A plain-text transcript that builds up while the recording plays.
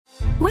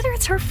Whether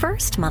it's her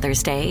first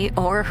Mother's Day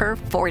or her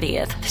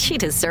 40th, she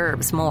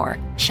deserves more.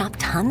 Shop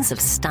tons of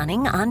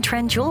stunning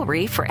on-trend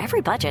jewelry for every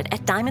budget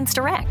at Diamonds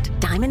Direct.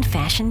 Diamond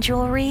fashion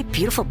jewelry,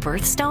 beautiful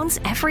birthstones,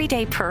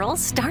 everyday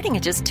pearls starting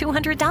at just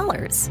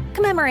 $200.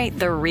 Commemorate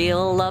the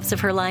real loves of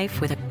her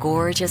life with a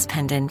gorgeous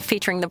pendant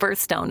featuring the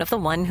birthstone of the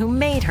one who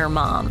made her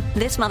mom.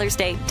 This Mother's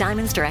Day,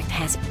 Diamonds Direct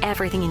has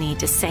everything you need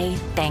to say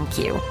thank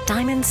you.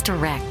 Diamonds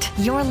Direct.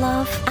 Your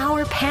love,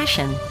 our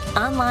passion.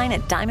 Online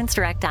at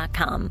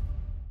diamondsdirect.com.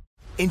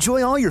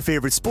 Enjoy all your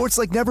favorite sports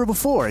like never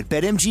before at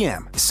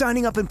BetMGM.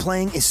 Signing up and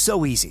playing is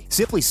so easy.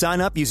 Simply sign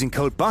up using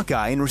code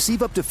Buckeye and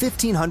receive up to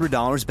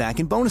 $1,500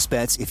 back in bonus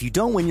bets if you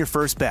don't win your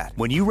first bet.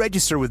 When you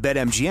register with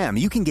BetMGM,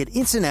 you can get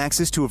instant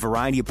access to a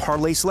variety of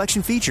parlay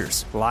selection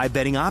features, live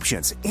betting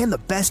options, and the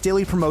best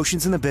daily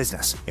promotions in the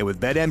business. And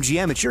with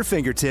BetMGM at your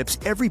fingertips,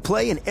 every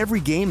play and every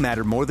game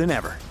matter more than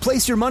ever.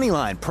 Place your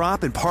moneyline,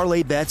 prop, and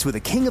parlay bets with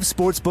the king of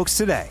sportsbooks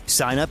today.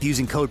 Sign up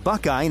using code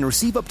Buckeye and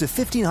receive up to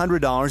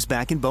 $1,500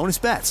 back in bonus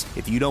bets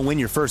if you don't win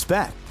your first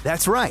bet.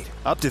 That's right,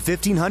 up to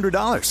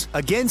 $1,500.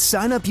 Again,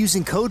 sign up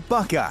using code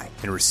Buckeye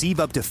and receive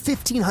up to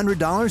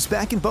 $1,500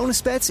 back in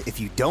bonus bets if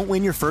you don't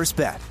win your first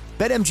bet.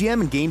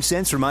 BetMGM and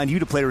GameSense remind you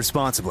to play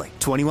responsibly.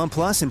 21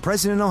 plus and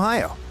present in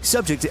Ohio.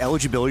 Subject to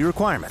eligibility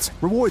requirements.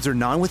 Rewards are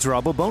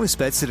non-withdrawable bonus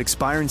bets that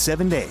expire in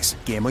 7 days.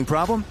 Gambling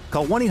problem?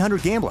 Call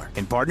 1-800-GAMBLER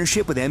in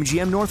partnership with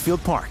MGM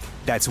Northfield Park.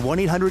 That's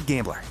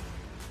 1-800-GAMBLER.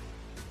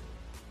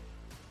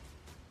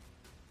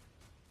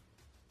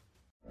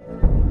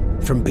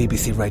 From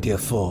BBC Radio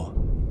 4,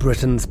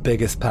 Britain's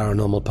biggest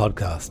paranormal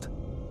podcast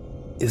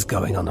is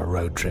going on a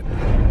road trip.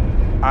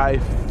 I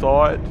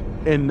thought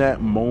in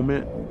that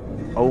moment,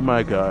 oh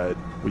my God,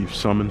 we've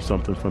summoned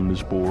something from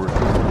this board.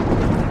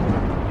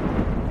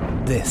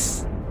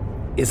 This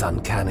is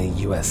Uncanny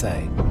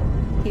USA.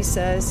 He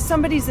says,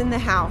 somebody's in the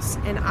house,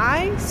 and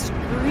I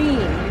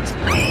screamed.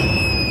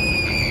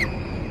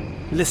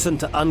 Listen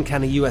to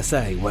Uncanny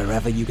USA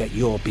wherever you get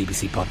your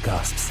BBC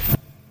podcasts,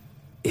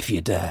 if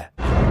you dare.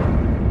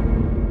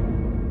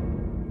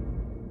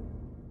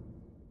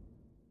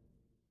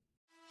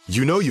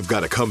 You know you've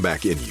got a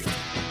comeback in you.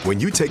 When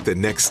you take the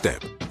next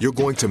step, you're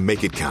going to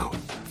make it count.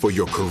 For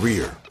your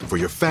career, for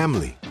your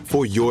family,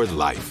 for your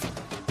life.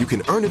 You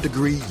can earn a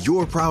degree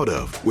you're proud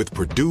of with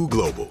Purdue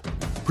Global.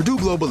 Purdue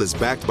Global is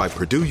backed by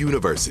Purdue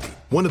University,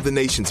 one of the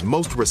nation's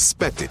most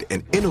respected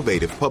and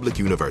innovative public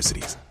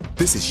universities.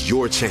 This is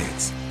your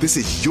chance. This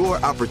is your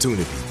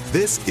opportunity.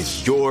 This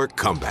is your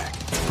comeback.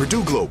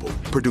 Purdue Global,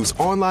 Purdue's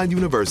online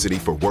university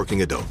for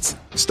working adults.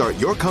 Start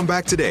your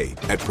comeback today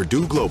at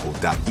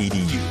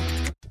purdueglobal.edu.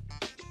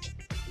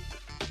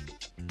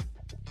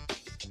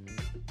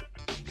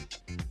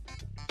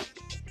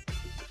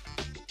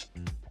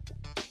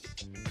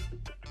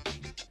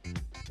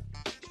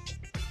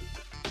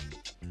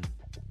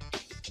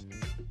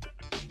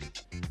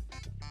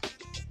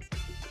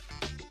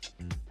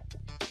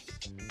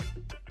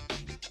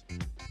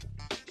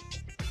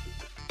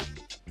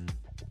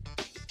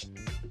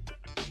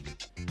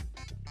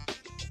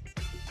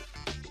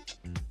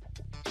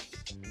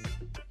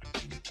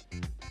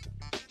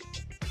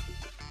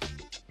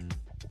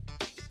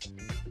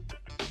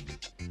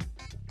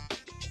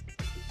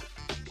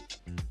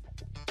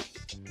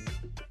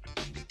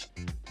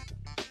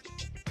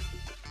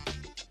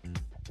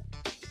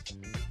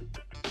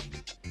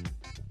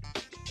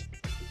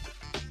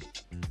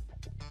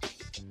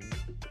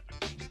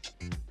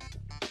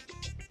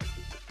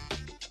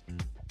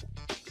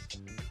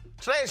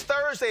 Today is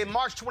Thursday,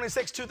 March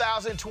 26,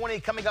 2020,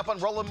 coming up on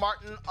Roland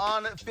Martin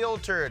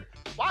Unfiltered.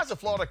 Why is the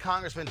Florida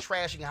congressman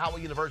trashing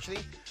Howard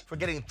University for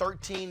getting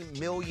 $13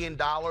 million in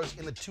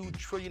the $2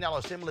 trillion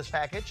stimulus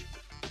package?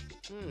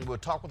 We'll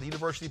talk with the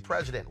university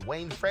president,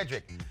 Wayne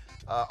Frederick,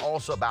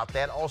 also about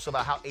that, also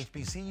about how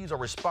HBCUs are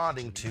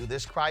responding to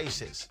this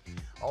crisis.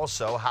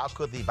 Also, how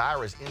could the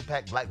virus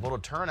impact black voter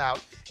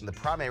turnout in the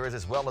primaries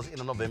as well as in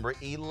the November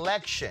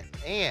election?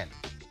 And,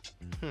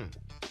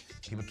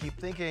 people keep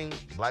thinking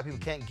black people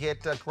can't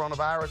get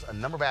coronavirus. A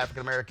number of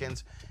African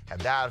Americans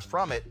have died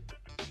from it.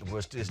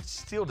 We're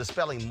still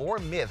dispelling more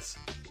myths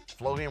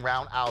floating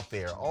around out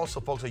there.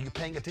 Also, folks, are you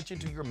paying attention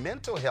to your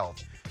mental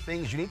health?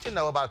 Things you need to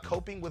know about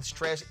coping with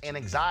stress and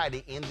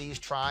anxiety in these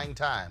trying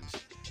times.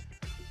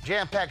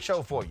 Jam-packed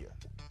show for you.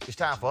 It's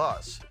time for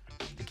us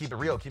to keep it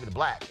real, keep it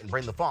black, and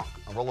bring the funk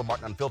on Roland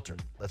Martin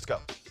Unfiltered. Let's go.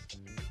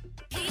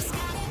 He's got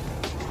it.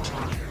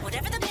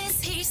 Whatever the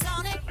miss, he's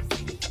on it.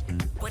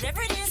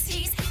 Whatever it is,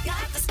 he's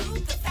got the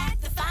scoop, the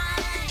fact, the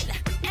find.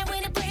 And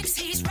when it breaks,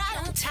 he's right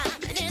on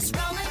time and it's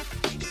rolling.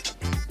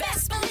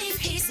 Best believe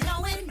he's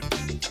knowing.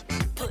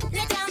 Putting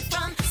it down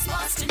from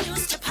sports to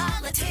news to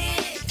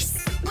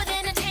politics. With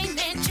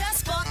entertainment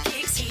just for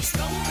kicks, he's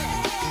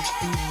rolling.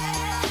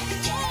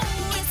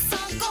 It's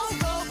on go,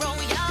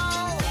 roll,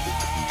 y'all.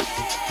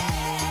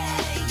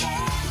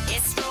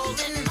 It's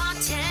Roland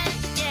Martin,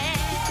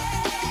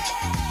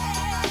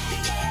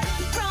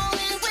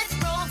 rolling with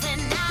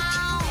Roland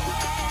now.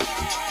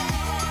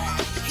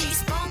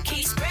 He's funky,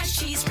 he's fresh,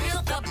 he's real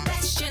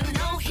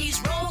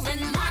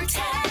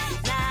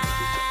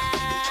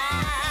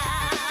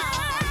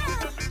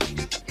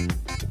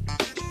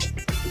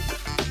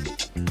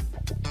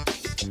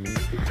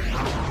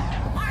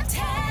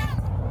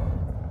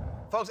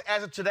Folks,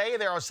 as of today,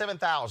 there are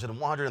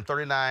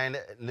 7,139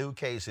 new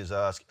cases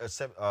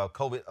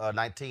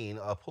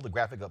COVID-19. Pull the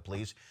graphic up,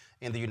 please,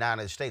 in the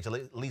United States.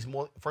 At least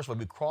more. First of all,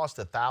 we crossed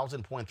the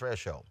 1,000-point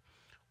threshold.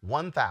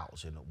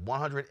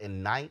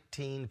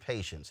 1,119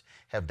 patients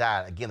have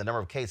died. Again, the number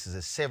of cases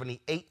is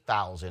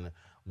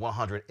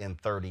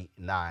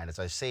 78,139. As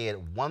I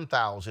said,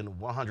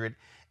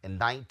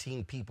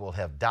 1,119 people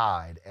have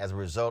died as a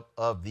result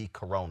of the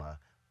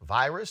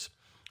coronavirus.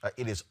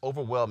 It is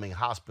overwhelming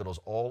hospitals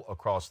all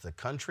across the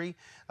country,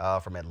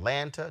 from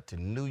Atlanta to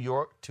New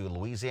York to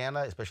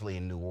Louisiana, especially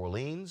in New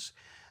Orleans.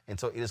 And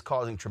so it is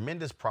causing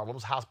tremendous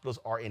problems. Hospitals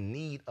are in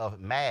need of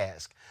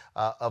masks,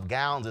 of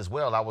gowns as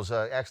well. I was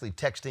actually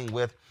texting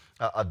with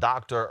a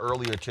doctor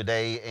earlier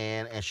today,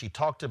 and she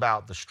talked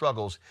about the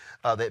struggles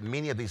that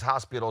many of these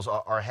hospitals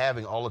are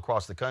having all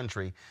across the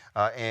country.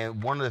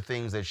 And one of the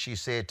things that she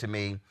said to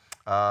me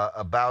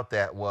about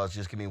that was,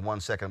 just give me 1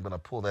 second, I'm going to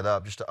pull that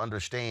up just to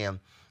understand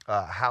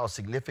how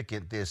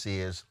significant this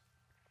is.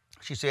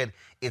 She said,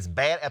 it's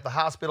bad at the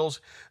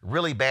hospitals,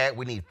 really bad.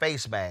 We need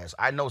face masks.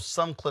 I know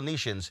some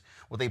clinicians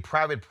with a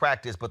private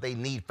practice, but they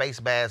need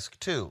face masks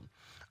too.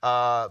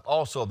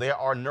 Also, there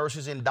are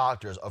nurses and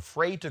doctors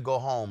afraid to go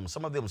home,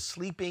 some of them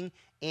sleeping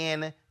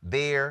in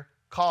their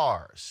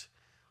cars.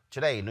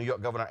 Today, New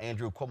York Governor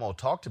Andrew Cuomo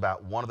talked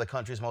about one of the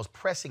country's most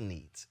pressing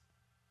needs.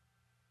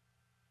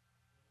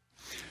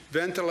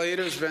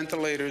 Ventilators,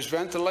 ventilators,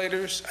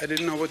 ventilators. I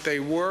didn't know what they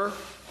were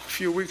a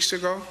few weeks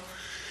ago.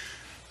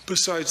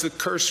 Besides the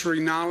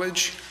cursory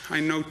knowledge, I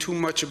know too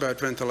much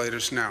about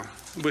ventilators now.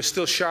 We're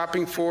still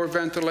shopping for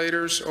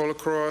ventilators all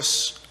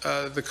across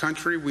the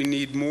country. We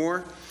need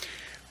more.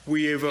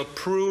 We have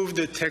approved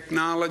a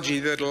technology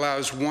that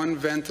allows one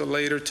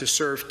ventilator to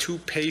serve two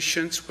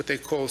patients, what they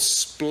call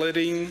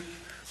splitting,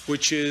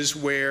 which is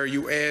where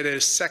you add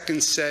a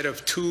second set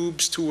of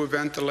tubes to a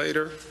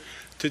ventilator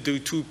to do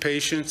two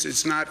patients.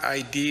 It's not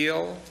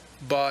ideal,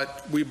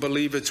 but we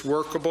believe it's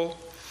workable.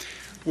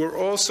 We're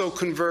also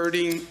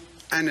converting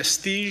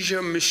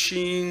anesthesia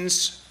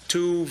machines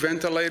to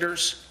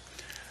ventilators.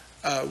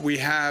 We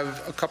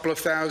have a couple of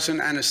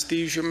thousand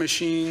anesthesia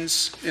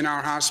machines in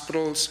our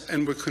hospitals,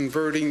 and we're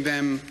converting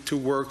them to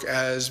work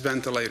as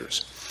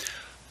ventilators.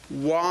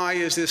 Why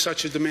is there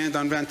such a demand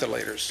on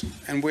ventilators,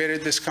 and where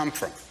did this come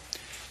from?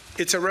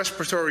 It's a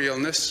respiratory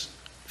illness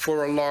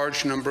for a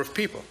large number of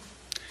people.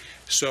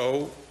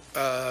 So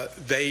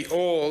they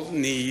all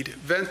need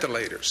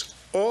ventilators.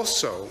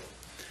 Also,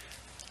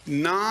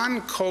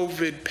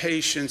 non-COVID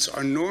patients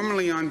are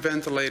normally on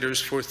ventilators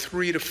for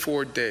 3 to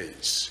 4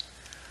 days.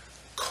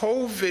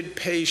 COVID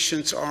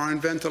patients are on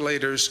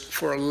ventilators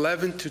for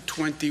 11 to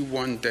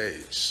 21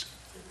 days.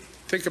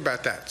 Think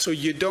about that. So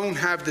you don't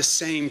have the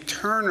same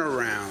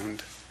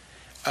turnaround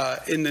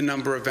in the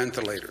number of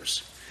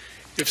ventilators.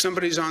 If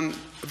somebody's on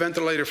a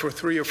ventilator for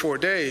 3 or 4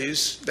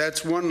 days,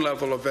 that's one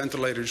level of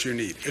ventilators you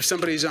need. If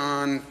somebody's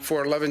on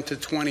for 11 to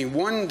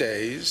 21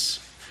 days,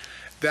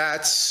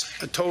 that's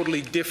a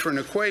totally different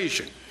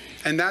equation.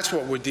 And that's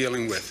what we're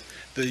dealing with.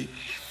 The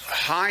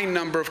high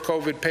number of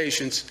COVID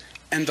patients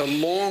and the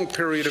long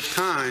period of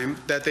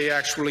time that they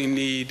actually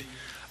need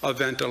a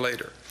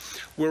ventilator.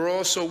 We're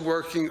also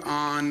working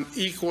on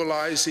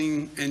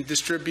equalizing and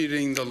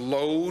distributing the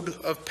load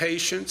of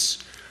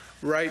patients.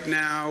 Right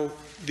now,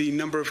 the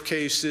number of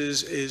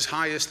cases is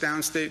highest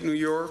downstate New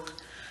York.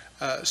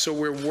 So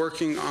we're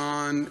working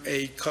on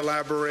a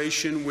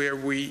collaboration where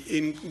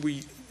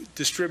we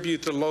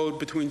distribute the load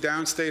between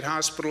downstate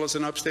hospitals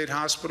and upstate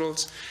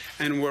hospitals,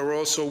 and we're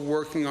also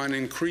working on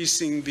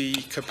increasing the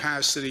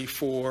capacity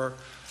for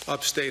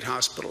upstate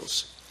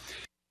hospitals.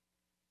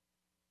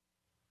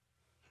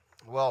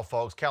 Well,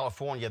 folks,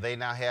 California, they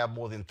now have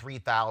more than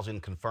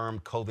 3,000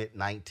 confirmed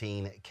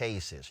COVID-19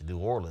 cases. New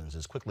Orleans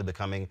is quickly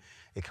becoming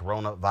a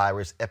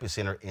coronavirus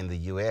epicenter in the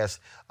U.S.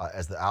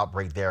 As the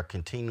outbreak there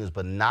continues,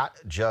 but not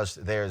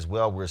just there as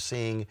well. We're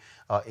seeing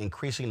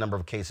increasing number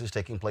of cases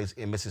taking place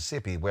in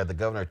Mississippi, where the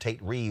governor,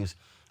 Tate Reeves,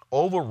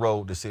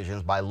 overrode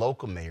decisions by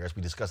local mayors.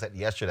 We discussed that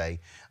yesterday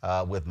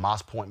with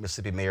Moss Point,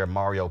 Mississippi Mayor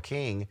Mario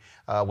King,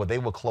 where they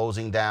were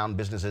closing down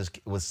businesses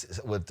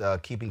with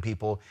keeping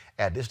people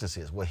at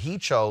distances. Well, he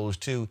chose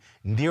to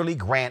nearly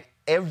grant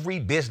every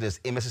business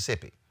in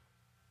Mississippi.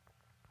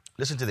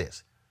 Listen to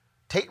this.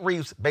 Tate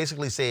Reeves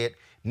basically said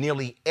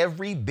nearly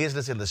every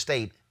business in the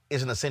state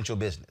is an essential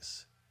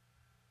business.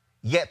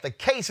 Yet the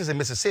cases in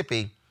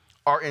Mississippi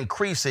are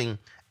increasing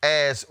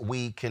as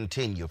we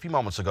continue. A few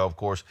moments ago, of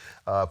course,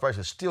 first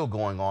is still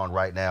going on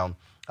right now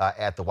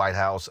at the White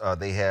House.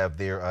 They have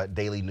their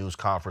daily news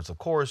conference, of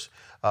course,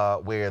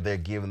 where they're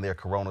giving their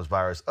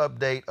coronavirus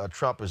update.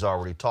 Trump has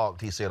already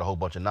talked. He said a whole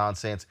bunch of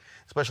nonsense,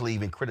 especially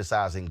even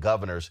criticizing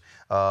governors,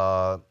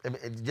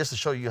 just to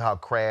show you how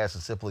crass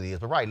and simple it is.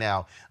 But right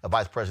now,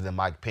 Vice President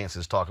Mike Pence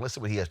is talking. Let's see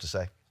what he has to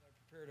say.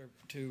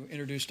 To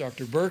introduce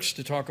Dr. Birx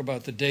to talk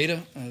about the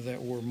data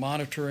that we're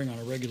monitoring on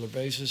a regular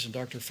basis, and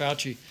Dr.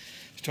 Fauci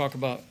to talk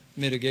about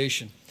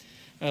mitigation.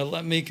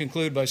 Let me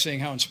conclude by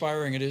saying how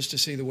inspiring it is to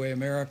see the way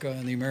America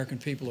and the American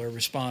people are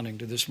responding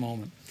to this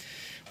moment.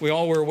 We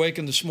all were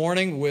awakened this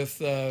morning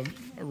with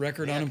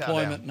record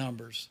unemployment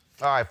numbers.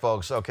 All right,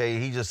 folks. Okay,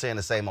 he's just saying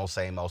the same old,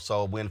 same old.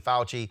 So when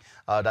Fauci,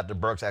 Dr.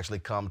 Birx actually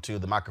come to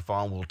the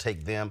microphone, we'll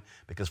take them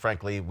because,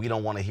 frankly, we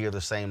don't want to hear the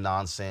same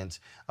nonsense,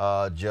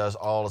 just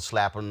all the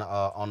slapping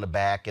on the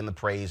back and the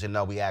praise. And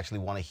no, we actually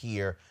want to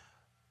hear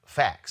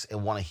facts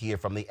and want to hear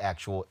from the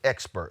actual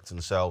experts.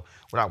 And so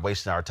we're not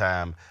wasting our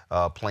time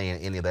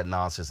playing any of that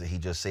nonsense that he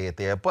just said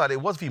there. But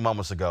it was a few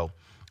moments ago.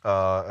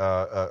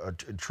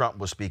 Trump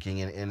was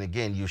speaking, and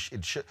again,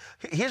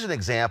 here's an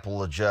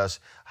example of just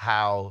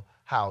how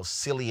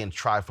silly and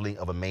trifling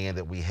of a man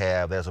that we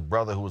have. There's a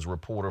brother who was a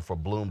reporter for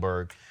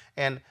Bloomberg,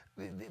 and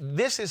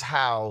this is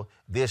how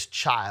this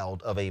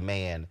child of a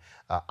man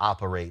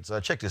operates.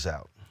 Check this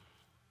out.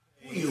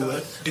 Who you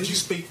with? Did you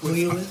speak with? Who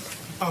you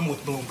with? I'm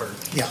with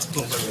Bloomberg. Yeah,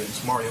 Bloomberg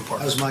News. Mario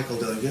Parker. How's Michael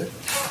doing? Good.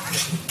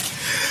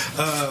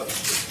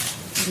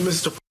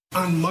 Mr.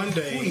 On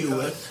Monday, who you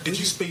with? Did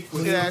you speak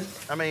with him?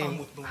 I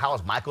mean,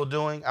 how's Michael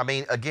doing? I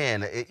mean,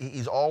 again,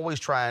 he's always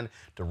trying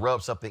to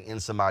rub something in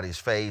somebody's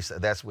face.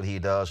 That's what he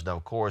does. Now,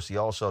 of course, he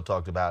also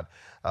talked about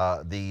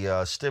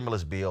the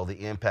stimulus bill,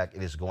 the impact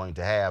it is going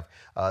to have.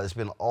 There's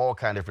been all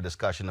kind of different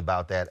discussion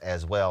about that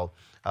as well.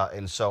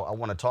 And so I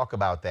want to talk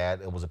about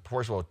that. It was,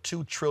 first of all,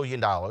 $2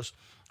 trillion.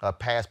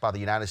 Passed by the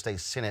United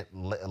States Senate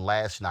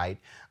last night.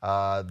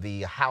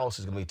 The House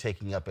is going to be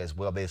taking up as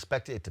well. They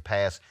expect it to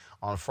pass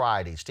on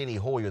Friday. Steny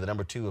Hoyer, the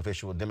number 2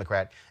 official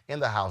Democrat in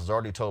the House, has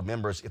already told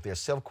members if they're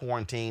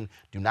self-quarantined,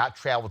 do not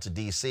travel to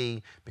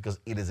D.C. because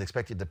it is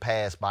expected to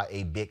pass by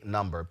a big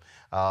number.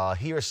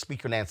 Here's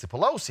Speaker Nancy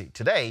Pelosi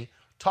today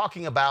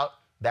talking about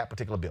that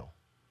particular bill.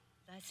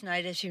 Last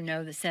night, as you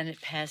know, the Senate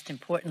passed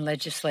important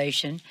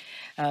legislation.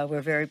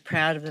 We're very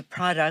proud of the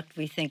product.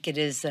 We think it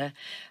is,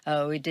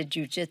 we did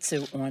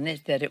jujitsu on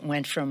it, that it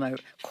went from a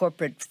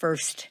corporate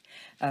first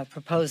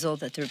proposal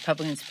that the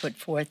Republicans put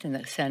forth in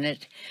the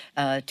Senate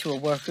to a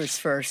workers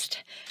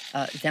first,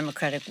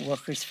 Democratic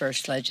workers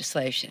first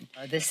legislation.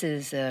 This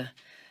is a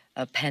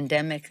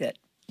pandemic that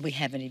we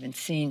haven't even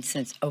seen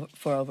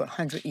for over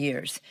 100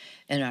 years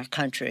in our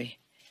country.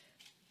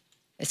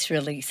 It's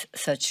really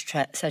such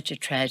a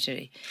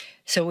tragedy.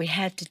 So we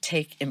had to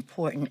take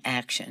important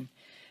action.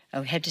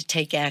 We had to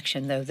take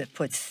action, though, that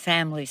puts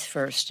families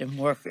first and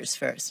workers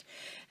first.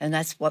 And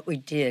that's what we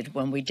did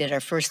when we did our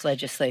first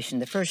legislation.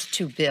 The first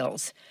 2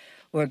 bills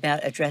were about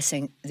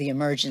addressing the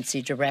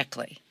emergency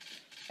directly.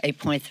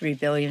 $8.3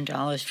 billion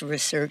for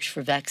research,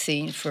 for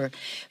vaccine, for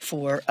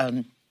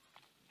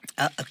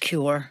a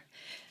cure.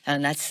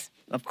 And that's,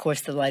 of course,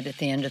 the light at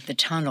the end of the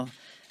tunnel.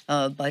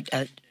 But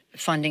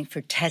funding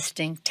for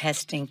testing,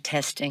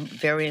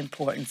 very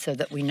important so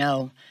that we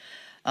know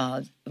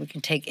we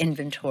can take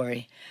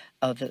inventory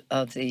of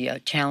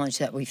the challenge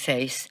that we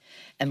face,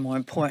 and more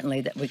importantly,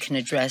 that we can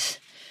address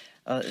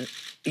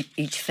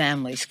each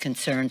family's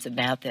concerns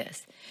about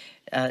this.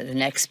 The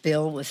next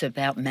bill was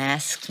about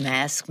masks,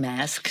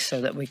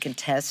 so that we can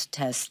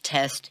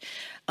test,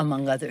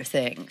 among other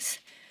things.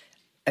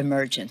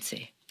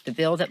 Emergency. The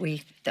bill that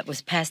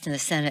was passed in the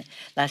Senate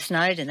last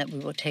night and that we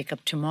will take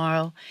up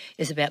tomorrow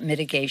is about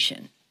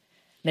mitigation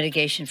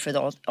for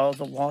all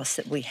the loss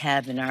that we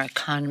have in our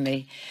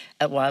economy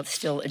while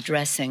still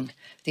addressing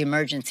the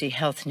emergency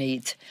health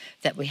needs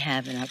that we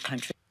have in our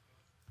country.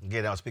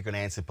 Again, now Speaker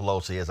Nancy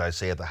Pelosi, as I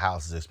said, the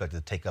House is expected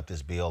to take up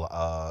this bill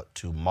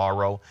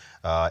tomorrow.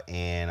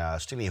 And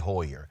Steny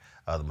Hoyer,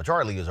 the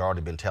majority leader, has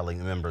already been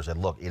telling members that,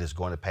 look, it is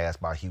going to pass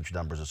by huge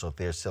numbers. And so if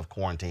there's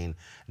self-quarantine,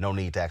 no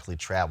need to actually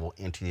travel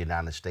into the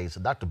United States.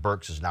 So Dr.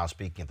 Birx is now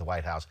speaking at the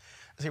White House.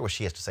 Let's hear what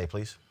she has to say,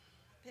 please.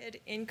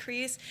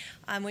 Increase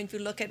when you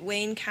look at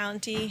Wayne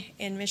County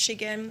in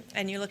Michigan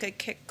and you look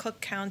at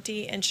Cook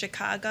County in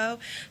Chicago.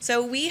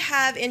 So we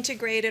have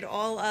integrated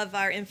all of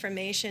our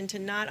information to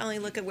not only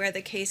look at where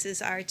the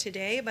cases are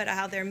today, but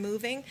how they're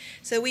moving,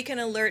 so we can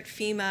alert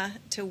FEMA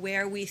to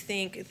where we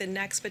think the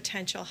next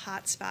potential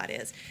hotspot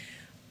is.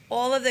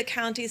 All of the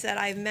counties that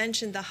I've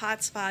mentioned, the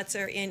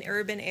hotspots are in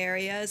urban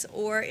areas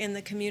or in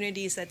the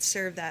communities that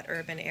serve that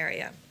urban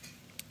area.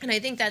 And I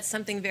think that's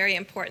something very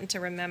important to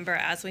remember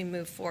as we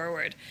move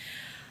forward.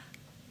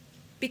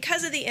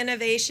 Because of the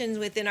innovations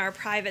within our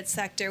private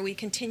sector, we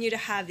continue to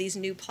have these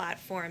new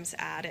platforms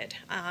added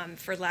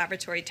for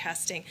laboratory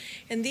testing.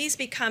 And these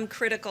become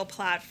critical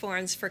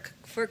platforms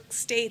for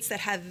states that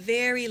have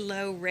very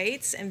low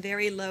rates and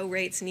very low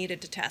rates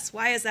needed to test.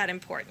 Why is that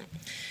important?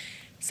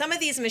 Some of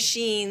these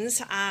machines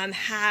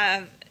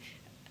have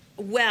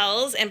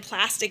wells and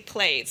plastic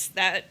plates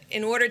that,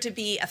 in order to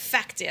be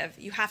effective,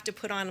 you have to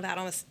put on about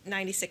almost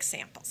 96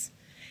 samples.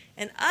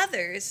 And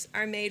others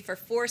are made for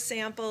 4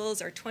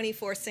 samples or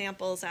 24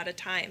 samples at a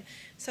time.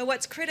 So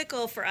what's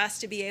critical for us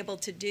to be able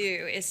to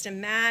do is to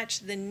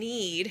match the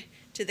need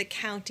to the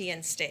county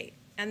and state.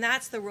 And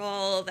that's the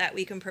role that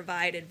we can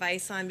provide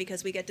advice on,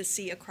 because we get to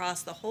see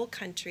across the whole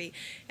country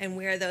and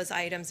where those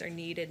items are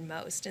needed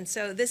most. And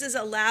so this is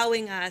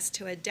allowing us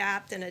to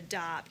adapt and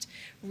adopt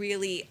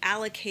really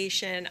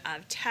allocation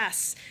of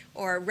tests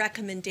or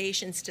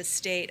recommendations to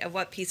state of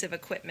what piece of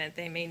equipment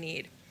they may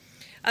need.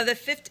 Of the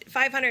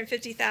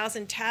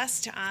 550,000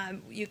 tests,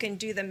 you can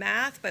do the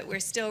math, but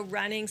we're still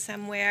running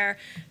somewhere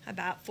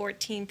about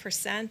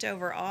 14%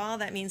 overall.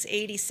 That means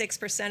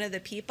 86% of the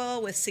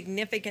people with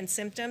significant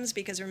symptoms,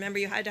 because remember,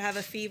 you had to have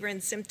a fever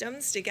and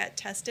symptoms to get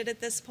tested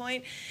at this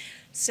point.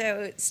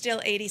 So still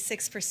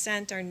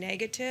 86% are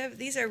negative.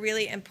 These are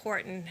really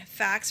important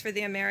facts for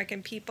the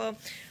American people.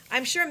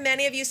 I'm sure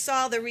many of you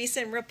saw the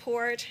recent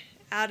report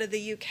out of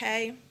the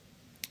UK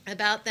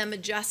about them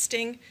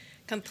adjusting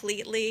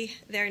completely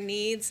their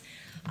needs.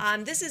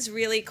 This is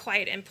really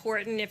quite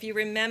important. If you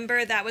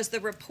remember, that was the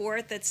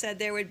report that said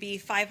there would be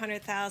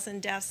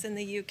 500,000 deaths in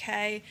the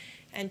UK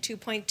and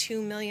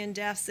 2.2 million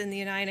deaths in the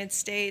United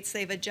States.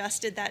 They've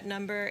adjusted that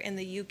number in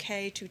the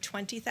UK to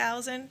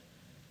 20,000.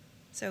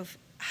 So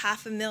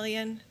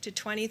 500,000 to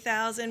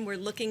 20,000. We're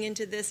looking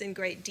into this in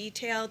great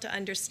detail to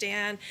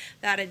understand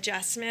that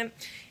adjustment.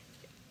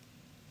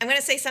 I'm going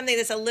to say something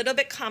that's a little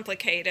bit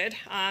complicated,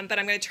 but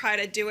I'm going to try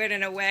to do it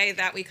in a way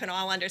that we can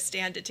all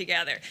understand it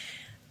together.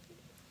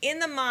 In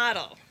the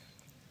model,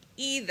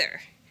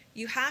 either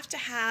you have to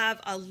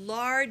have a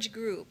large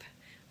group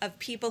of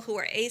people who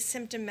are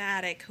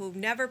asymptomatic, who've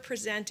never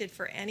presented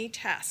for any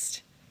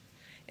test,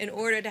 in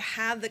order to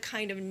have the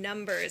kind of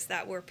numbers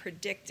that were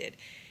predicted.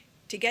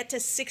 To get to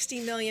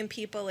 60 million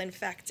people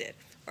infected,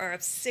 or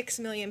of 6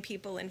 million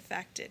people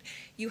infected,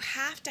 you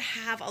have to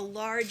have a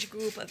large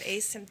group of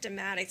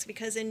asymptomatics,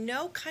 because in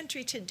no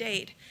country to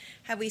date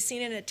have we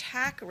seen an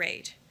attack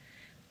rate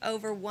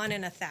over 1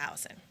 in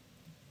 1,000.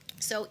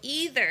 So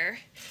either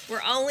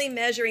we're only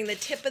measuring the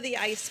tip of the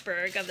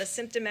iceberg of the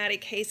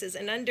symptomatic cases,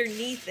 and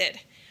underneath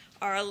it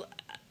are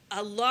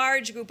a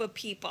large group of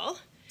people.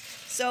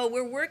 So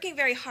we're working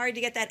very hard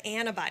to get that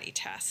antibody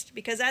test,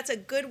 because that's a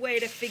good way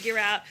to figure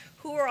out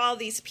who are all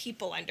these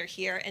people under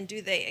here and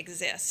do they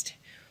exist.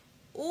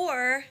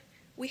 Or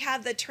we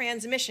have the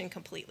transmission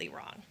completely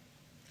wrong.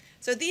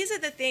 So these are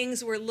the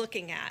things we're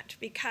looking at,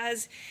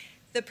 because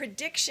the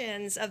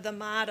predictions of the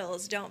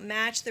models don't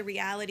match the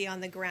reality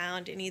on the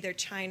ground in either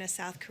China,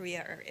 South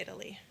Korea, or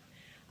Italy.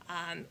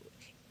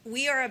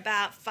 We are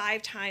about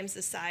 5 times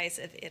the size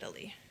of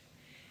Italy.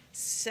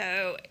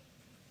 So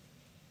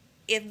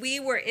if we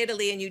were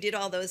Italy and you did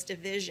all those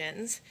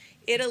divisions,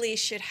 Italy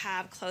should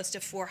have close to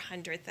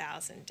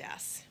 400,000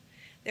 deaths.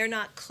 They're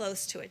not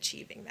close to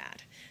achieving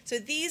that. So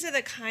these are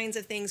the kinds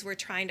of things we're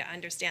trying to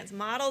understand.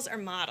 Models are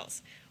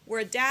models. We're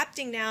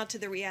adapting now to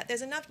the reality.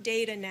 There's enough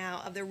data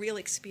now of the real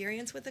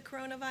experience with the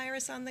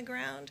coronavirus on the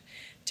ground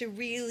to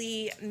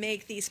really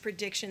make these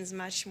predictions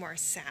much more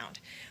sound.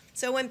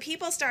 So when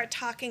people start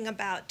talking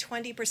about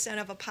 20%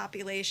 of a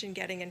population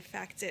getting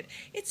infected,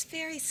 it's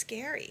very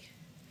scary.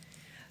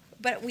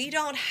 But we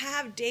don't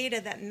have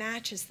data that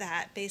matches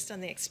that based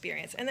on the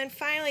experience. And then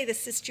finally, the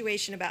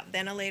situation about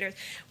ventilators.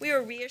 We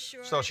were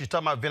reassured. So she's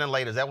talking about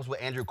ventilators. That was what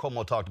Andrew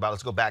Cuomo talked about.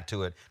 Let's go back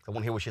to it. I want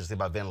to hear what she has to say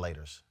about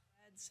ventilators.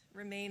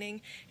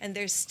 Remaining, and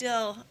there's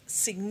still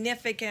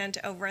significant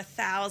over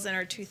 1,000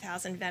 or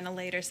 2,000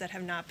 ventilators that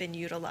have not been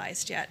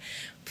utilized yet.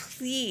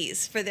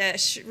 Please, for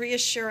the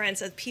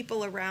reassurance of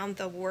people around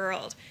the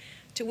world,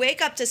 to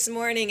wake up this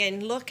morning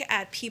and look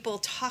at people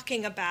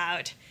talking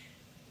about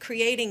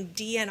creating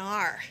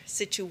DNR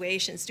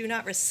situations, do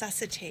not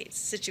resuscitate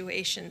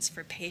situations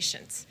for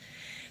patients.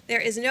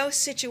 There is no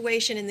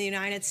situation in the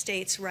United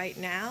States right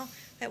now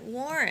that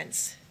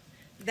warrants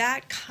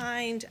that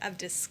kind of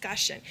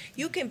discussion.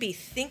 You can be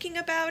thinking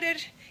about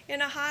it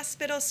in a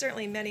hospital.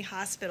 Certainly many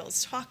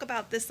hospitals talk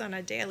about this on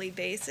a daily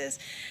basis.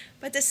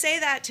 But to say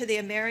that to the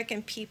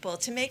American people,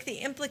 to make the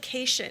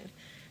implication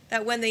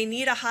that when they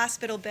need a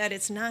hospital bed,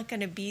 it's not going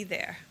to be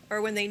there,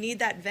 or when they need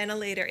that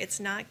ventilator, it's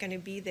not going to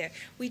be there.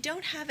 We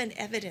don't have an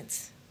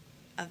evidence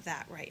of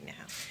that right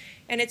now.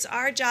 And it's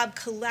our job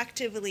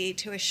collectively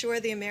to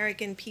assure the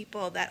American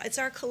people that it's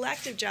our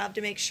collective job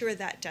to make sure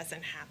that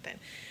doesn't happen.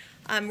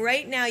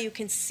 Right now, you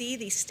can see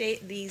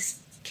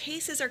these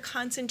cases are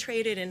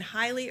concentrated in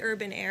highly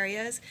urban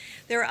areas.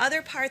 There are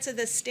other parts of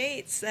the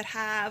states that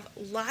have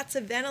lots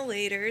of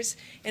ventilators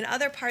in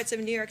other parts of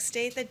New York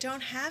State that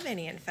don't have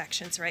any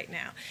infections right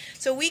now.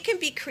 So we can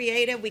be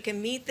creative, we can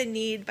meet the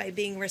need by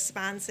being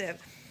responsive.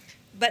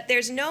 But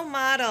there's no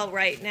model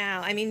right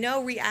now,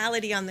 no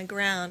reality on the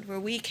ground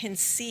where we can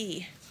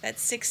see that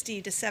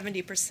 60 to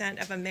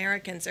 70% of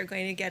Americans are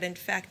going to get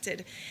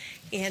infected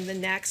in the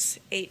next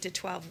 8 to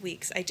 12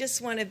 weeks. I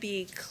just want to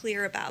be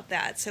clear about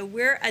that. So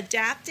we're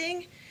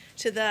adapting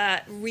to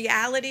the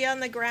reality on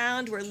the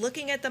ground. We're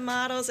looking at the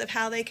models of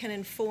how they can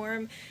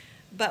inform,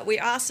 but we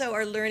also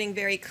are learning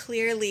very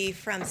clearly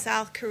from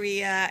South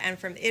Korea and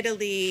from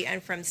Italy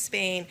and from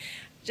Spain.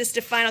 Just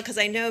a final, because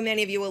I know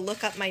many of you will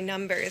look up my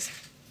numbers.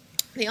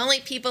 The only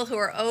people who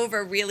are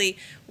over really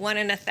 1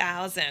 in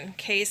 1,000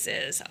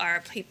 cases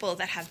are people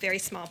that have very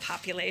small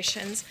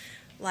populations,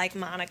 like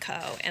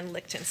Monaco and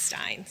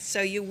Liechtenstein.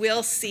 So you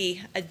will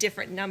see a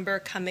different number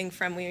coming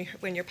from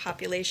when your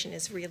population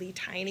is really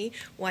tiny.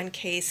 One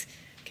case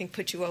can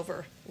put you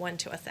over 1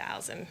 to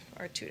 1,000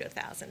 or 2 to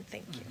 1,000.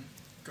 Thank you.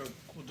 Good.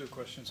 We'll do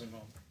questions in a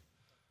moment.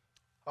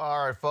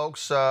 All right,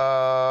 folks.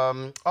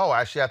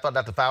 Actually, I thought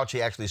Dr. Fauci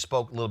actually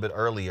spoke a little bit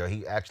earlier.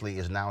 He actually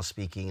is now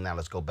speaking. Now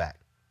let's go back.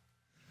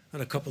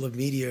 On a couple of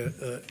media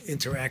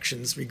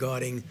interactions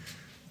regarding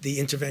the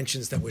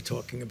interventions that we're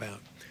talking about.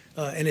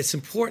 And it's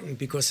important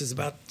because it's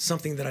about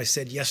something that I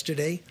said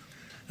yesterday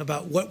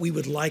about what we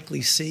would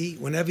likely see.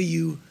 Whenever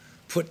you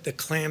put the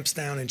clamps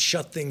down and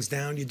shut things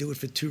down, you do it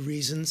for two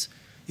reasons.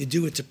 You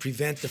do it to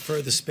prevent the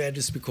further spread,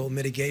 as we call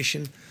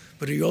mitigation,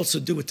 but you also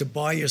do it to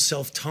buy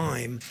yourself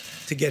time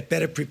to get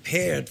better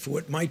prepared for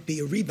what might be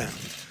a rebound.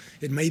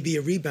 It may be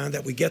a rebound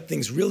that we get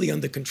things really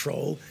under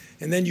control,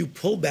 and then you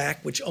pull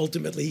back, which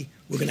ultimately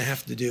we're going to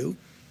have to do.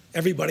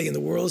 Everybody in the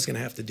world is going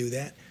to have to do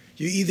that.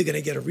 You're either going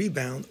to get a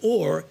rebound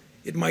or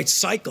it might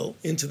cycle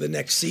into the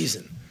next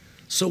season.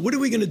 So what are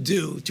we going to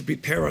do to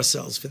prepare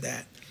ourselves for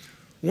that?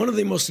 One of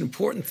the most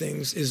important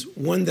things is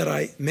one that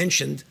I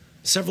mentioned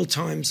several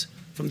times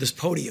from this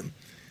podium,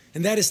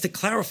 and that is to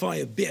clarify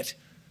a bit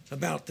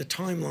about the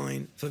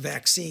timeline for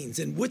vaccines.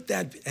 And would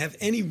that have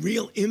any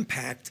real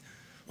impact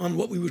on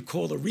what we would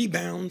call a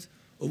rebound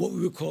or what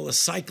we would call a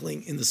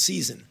cycling in the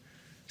season?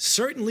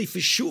 Certainly, for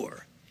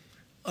sure,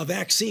 a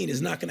vaccine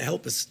is not going to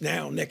help us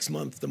now, next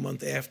month, the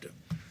month after.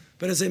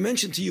 But as I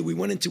mentioned to you, we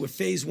went into a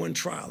phase 1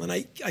 trial, and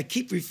I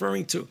keep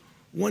referring to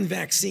one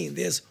vaccine.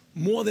 There's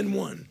more than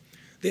one.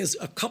 There's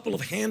a couple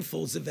of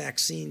handfuls of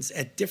vaccines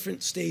at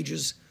different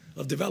stages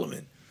of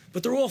development,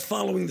 but they're all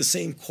following the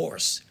same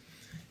course.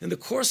 And the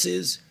course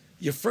is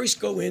you first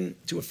go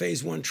into a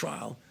phase 1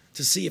 trial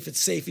to see if it's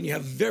safe, and you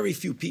have very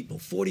few people,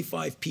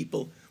 45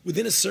 people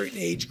within a certain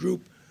age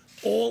group,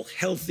 all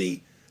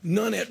healthy,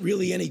 none at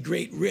really any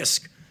great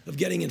risk of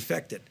getting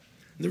infected.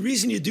 And the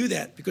reason you do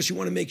that, because you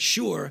want to make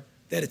sure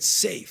that it's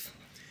safe.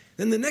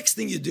 Then the next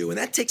thing you do, and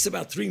that takes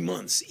about 3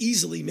 months,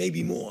 easily,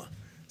 maybe more.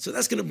 So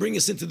that's going to bring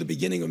us into the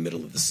beginning or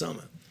middle of the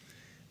summer.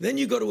 Then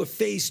you go to a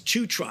phase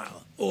 2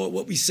 trial, or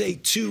what we say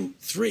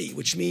 2-3,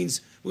 which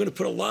means we're going to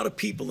put a lot of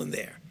people in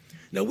there.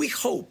 Now, we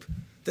hope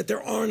that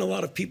there aren't a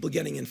lot of people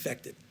getting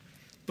infected,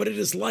 but it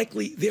is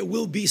likely there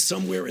will be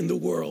somewhere in the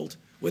world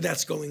where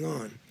that's going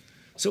on.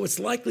 So it's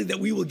likely that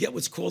we will get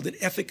what's called an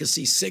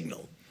efficacy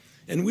signal,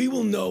 and we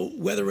will know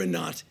whether or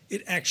not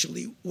it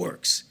actually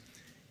works.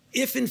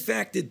 If, in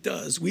fact, it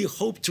does, we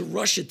hope to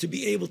rush it to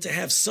be able to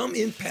have some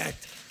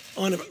impact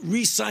on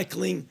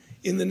recycling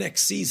in the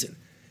next season.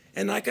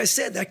 And like I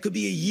said, that could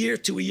be a year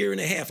to a year and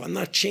a half. I'm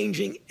not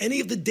changing any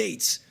of the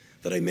dates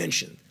that I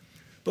mentioned.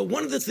 But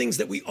one of the things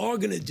that we are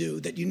going to do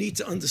that you need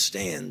to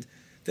understand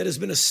that has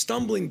been a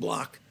stumbling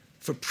block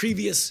for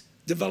previous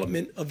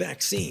development of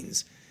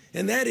vaccines,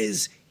 and that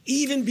is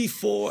even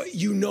before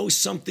you know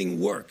something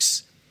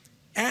works,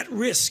 at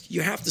risk, you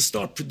have to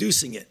start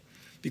producing it.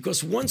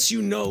 Because once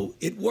you know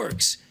it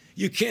works,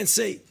 you can't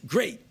say,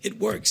 great, it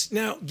works.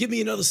 Now, give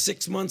me another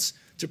 6 months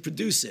to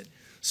produce it.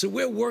 So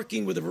we're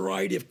working with a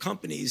variety of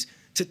companies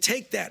to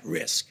take that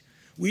risk.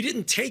 We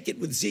didn't take it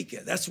with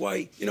Zika. That's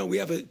why, we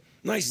have a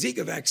nice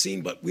Zika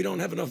vaccine, but we don't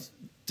have enough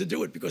to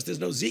do it because there's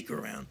no Zika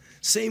around.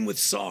 Same with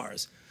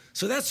SARS.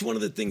 So that's one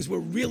of the things we're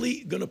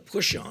really going to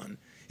push on,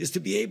 is to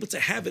be able to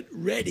have it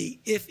ready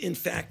if, in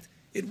fact,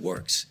 it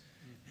works.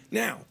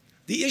 Now,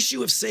 the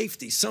issue of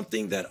safety,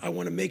 something that I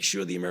want to make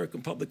sure the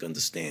American public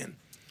understand.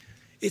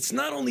 It's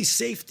not only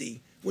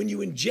safety when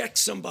you inject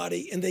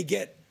somebody and they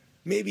get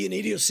maybe an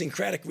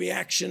idiosyncratic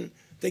reaction,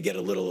 they get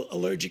a little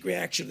allergic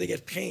reaction, they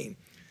get pain.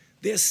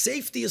 There's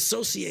safety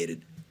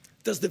associated.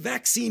 Does the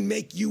vaccine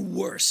make you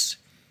worse?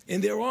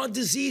 And there are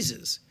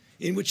diseases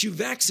in which you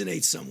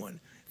vaccinate someone,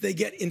 they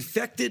get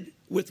infected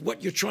with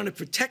what you're trying to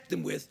protect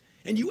them with,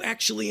 and you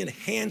actually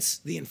enhance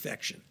the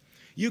infection.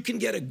 You can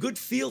get a good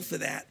feel for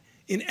that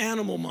in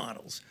animal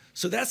models.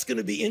 So that's going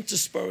to be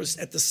interspersed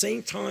at the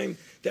same time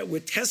that we're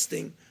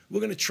testing.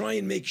 We're going to try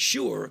and make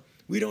sure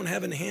we don't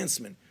have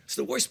enhancement.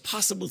 So the worst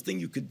possible thing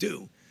you could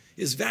do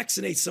is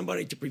vaccinate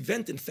somebody to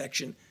prevent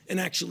infection and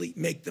actually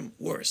make them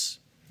worse.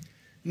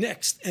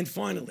 Next, and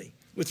finally,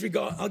 with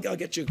regard, I'll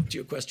get you to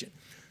your question.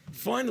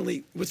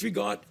 Finally, with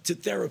regard to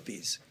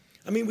therapies.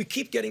 I mean, we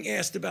keep getting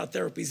asked about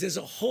therapies. There's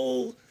a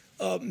whole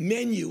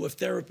menu of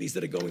therapies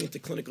that are going into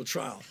clinical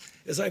trial.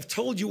 As I've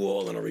told you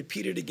all, and I'll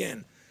repeat it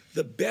again,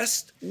 the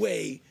best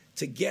way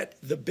to get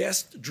the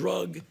best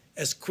drug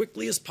as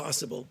quickly as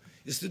possible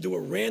is to do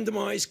a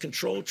randomized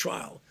controlled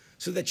trial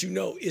so that you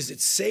know, is it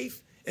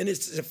safe and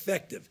is it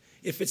effective?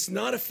 If it's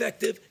not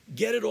effective,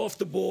 get it off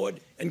the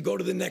board and go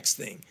to the next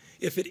thing.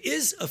 If it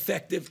is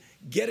effective,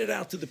 get it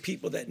out to the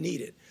people that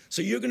need it.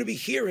 So you're going to be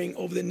hearing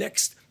over the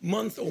next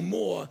month or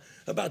more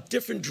about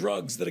different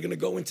drugs that are going to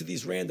go into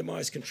these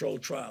randomized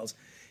controlled trials.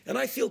 And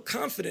I feel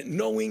confident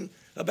knowing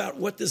about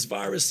what this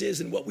virus is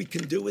and what we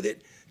can do with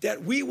it,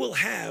 that we will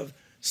have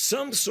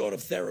some sort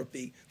of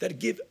therapy that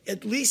give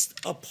at least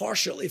a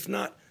partial, if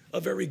not a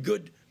very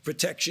good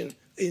protection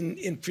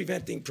in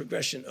preventing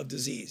progression of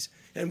disease.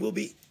 And we'll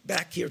be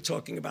back here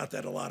talking about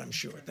that a lot, I'm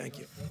sure. Thank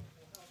you.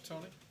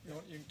 Tony,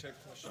 you can take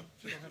the question.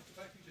 If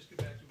I could just get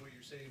back to what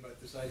you're saying about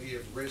this idea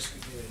of risk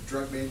in a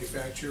drug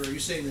manufacturer, are you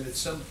saying that at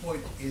some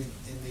point in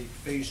the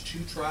phase 2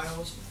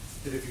 trials,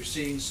 that if you're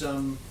seeing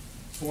some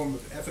form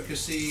of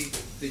efficacy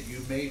that you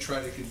may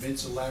try to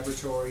convince a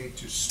laboratory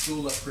to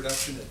spool up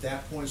production at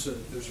that point so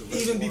that there's a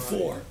Even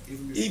reservoir?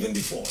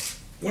 before.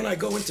 When I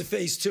go into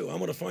phase 2, I'm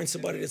going to find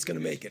somebody that's going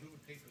to make it.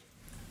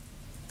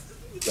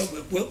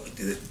 Well,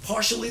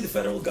 partially the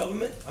federal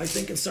government, I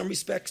think in some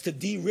respects to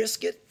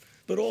de-risk it,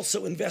 but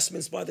also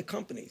investments by the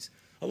companies.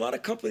 A lot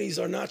of companies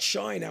are not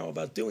shy now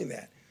about doing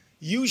that.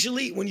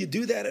 Usually when you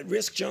do that at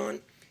risk,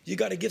 John, you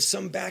got to give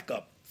some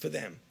backup for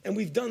them. And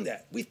we've done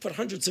that. We've put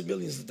hundreds of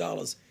millions of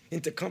dollars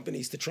into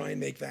companies to try and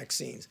make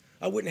vaccines.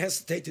 I wouldn't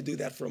hesitate to do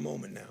that for a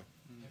moment now. Have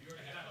you ever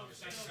had a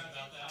conversation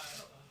about that?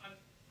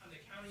 On the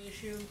county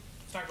issue,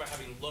 let's talk about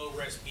having low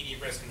risk,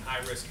 medium risk, and high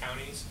risk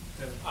counties.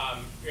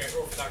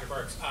 Or for Dr.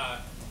 Birx.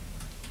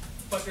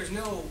 But there's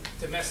no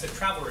domestic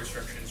travel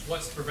restrictions.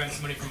 What's to prevent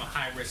somebody from a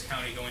high risk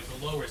county going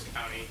to a low risk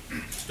county?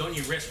 Don't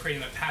you risk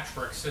creating a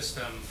patchwork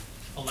system,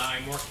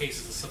 allowing more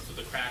cases to slip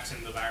through the cracks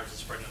and the virus to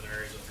spread in other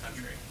areas of the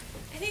country?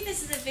 I think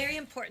this is a very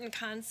important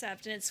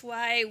concept, and it's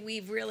why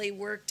we've really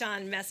worked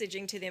on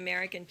messaging to the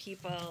American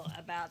people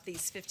about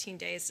these 15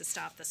 days to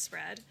stop the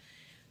spread.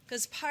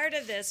 Because part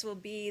of this will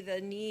be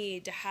the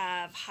need to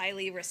have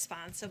highly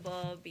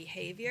responsible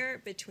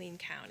behavior between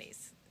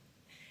counties.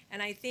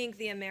 And I think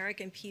the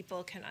American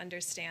people can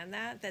understand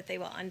that they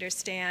will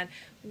understand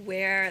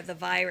where the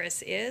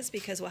virus is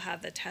because we'll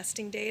have the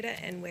testing data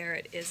and where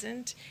it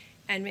isn't,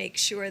 and make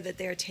sure that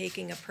they're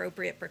taking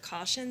appropriate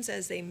precautions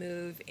as they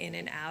move in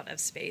and out of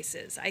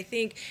spaces. I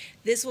think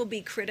this will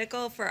be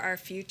critical for our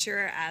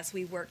future as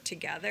we work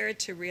together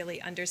to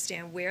really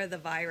understand where the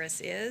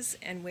virus is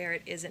and where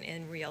it isn't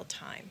in real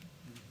time.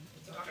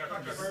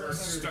 Dr.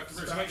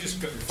 Birx, let me just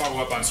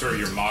follow up on sort of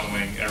your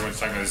modeling. Everyone's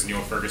talking about this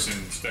Neil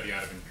Ferguson study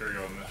out of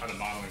Imperial and how the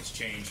modeling's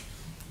changed.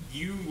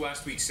 You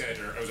last week said,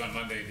 or it was on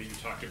Monday, that you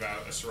talked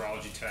about a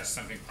serology test,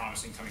 something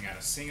promising coming out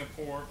of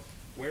Singapore.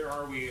 Where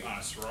are we on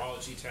a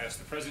serology test?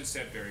 The president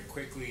said very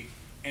quickly.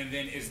 And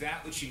then is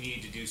that what you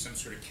need to do, some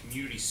sort of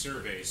community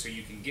survey so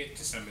you can get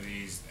to some of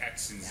these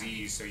X and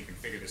Z's so you can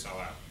figure this all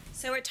out?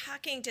 So we're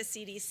talking to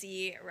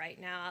CDC right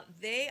now.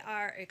 They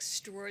are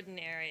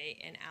extraordinary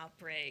in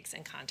outbreaks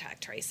and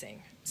contact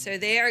tracing. So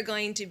they are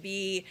going to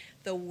be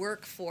the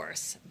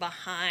workforce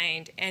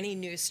behind any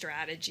new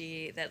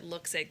strategy that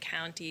looks at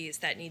counties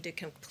that need to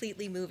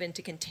completely move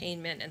into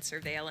containment and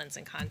surveillance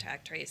and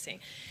contact tracing.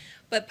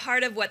 But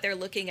part of what they're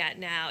looking at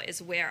now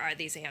is where are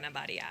these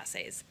antibody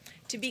assays.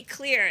 To be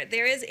clear,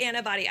 there is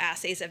antibody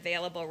assays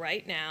available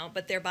right now,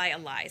 but they're by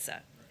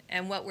ELISA.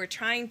 And what we're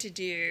trying to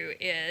do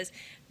is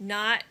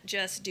not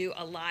just do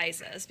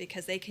ELISAs,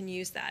 because they can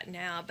use that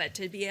now, but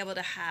to be able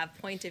to have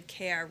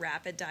point-of-care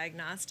rapid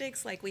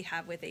diagnostics like we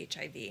have with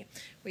HIV,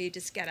 where you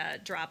just get a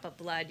drop of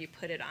blood, you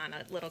put it on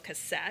a little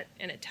cassette,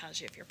 and it tells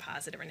you if you're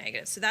positive or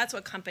negative. So that's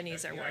what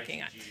companies are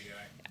working on.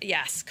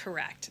 Yes,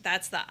 correct.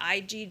 That's the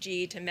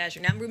IgG to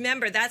measure. Now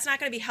remember, that's not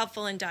going to be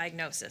helpful in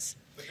diagnosis.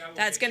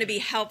 That's going to be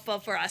helpful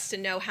for us to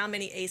know how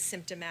many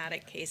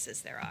asymptomatic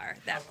cases there are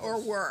or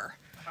were.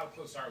 How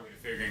close are we to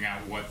figuring out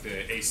what the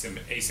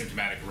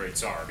asymptomatic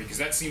rates are? Because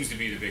that seems to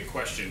be the big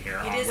question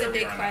here. It is a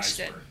big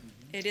question.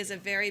 It is a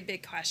very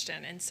big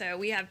question. And so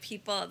we have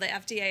people, the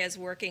FDA is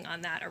working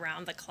on that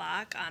around the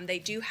clock. They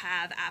do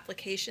have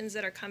applications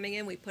that are coming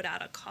in. We put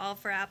out a call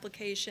for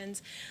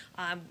applications.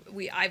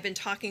 I've been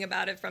talking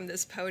about it from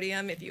this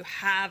podium. If you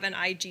have an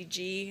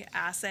IgG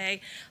assay,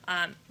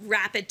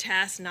 rapid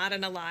test, not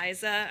an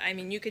ELISA. I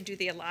mean, you could do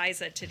the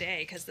ELISA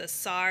today because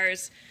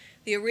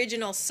the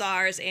original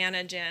SARS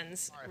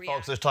antigens. All right,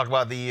 folks, let's talk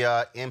about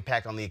the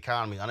impact on the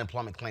economy.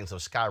 Unemployment claims have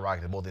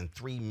skyrocketed more than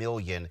 3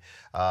 million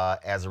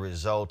as a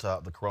result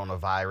of the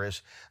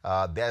coronavirus.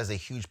 That is a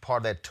huge part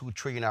of that $2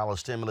 trillion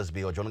stimulus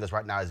bill. Joining us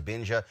right now is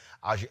Benja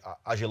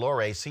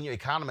Ajilore, senior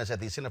economist at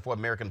the Center for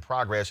American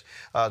Progress.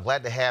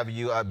 Glad to have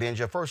you,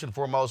 Benja. First and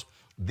foremost,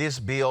 this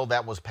bill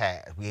that was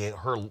passed, we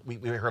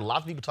heard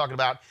lots of people talking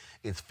about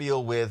it's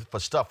filled with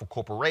stuff for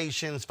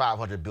corporations,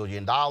 $500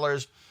 billion.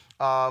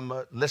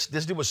 Let's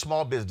deal with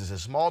small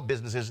businesses. Small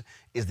businesses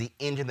is the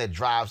engine that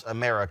drives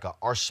America.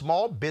 Are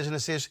small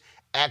businesses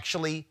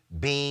actually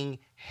being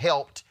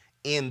helped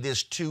in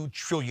this $2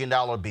 trillion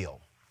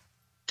bill?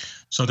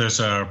 So there's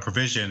a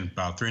provision,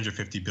 about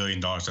 $350 billion,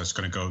 that's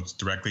going to go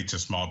directly to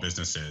small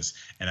businesses,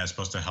 and that's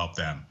supposed to help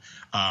them.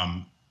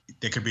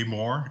 There could be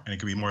more, and it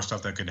could be more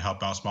stuff that could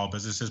help out small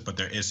businesses, but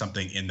there is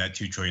something in that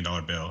 $2 trillion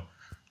bill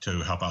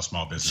to help out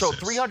small businesses. So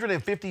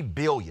 $350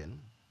 billion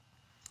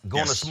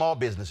going to small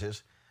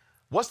businesses.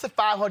 What's the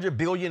 $500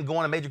 billion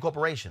going to major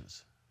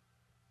corporations?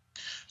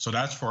 So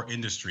that's for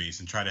industries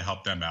and try to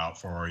help them out.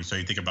 So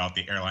you think about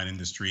the airline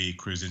industry,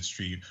 cruise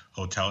industry,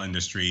 hotel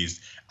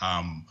industries.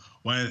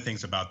 One of the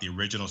things about the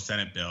original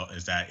Senate bill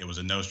is that it was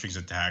a no strings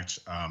attached.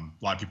 A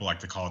lot of people like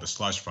to call it a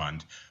slush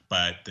fund,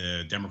 but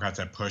the Democrats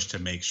have pushed to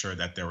make sure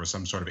that there was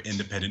some sort of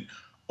independent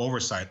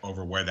oversight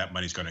over where that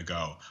money's going to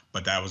go.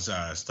 But that was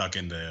stuck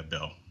in the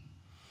bill.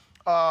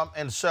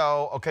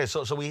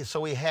 So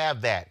we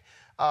have that.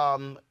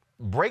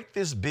 Break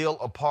this bill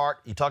apart.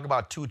 You talk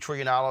about $2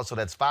 trillion, so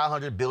that's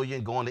 $500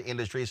 billion going to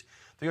industries.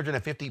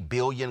 $350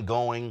 billion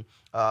going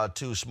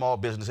to small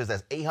businesses.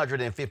 That's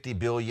 $850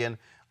 billion.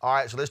 All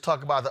right, so let's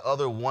talk about the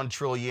other $1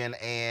 trillion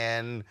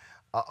and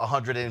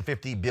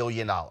 $150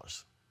 billion.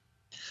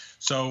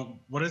 So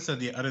what is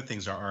the other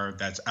things are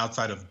that's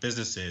outside of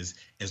businesses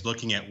is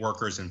looking at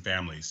workers and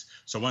families.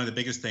 So one of the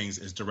biggest things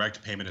is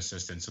direct payment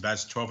assistance. So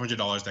that's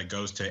 $1,200 that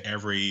goes to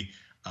every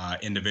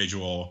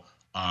individual,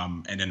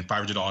 and then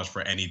 $500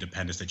 for any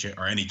dependents that you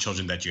or any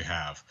children that you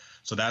have.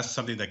 So that's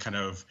something that kind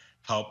of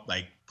help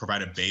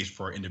provide a base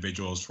for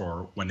individuals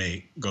for when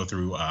they go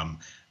through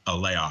a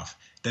layoff.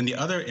 Then the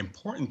other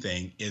important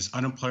thing is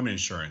unemployment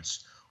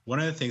insurance. One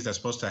of the things that's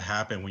supposed to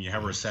happen when you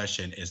have a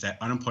recession is that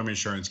unemployment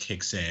insurance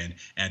kicks in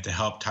and to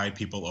help tide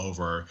people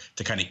over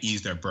to kind of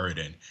ease their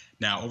burden.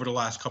 Now, over the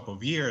last couple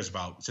of years,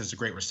 since the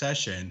Great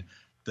Recession,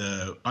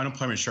 the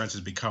unemployment insurance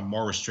has become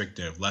more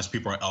restrictive. Less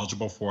people are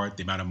eligible for it.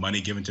 The amount of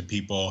money given to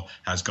people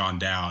has gone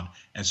down.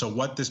 And so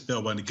one of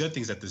the good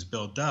things that this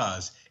bill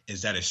does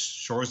is that it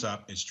shores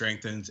up, it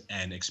strengthens,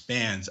 and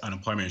expands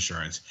unemployment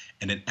insurance.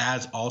 And it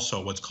adds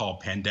also what's called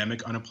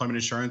pandemic unemployment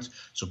insurance.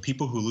 So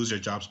people who lose their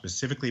jobs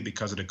specifically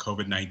because of the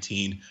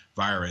COVID-19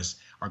 virus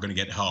are going to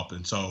get help.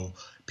 And so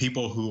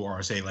people who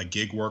are, say, like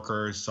gig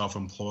workers,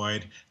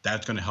 self-employed,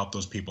 that's going to help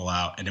those people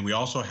out. And then we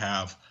also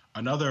have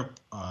another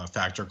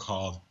factor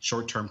called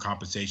short-term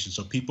compensation.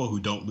 So people who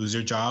don't lose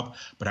their job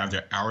but have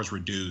their hours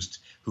reduced,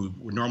 who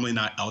were normally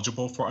not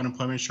eligible for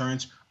unemployment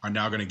insurance, are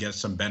now going to get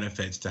some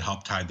benefits to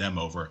help tide them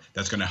over.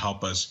 That's going to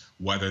help us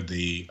weather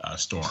the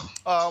storm.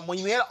 When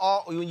you had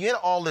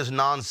all this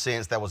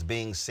nonsense that was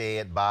being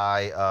said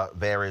by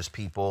various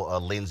people,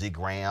 Lindsey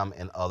Graham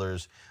and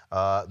others,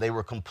 they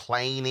were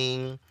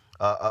complaining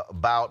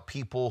about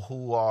people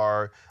who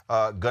are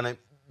going to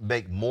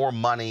make more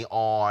money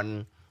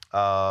on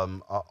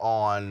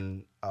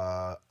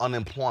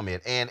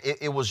unemployment. And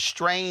it was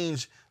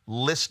strange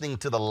listening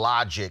to the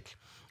logic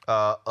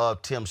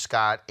of Tim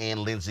Scott and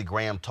Lindsey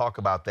Graham talk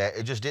about that.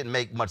 It just didn't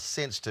make much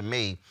sense to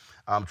me.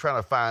 I'm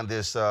trying to find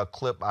this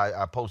clip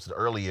I posted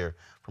earlier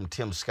from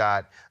Tim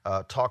Scott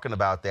talking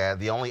about that.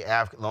 The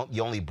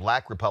only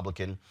black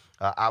Republican,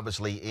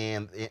 obviously,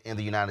 in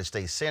the United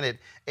States Senate.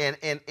 And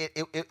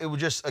it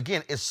was just,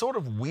 again, it's sort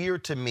of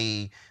weird to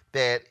me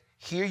that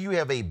here you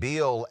have a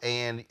bill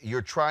and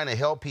you're trying to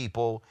help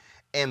people,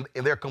 and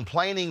they're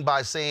complaining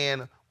by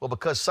saying, well,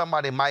 because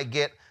somebody might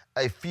get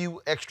a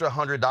few extra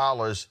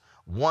 $100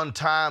 one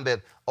time, that,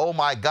 oh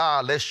my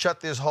God, let's shut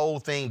this whole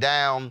thing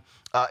down.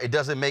 It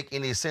doesn't make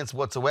any sense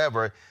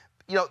whatsoever.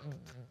 You know,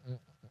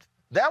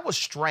 that was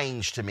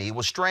strange to me. It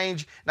was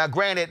strange. Now,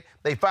 granted,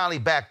 they finally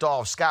backed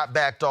off. Scott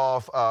backed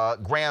off.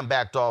 Graham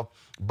backed off.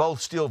 Both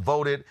still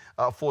voted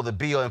for the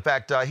bill. In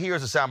fact,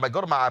 here's the soundbite.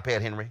 Go to my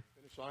iPad, Henry.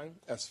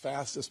 As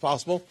fast as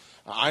possible.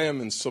 I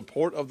am in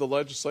support of the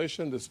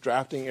legislation. This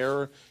drafting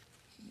error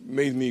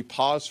made me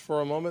pause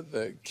for a moment.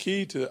 The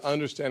key to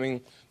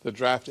understanding the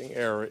drafting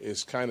error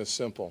is kind of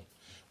simple.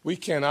 We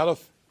cannot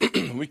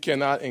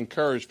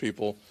encourage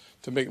people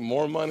to make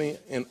more money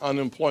in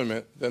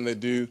unemployment than they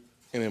do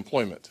in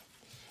employment.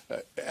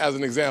 As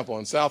an example,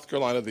 in South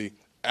Carolina, the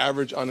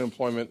average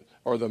unemployment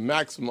or the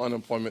maximum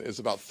unemployment is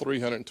about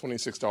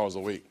 $326 a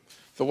week.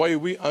 The way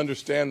we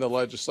understand the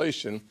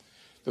legislation,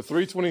 the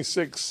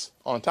 $326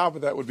 on top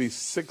of that would be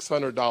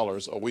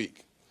 $600 a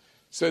week.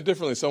 Said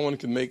differently, someone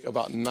can make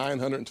about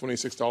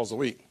 $926 a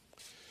week.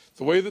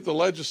 The way that the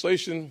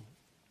legislation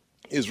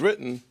is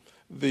written,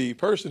 the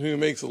person who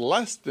makes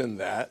less than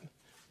that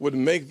would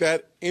make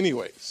that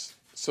anyways.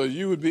 So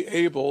you would be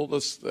able,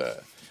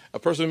 a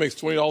person who makes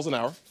 $20 an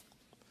hour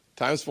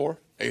times 4,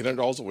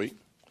 $800 a week,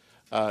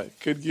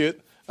 could get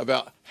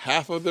about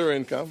half of their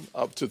income,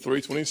 up to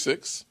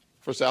 $326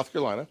 for South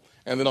Carolina.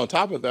 And then on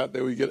top of that,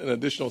 they would get an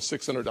additional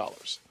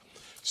 $600.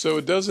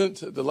 So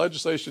the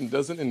legislation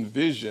doesn't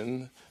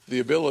envision the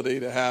ability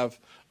to have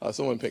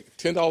someone pay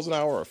 $10 an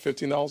hour or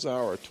 $15 an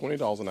hour or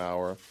 $20 an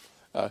hour,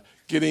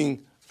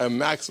 getting a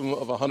maximum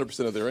of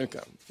 100% of their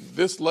income.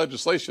 This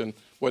legislation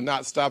would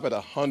not stop at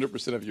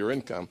 100% of your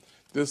income.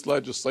 This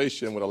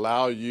legislation would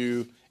allow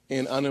you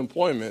in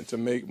unemployment to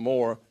make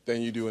more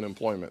than you do in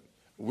employment.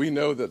 We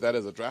know that that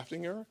is a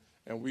drafting error,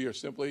 and we are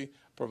simply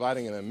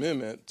providing an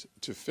amendment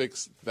to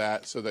fix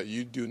that so that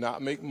you do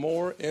not make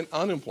more in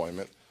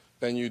unemployment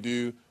than you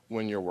do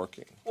when you're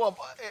working. Well,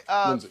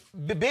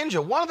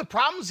 Benja, one of the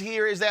problems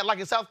here is that, like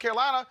in South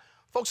Carolina,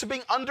 folks are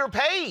being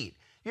underpaid.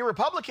 You're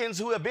Republicans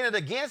who have been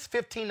against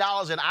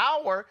 $15 an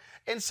hour.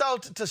 And so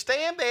to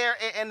stand there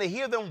and to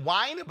hear them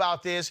whine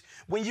about this,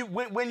 when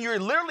you're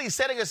literally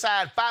setting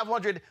aside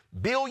 $500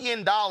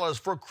 billion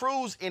for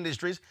cruise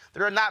industries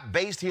that are not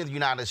based here in the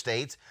United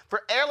States,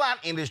 for airline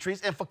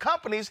industries, and for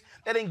companies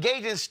that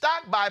engage in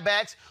stock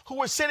buybacks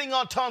who are sitting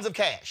on tons of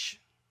cash.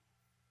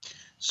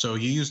 So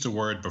you used the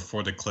word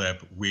before the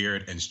clip,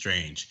 weird and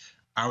strange.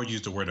 I would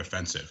use the word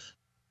offensive.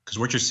 Because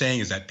what you're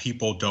saying is that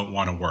people don't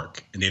want to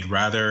work and they'd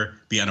rather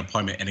be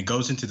unemployment. And it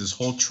goes into this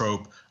whole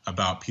trope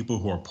about people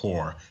who are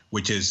poor,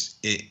 which is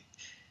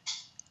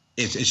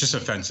it's just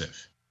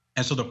offensive.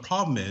 And so the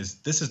problem is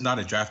this is not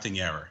a drafting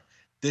error.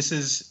 This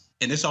is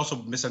and this also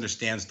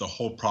misunderstands the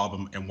whole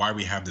problem and why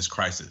we have this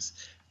crisis.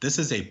 This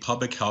is a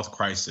public health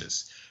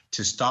crisis.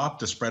 To stop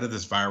the spread of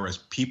this virus,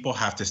 people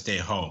have to stay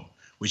home,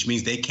 which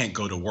means they can't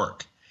go to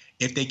work.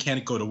 If they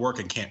can't go to work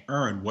and can't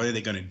earn, what are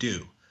they going to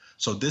do?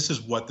 So this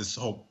is what this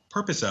whole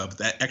purpose of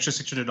that extra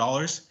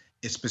 $600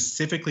 is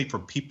specifically for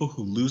people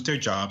who lose their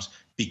jobs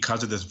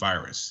because of this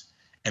virus.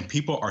 And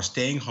people are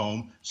staying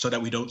home so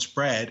that we don't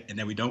spread and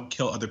that we don't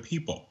kill other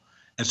people.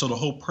 And so the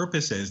whole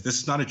purpose is, this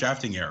is not a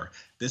drafting error.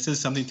 This is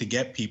something to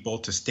get people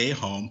to stay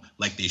home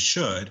like they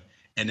should.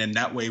 And then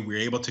that way we're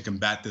able to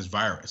combat this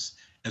virus.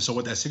 And so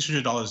what that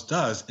 $600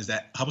 does is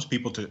that helps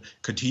people to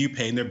continue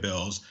paying their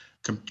bills,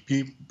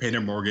 continue paying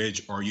their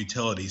mortgage or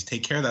utilities,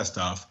 take care of that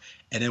stuff.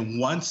 And then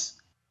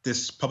once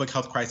this public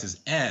health crisis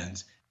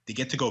ends, they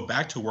get to go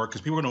back to work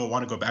because people are going to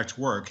want to go back to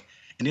work.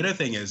 And the other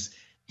thing is,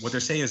 what they're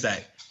saying is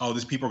that, oh,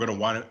 these people are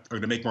going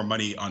to make more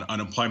money on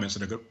unemployment, so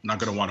they're not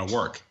going to want to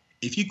work.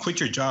 If you quit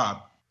your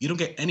job, you don't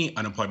get any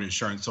unemployment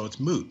insurance, so it's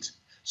moot.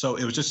 So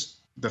it was just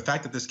the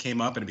fact that this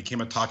came up and it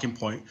became a talking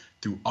point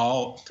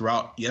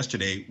throughout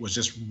yesterday was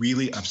just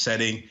really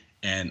upsetting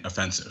and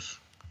offensive.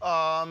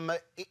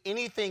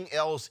 Anything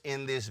else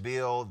in this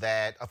bill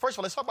that, first of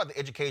all, let's talk about the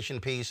education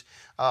piece.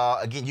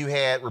 Again, you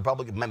had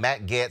Republican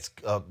Matt Gaetz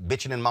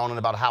bitching and moaning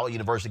about Howard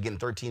University getting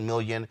 $13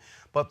 million,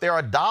 but there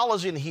are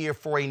dollars in here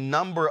for a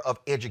number of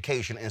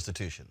education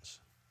institutions.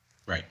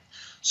 Right.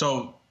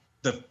 So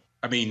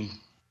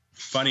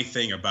funny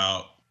thing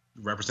about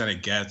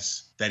Representative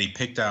Gaetz that he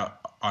picked out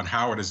on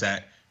Howard is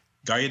that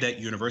Gallaudet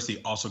University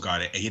also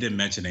got it, and he didn't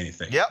mention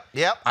anything. Yep.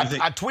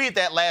 I tweeted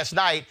that last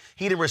night.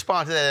 He didn't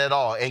respond to that at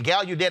all. And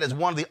Gallaudet is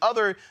one of the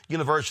other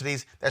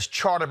universities that's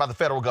chartered by the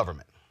federal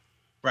government.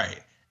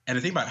 Right. And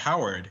the thing about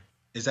Howard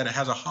is that it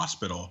has a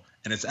hospital,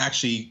 and it's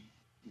actually,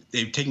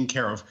 they've taken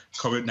care of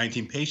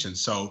COVID-19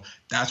 patients. So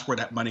that's where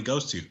that money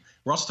goes to.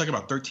 We're also talking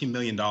about $13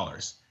 million.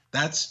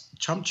 That's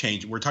chump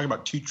change. We're talking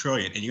about $2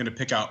 trillion, and you're going to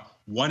pick out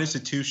one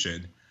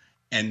institution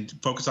and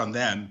focus on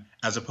them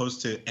as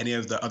opposed to any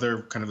of the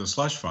other kind of the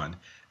slush fund.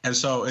 And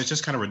so it's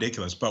just kind of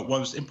ridiculous. But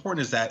what was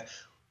important is that,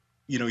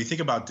 you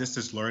think about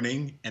distance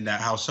learning and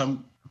that how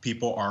some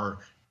people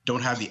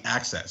don't have the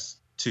access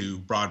to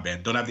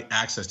broadband, don't have the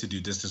access to do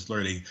distance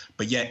learning,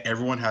 but yet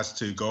everyone has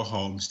to go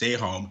home, stay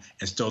home,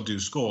 and still do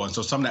school. And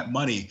so some of that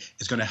money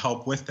is going to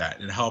help with that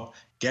and help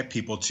get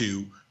people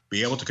to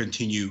be able to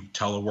continue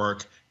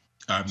telework,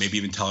 maybe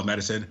even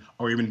telemedicine,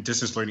 or even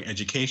distance learning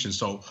education.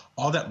 So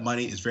all that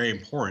money is very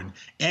important.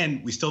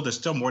 And there's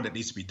still more that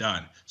needs to be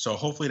done. So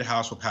hopefully the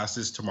House will pass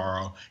this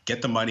tomorrow,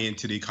 get the money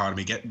into the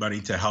economy, get money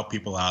to help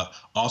people out,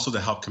 also to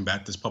help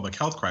combat this public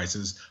health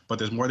crisis. But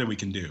there's more that we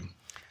can do.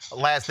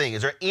 Last thing,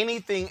 is there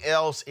anything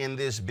else in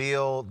this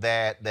bill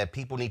that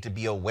people need to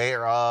be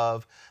aware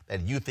of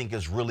that you think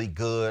is really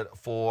good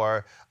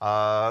for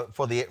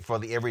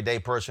the everyday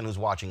person who's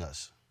watching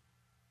us?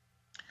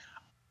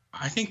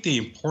 I think the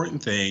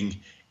important thing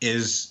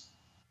is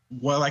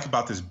what I like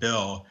about this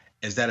bill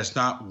is that it's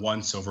not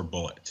one silver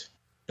bullet.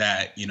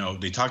 That,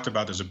 they talked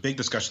about, there's a big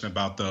discussion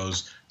about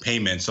those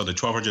payments. So the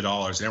 $1,200,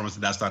 and everyone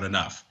said that's not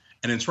enough.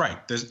 And it's right,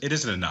 it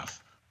isn't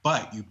enough.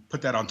 But you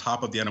put that on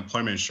top of the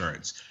unemployment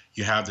insurance.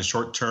 You have the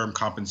short-term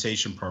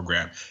compensation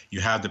program. You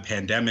have the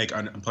pandemic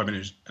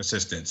unemployment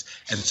assistance.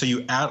 And so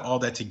you add all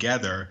that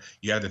together,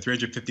 you have the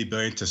 $350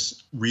 billion to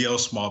real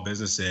small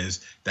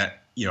businesses that,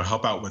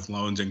 help out with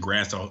loans and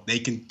grants so they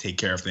can take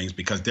care of things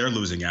because they're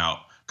losing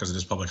out because of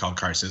this public health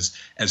crisis.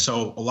 And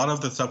so a lot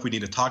of the stuff we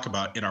need to talk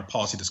about in our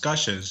policy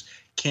discussions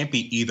can't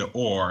be either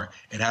or.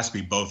 It has to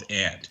be both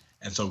and.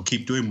 And so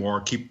keep doing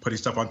more, keep putting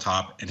stuff on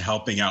top and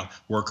helping out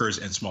workers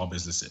and small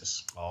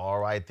businesses. All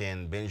right,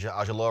 then. Benja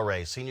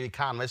Ajilore, senior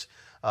economist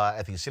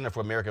at the Center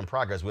for American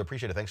Progress. We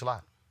appreciate it. Thanks a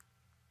lot.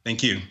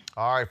 Thank you.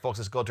 All right, folks,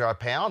 let's go to our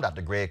panel.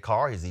 Dr. Greg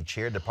Carr, he's the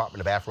chair of the Department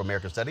of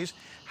Afro-American Studies,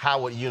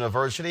 Howard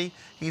University.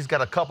 He's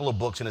got a couple of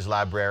books in his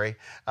library.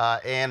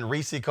 And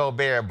Reese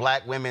Colbert,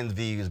 Black Women's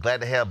Views.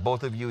 Glad to have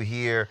both of you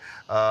here.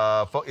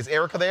 Is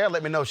Erica there?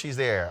 Let me know if she's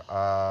there.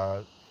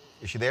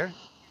 Is she there?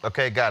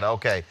 Okay, got it.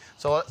 Okay.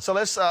 So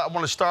let's. I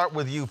want to start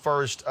with you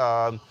first,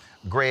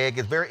 Greg.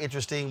 It's very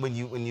interesting when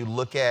you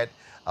look at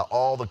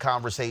all the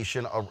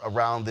conversation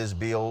around this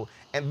bill,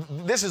 and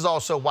this is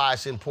also why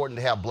it's important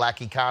to have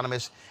Black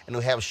economists and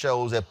to have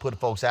shows that put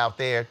folks out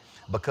there.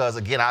 Because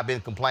again, I've been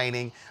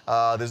complaining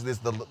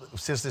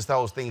since this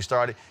whole thing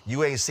started.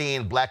 You ain't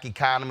seeing Black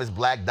economists,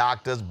 Black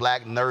doctors,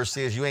 Black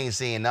nurses. You ain't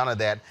seeing none of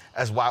that.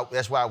 That's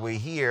why we're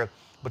here.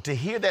 But to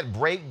hear that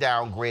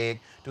breakdown, Greg,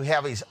 to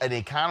have an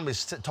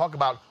economist talk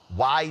about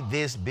why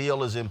this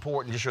bill is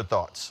important, just your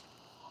thoughts.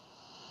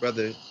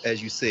 Brother,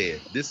 as you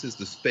said, this is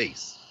the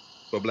space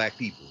for Black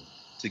people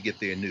to get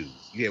their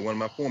news. You had one of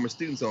my former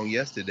students on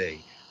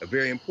yesterday, a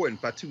very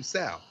important Fatou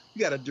Sal.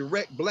 You got a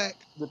direct Black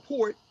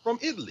report from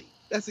Italy.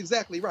 That's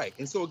exactly right.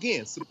 And so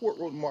again, support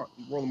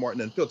Roland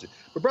Martin Unfiltered.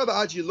 But Brother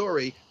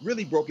Ajilore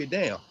really broke it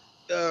down.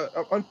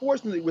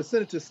 Unfortunately, with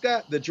Senator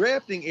Scott, the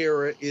drafting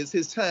error is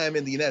his time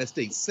in the United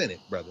States Senate,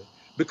 brother,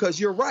 because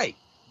you're right.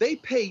 They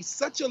pay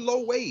such a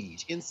low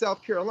wage in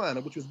South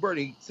Carolina, which was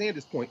Bernie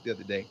Sanders' point the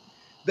other day,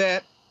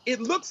 that it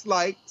looks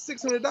like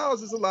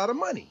 $600 is a lot of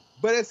money.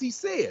 But as he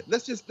said,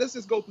 let's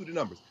just go through the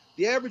numbers.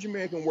 The average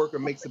American worker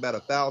makes about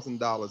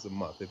 $1,000 a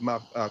month. If my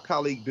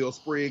colleague Bill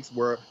Spriggs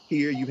were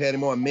here, you've had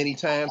him on many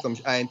times.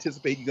 I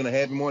anticipate you're going to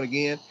have him on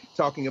again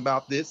talking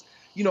about this.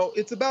 You know,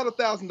 it's about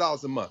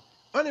 $1,000 a month.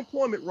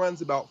 Unemployment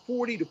runs about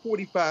 40 to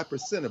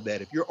 45% of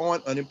that if you're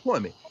on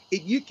unemployment.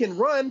 You can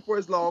run for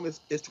as long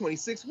as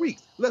 26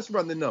 weeks. Let's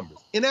run the numbers.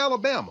 In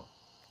Alabama,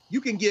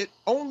 you can get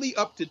only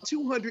up to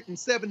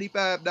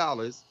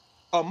 $275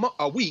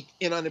 a week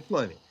in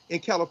unemployment. In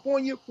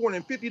California,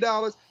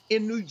 $450.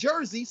 In New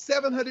Jersey,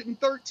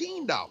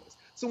 $713.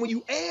 So when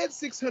you add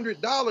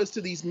 $600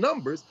 to these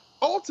numbers,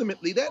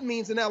 ultimately that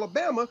means in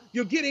Alabama,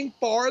 you're getting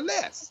far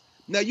less.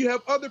 Now, you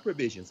have other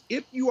provisions.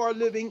 If you are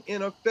living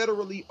in a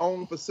federally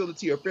owned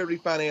facility or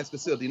federally financed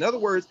facility, in other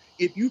words,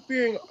 if you're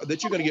fearing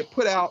that you're going to get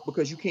put out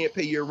because you can't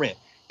pay your rent,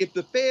 if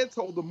the feds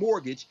hold the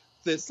mortgage,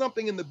 there's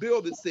something in the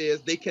bill that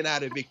says they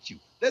cannot evict you.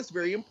 That's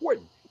very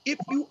important. If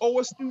you owe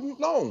a student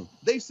loan,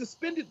 they've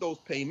suspended those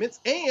payments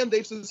and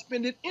they've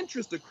suspended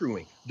interest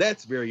accruing.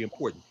 That's very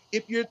important.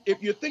 If you're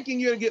thinking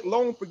you're going to get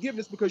loan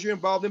forgiveness because you're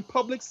involved in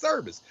public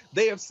service,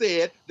 they have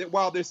said that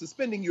while they're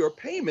suspending your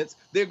payments,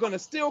 they're going to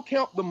still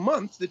count the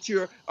months that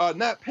you're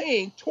not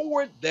paying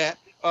toward that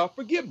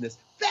forgiveness.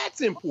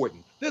 That's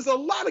important. There's a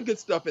lot of good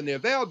stuff in there.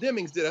 Val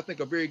Demings did, I think,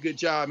 a very good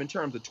job in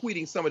terms of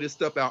tweeting some of this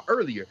stuff out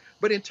earlier.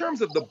 But in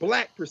terms of the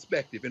Black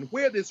perspective and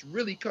where this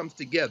really comes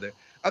together,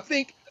 I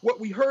think what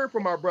we heard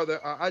from our brother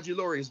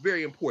Ajilore is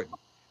very important.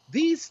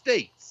 These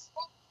states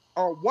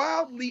are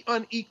wildly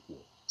unequal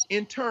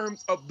in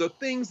terms of the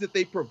things that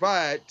they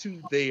provide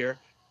to their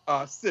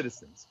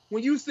citizens.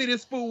 When you see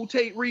this fool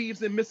Tate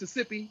Reeves in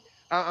Mississippi,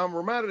 I'm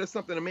reminded of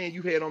something a man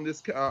you had on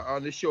this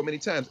show many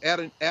times,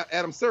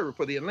 Adam Server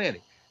for The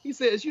Atlantic. He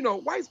says, you know,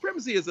 white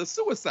supremacy is a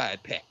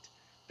suicide pact.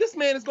 This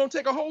man is going to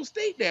take a whole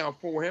state down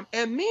for him.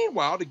 And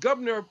meanwhile, the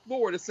governor of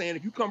Florida is saying,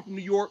 if you come from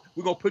New York,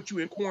 we're going to put you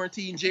in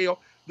quarantine jail.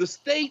 The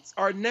states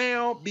are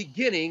now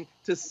beginning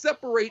to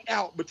separate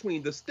out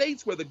between the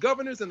states where the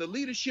governors and the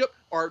leadership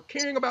are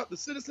caring about the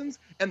citizens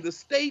and the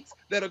states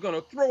that are going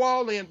to throw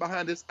all in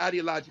behind this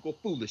ideological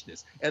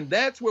foolishness. And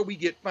that's where we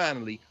get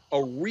finally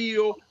a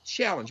real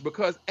challenge,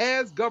 because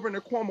as Governor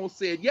Cuomo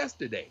said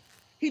yesterday,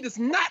 he does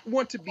not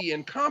want to be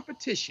in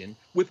competition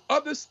with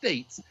other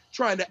states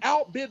trying to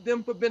outbid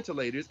them for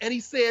ventilators. And he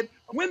said,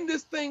 when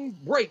this thing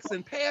breaks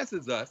and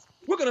passes us,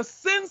 we're going to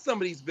send some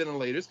of these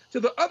ventilators to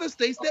the other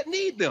states that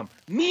need them.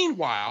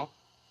 Meanwhile,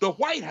 the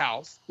White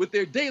House, with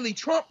their daily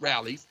Trump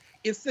rallies,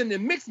 is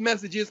sending mixed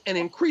messages, and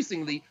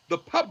increasingly the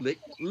public,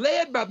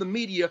 led by the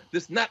media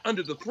that's not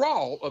under the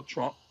thrall of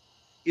Trump,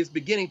 is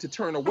beginning to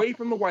turn away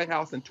from the White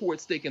House and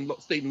towards state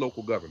and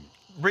local government.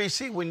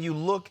 Reese, when you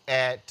look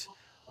at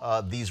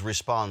these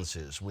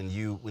responses, when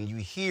you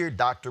hear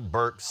Dr.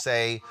 Birx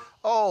say,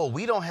 oh,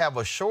 we don't have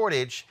a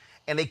shortage,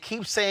 and they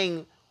keep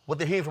saying what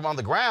they're hearing from on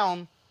the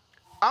ground,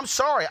 I'm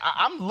sorry,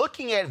 I'm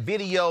looking at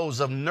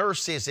videos of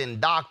nurses and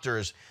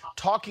doctors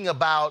talking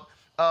about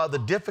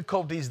the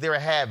difficulties they're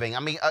having. I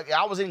mean,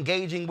 I was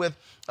engaging with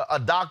a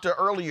doctor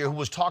earlier who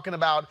was talking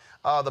about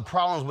the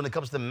problems when it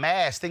comes to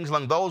masks, things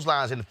along those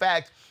lines. In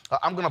fact,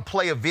 I'm going to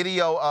play a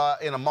video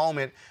in a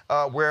moment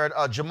where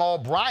Jamal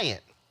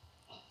Bryant,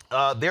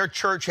 their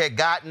church had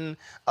gotten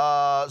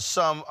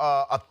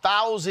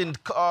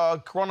 1,000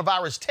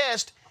 coronavirus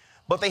tests,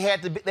 but they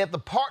had to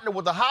partner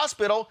with the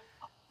hospital.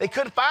 They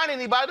couldn't find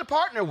anybody to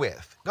partner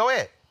with. Go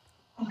ahead.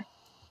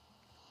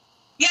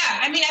 Yeah,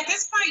 I mean, at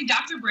this point,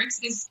 Dr.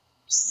 Birx is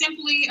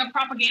simply a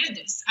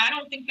propagandist. I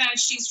don't think that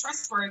she's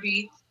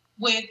trustworthy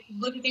with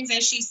the things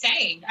that she's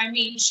saying. I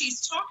mean,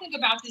 she's talking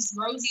about this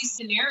rosy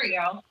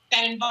scenario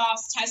that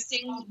involves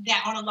testing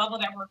that on a level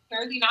that we're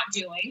clearly not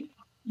doing.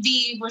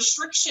 The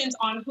restrictions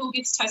on who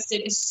gets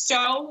tested is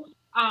so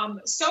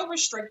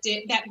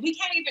restricted that we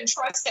can't even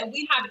trust that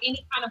we have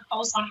any kind of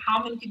pulse on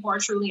how many people are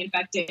truly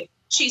infected.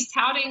 She's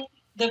touting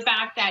the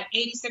fact that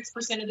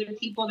 86% of the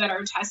people that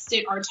are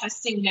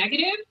testing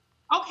negative.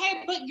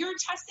 Okay, but you're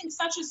testing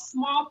such a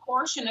small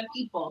portion of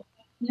people.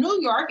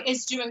 New York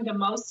is doing the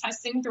most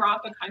testing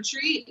throughout the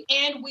country,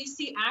 and we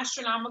see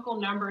astronomical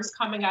numbers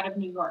coming out of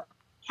New York.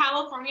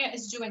 California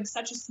is doing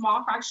such a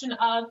small fraction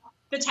of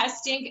the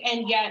testing,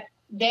 and yet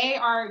they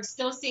are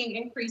still seeing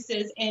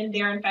increases in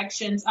their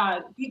infections.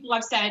 People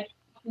have said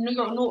New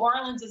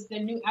Orleans is the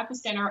new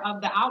epicenter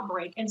of the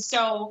outbreak. And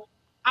so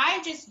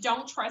I just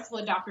don't trust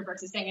what Dr.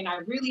 Birx is saying. And I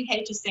really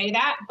hate to say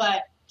that,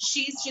 but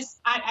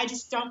I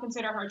just don't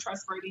consider her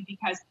trustworthy,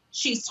 because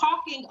she's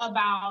talking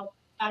about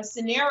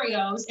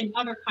scenarios in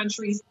other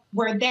countries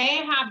where they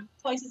have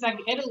places like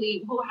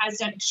Italy, who has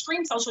done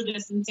extreme social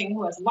distancing,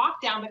 who has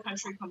locked down the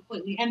country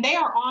completely, and they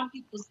are on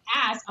people's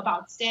ass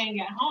about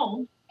staying at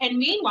home. And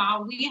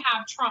meanwhile, we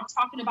have Trump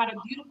talking about a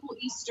beautiful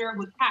Easter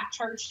with packed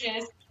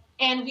churches,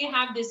 and we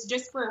have this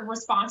disparate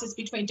responses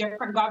between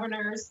different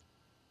governors,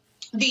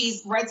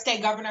 these red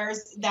state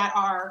governors that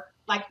are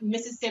like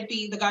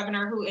Mississippi, the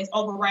governor who is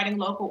overriding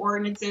local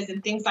ordinances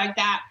and things like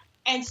that.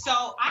 And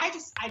so I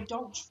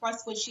don't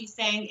trust what she's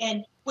saying.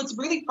 And what's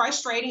really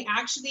frustrating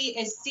actually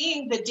is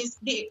seeing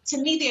to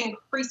me, the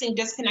increasing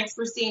disconnects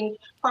we're seeing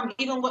from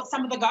even what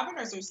some of the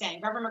governors are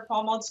saying. Governor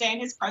Cuomo today in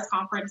his press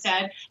conference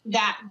said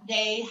that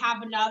they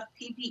have enough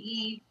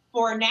PPE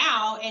for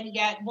now, and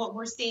yet what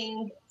we're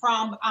seeing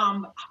from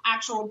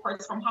actual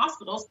reports from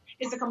hospitals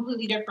is a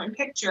completely different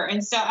picture.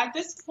 And so at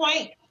this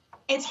point,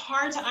 it's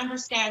hard to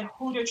understand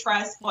who to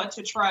trust, what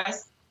to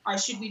trust, or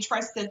should we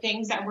trust the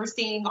things that we're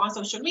seeing on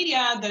social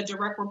media, the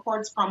direct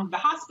reports from the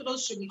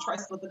hospitals? Should we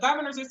trust what the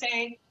governors are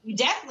saying? We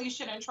definitely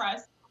shouldn't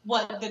trust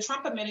what the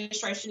Trump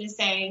administration is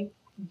saying,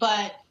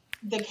 but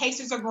the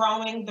cases are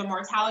growing, the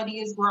mortality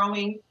is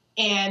growing,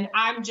 and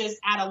I'm just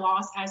at a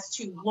loss as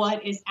to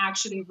what is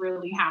actually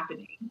really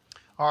happening.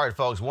 All right,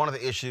 folks, one of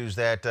the issues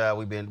that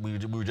we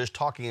were just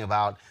talking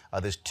about,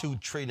 this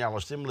 $2 trillion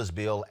stimulus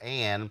bill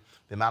and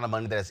the amount of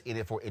money that's in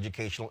it for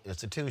educational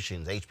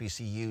institutions.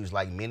 HBCUs,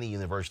 like many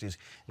universities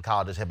and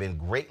colleges, have been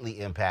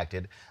greatly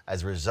impacted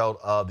as a result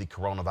of the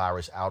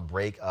coronavirus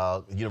outbreak.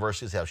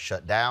 Universities have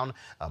shut down.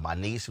 My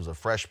niece, who's a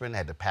freshman,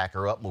 had to pack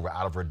her up, move her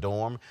out of her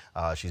dorm.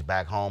 She's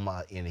back home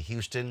in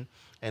Houston.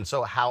 And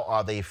so how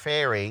are they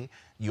faring?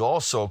 You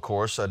also, of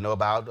course, know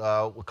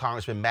about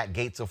Congressman Matt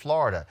Gaetz of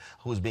Florida,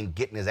 who's been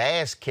getting his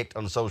ass kicked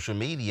on social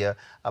media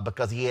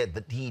because he had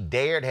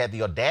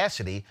the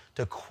audacity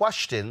to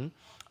question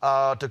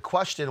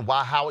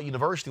why Howard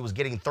University was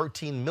getting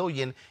 $13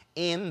 million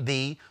in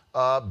the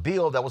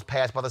bill that was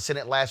passed by the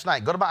Senate last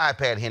night. Go to my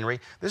iPad,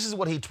 Henry. This is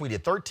what he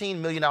tweeted. $13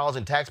 million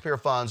in taxpayer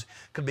funds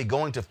could be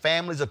going to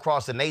families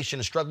across the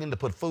nation struggling to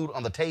put food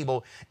on the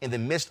table in the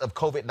midst of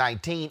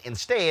COVID-19.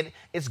 Instead,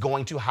 it's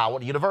going to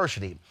Howard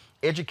University.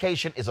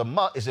 Education is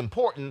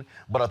important,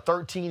 but a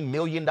 $13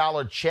 million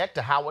check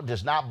to Howard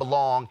does not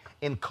belong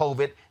in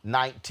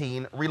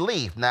COVID-19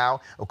 relief.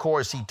 Now, of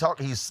course,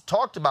 he's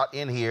talked about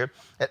in here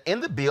that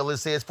in the bill it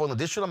says for an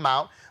additional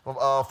amount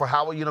for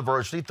Howard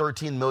University,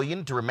 $13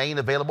 million to remain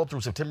available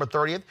through September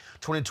 30th,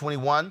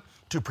 2021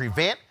 to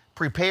prevent,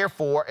 prepare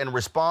for, and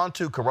respond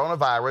to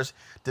coronavirus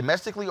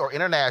domestically or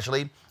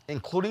internationally,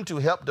 including to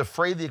help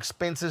defray the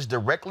expenses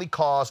directly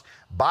caused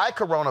by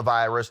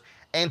coronavirus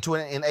and to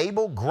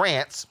enable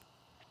grants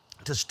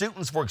to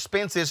students for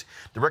expenses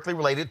directly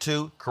related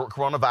to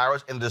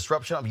coronavirus and the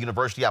disruption of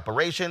university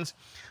operations,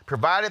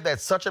 provided that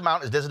such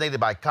amount is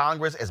designated by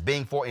Congress as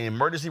being for an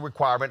emergency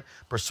requirement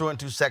pursuant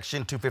to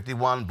Section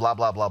 251, blah,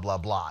 blah, blah, blah,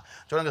 blah.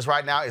 Joining us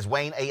right now is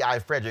Wayne A.I.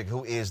 Frederick,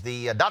 who is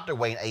the Dr.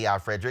 Wayne A.I.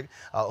 Frederick,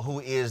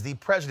 who is the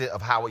president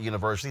of Howard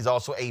University. He's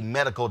also a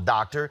medical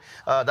doctor.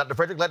 Dr.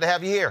 Frederick, glad to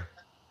have you here.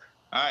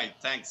 All right,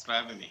 thanks for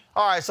having me.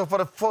 All right, so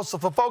for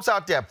folks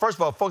out there, first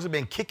of all, folks have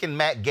been kicking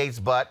Matt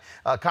Gaetz' butt.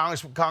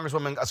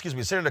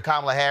 Senator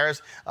Kamala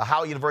Harris, a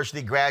Howard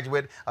University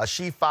graduate,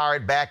 she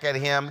fired back at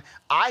him.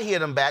 I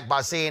hit him back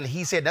by saying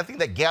he said nothing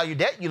that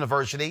Gallaudet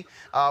University,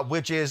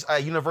 which is a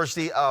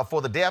university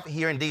for the deaf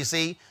here in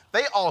D.C.,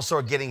 they also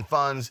are getting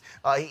funds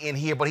in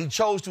here, but he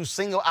chose to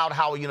single out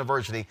Howard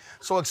University.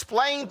 So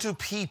explain to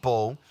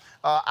people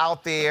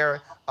out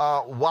there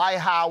why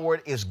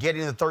Howard is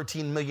getting the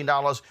 $13 million.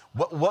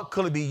 What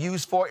could it be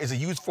used for? Is it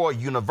used for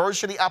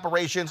university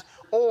operations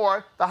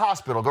or the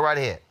hospital? Go right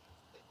ahead.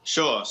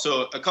 Sure.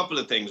 So a couple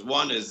of things.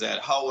 One is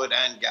that Howard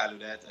and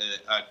Gallaudet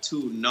are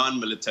two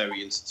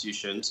non-military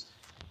institutions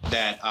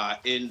that are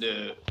in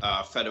the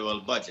federal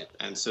budget.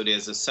 And so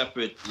there's a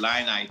separate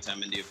line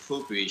item in the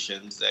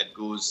appropriations that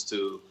goes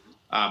to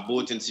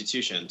both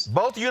institutions.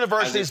 Both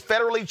universities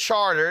federally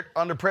chartered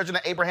under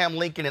President Abraham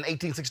Lincoln in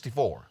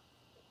 1864.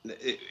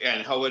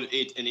 And Howard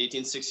in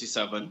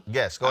 1867.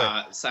 Yes, go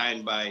ahead.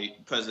 Signed by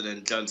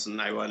President Johnson,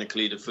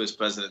 ironically the first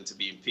president to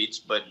be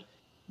impeached. But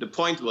the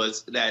point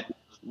was that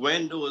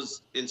when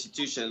both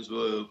institutions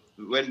were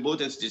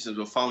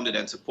founded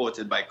and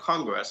supported by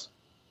Congress,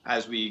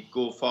 as we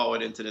go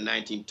forward into the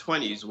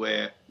 1920s,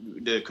 where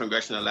the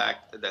congressional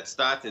act that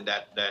started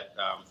that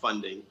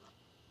funding,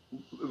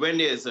 when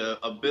there's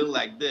a bill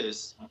like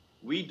this,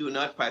 we do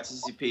not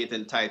participate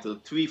in Title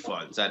III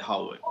funds at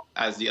Howard,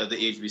 as the other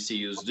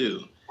HBCUs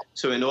do.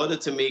 So in order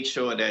to make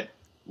sure that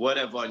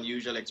whatever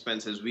unusual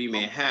expenses we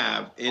may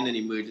have in an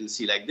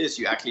emergency like this,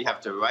 you actually have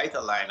to write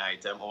a line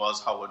item or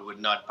else Howard would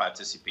not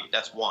participate.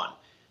 That's one.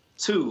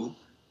 Two,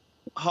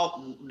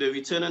 how the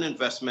return on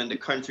investment the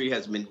country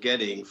has been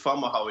getting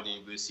from a Howard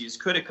University is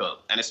critical,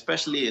 and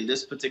especially in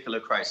this particular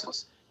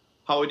crisis.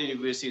 Howard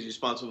University is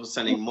responsible for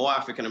sending more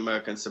African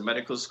Americans to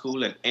medical school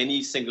than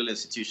any single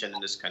institution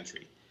in this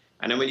country.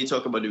 And then when you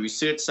talk about the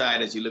research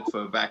side, as you look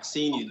for a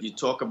vaccine, you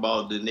talk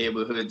about the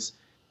neighborhoods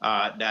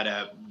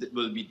that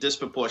will be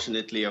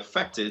disproportionately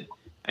affected.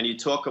 And you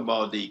talk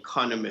about the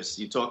economists,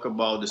 you talk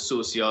about the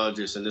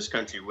sociologists in this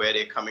country, where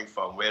they're coming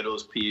from, where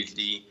those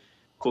PhD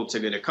folks are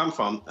going to come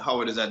from.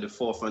 Howard is at the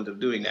forefront of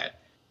doing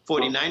that.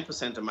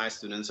 49% of my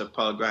students are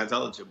Pell Grant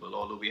eligible,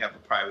 although we have a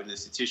private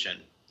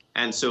institution.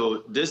 And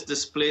so this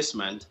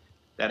displacement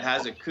that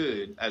has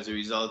occurred as a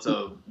result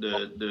of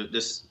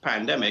this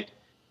pandemic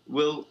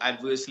will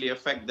adversely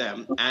affect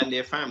them and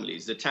their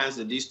families. The chance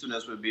that these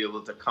students will be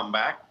able to come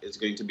back is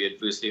going to be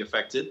adversely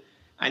affected.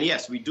 And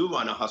yes, we do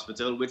run a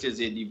hospital, which is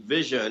a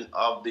division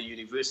of the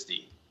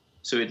university.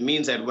 So it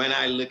means that when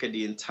I look at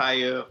the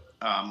entire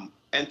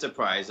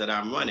enterprise that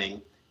I'm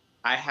running,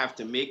 I have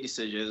to make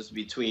decisions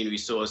between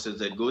resources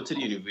that go to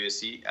the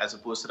university as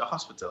opposed to the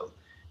hospital.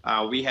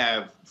 We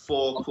have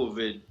 4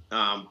 COVID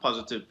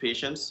positive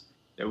patients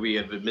that we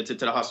have admitted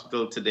to the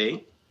hospital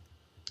today.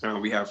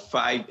 We have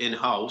 5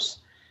 in-house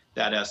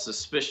that are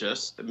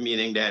suspicious,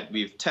 meaning that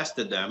we've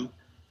tested them,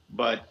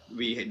 but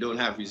we don't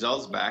have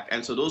results back.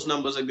 And so those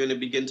numbers are going to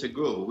begin to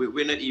grow.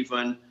 We're not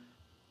even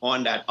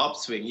on that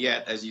upswing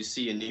yet, as you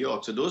see in New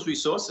York. So those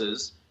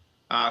resources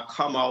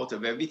come out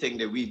of everything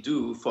that we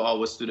do for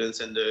our students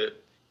in the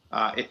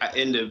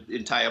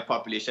entire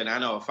population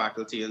and our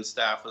faculty and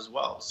staff as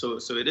well. So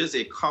it is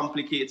a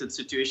complicated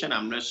situation.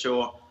 I'm not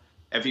sure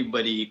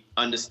everybody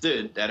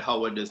understood that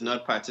Howard does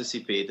not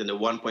participate in the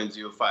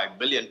 $1.05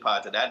 billion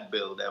part of that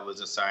bill that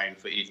was assigned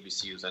for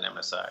HBCUs and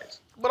MSIs.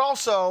 But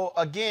also,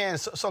 again,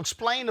 so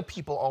explain to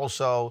people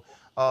also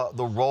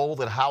the role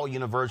that Howard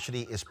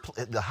University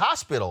the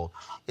hospital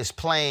is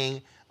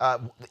playing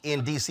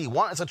in D.C.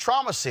 One, it's a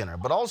trauma center,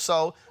 but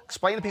also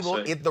explain to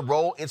people the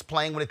role it's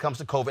playing when it comes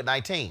to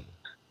COVID-19.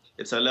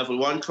 It's a level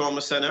 1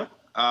 trauma center.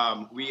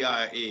 We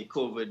are a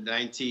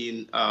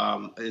COVID-19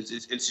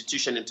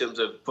 institution in terms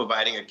of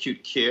providing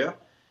acute care,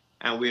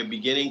 and we're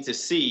beginning to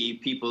see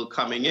people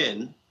coming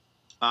in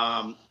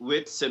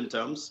with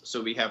symptoms,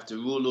 so we have to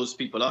rule those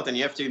people out. And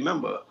you have to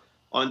remember,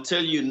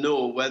 until you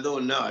know whether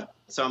or not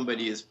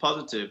somebody is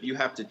positive, you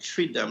have to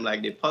treat them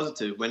like they're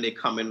positive when they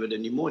come in with a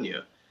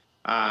pneumonia.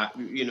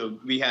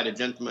 We had a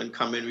gentleman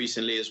come in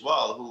recently as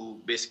well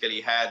who basically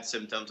had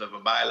symptoms of a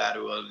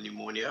bilateral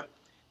pneumonia,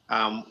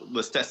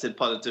 was tested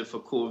positive for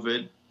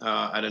COVID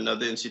at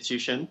another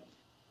institution,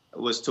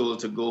 was told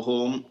to go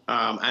home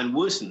and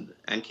worsened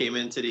and came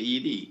into the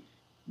ED.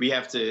 We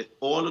have to,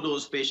 all of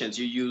those patients,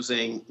 you're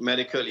using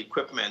medical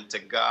equipment to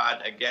guard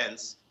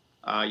against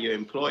your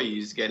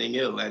employees getting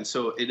ill. And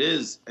so it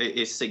is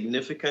a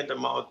significant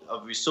amount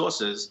of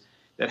resources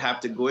that have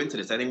to go into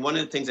this. I think one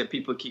of the things that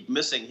people keep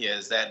missing here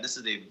is that this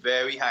is a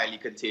very highly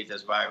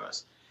contagious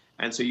virus.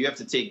 And so you have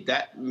to take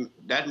that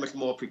much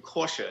more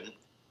precaution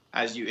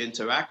as you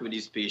interact with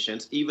these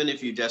patients, even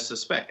if you just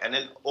suspect. And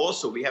then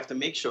also we have to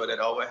make sure that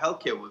our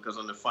healthcare workers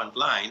on the front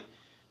line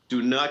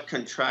do not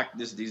contract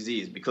this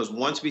disease, because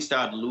once we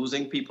start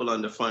losing people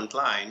on the front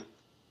line,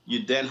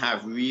 you then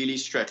have really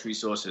stretched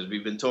resources.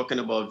 We've been talking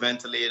about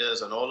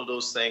ventilators and all of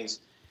those things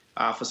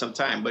for some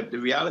time, but the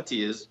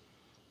reality is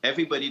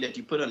everybody that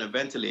you put on a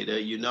ventilator,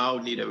 you now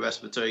need a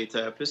respiratory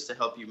therapist to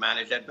help you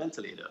manage that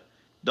ventilator.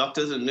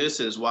 Doctors and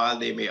nurses, while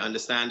they may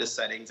understand the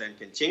settings and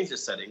can change the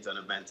settings on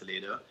a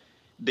ventilator,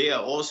 they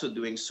are also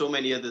doing so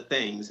many other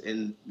things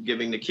in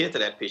giving the care to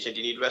that patient.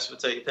 You need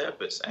respiratory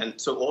therapists. And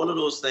so all of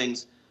those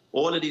things,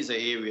 all of these are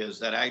areas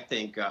that I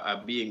think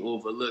are being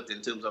overlooked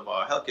in terms of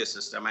our healthcare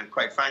system. And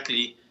quite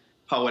frankly,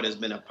 Howard has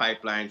been a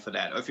pipeline for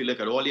that. If you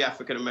look at all the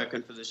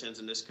African-American physicians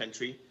in this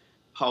country,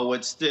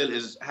 Howard still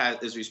is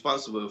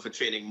responsible for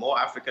training more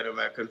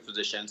African-American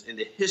physicians in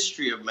the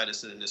history of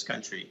medicine in this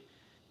country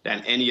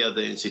than any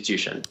other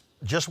institution.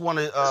 Just want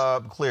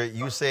to clear,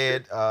 you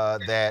said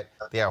that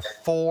there are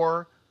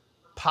 4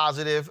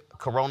 positive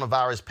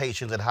coronavirus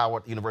patients at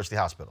Howard University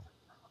Hospital.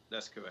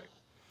 That's correct.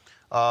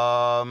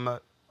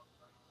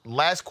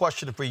 Last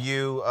question for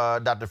you,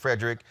 Dr.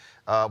 Frederick.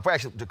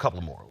 Actually, a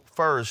couple more.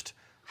 First,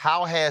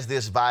 how has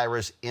this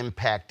virus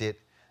impacted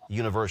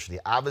university?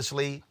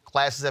 Obviously,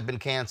 classes have been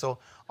canceled.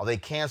 Are they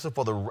canceled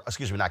for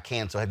not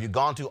canceled. Have you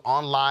gone to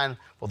online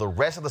for the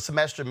rest of the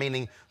semester,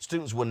 meaning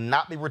students will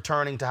not be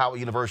returning to Howard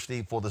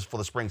University for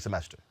the spring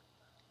semester?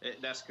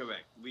 That's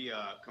correct. We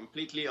are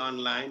completely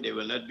online. They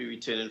will not be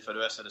returning for the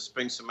rest of the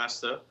spring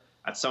semester.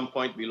 At some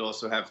point, we'll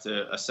also have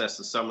to assess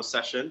the summer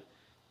session.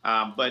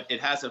 But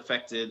it has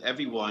affected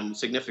everyone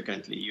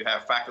significantly. You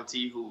have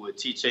faculty who were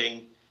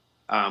teaching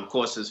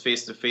courses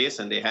face-to-face,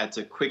 and they had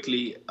to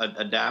quickly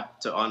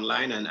adapt to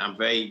online. And I'm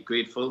very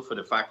grateful for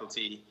the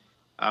faculty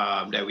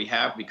that we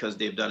have, because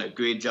they've done a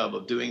great job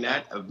of doing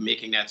that, of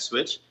making that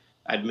switch.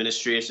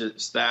 Administration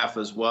staff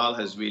as well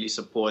has really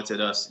supported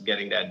us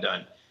getting that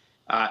done.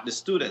 The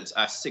students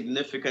are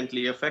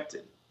significantly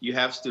affected. You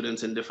have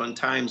students in different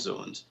time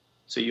zones.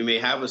 So you may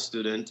have a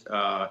student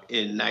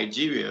in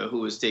Nigeria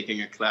who is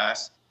taking a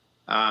class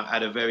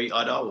at a very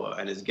odd hour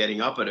and is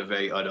getting up at a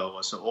very odd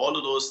hour. So all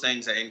of those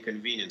things are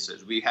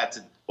inconveniences. We had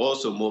to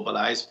also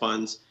mobilize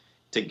funds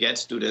to get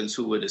students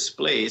who were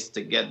displaced,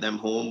 to get them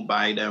home,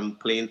 buy them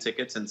plane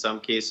tickets in some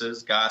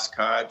cases, gas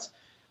cards.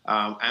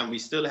 And we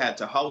still had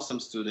to house some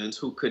students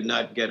who could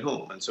not get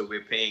home. And so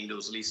we're paying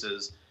those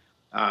leases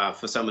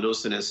for some of those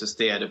students to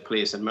stay at a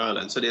place in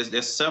Maryland. So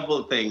there's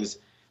several things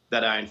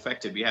that are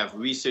infected. We have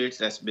research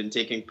that's been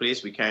taking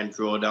place. We can't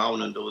draw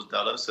down on those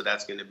dollars, so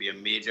that's going to be a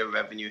major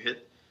revenue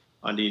hit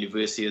on the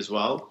university as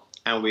well.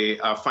 And we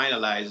are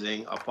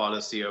finalizing a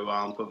policy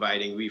around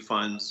providing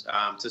refunds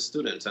to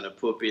students, and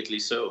appropriately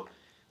so,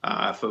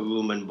 for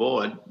room and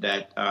board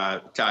that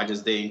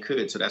charges they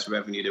incurred. So that's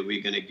revenue that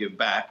we're going to give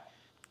back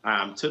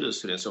to the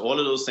students. So all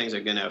of those things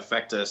are going to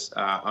affect us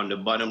on the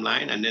bottom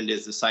line. And then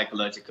there's the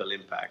psychological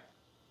impact.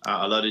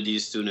 A lot of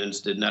these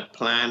students did not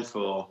plan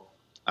for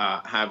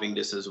having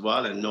this as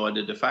well, and nor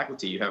did the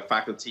faculty. You have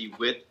faculty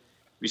with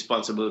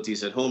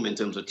responsibilities at home in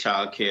terms of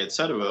childcare, et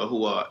cetera,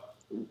 who are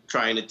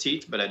trying to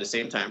teach, but at the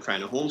same time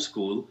trying to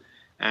homeschool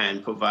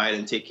and provide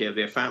and take care of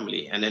their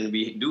family. And then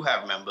we do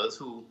have members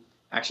who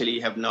actually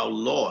have now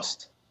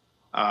lost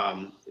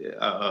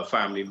a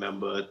family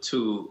member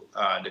to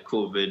the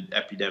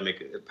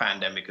COVID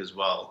pandemic as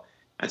well.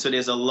 And so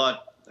there's a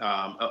lot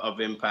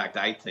of impact,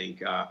 I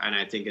think. And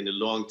I think in the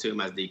long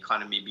term, as the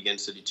economy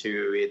begins to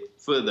deteriorate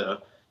further,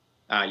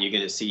 you're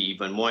going to see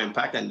even more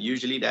impact. And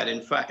usually that,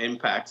 in fact,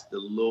 impacts the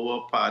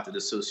lower part of the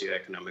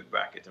socioeconomic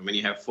bracket. And when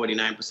you have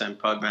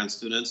 49% Pell Grant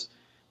students,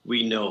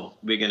 we know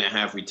we're going to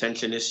have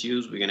retention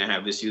issues. We're going to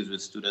have issues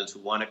with students who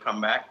want to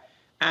come back.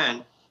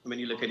 And when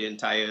you look at the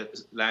entire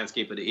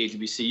landscape of the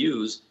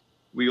HBCUs,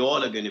 we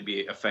all are going to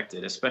be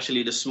affected,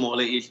 especially the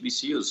smaller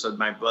HBCUs. So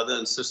my brother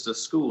and sister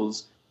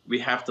schools, we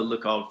have to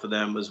look out for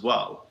them as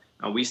well.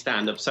 And we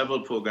stand up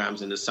several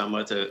programs in the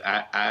summer to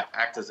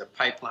act as a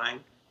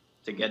pipeline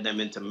to get them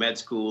into med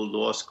school,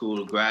 law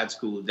school, grad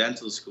school,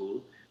 dental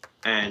school.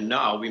 And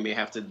now we may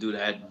have to do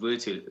that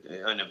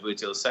in a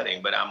virtual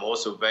setting. But I'm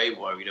also very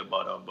worried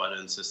about our brother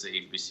and sister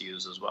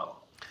HBCUs as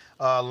well.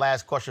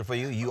 Last question for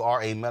you. You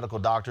are a medical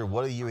doctor.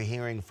 What are you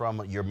hearing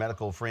from your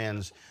medical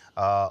friends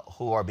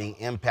who are being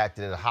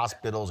impacted at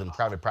hospitals and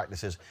private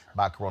practices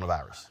by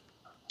coronavirus?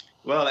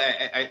 Well,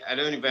 I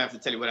don't even have to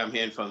tell you what I'm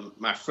hearing from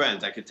my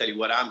friends. I can tell you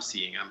what I'm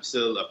seeing. I'm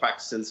still a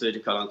practicing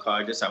surgical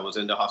oncologist. I was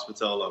in the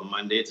hospital on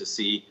Monday to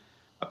see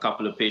a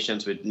couple of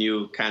patients with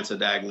new cancer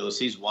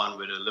diagnoses, one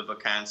with a liver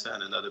cancer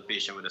and another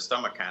patient with a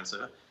stomach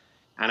cancer.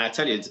 And I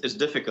tell you, it's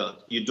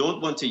difficult. You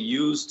don't want to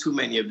use too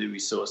many of the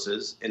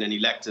resources in an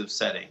elective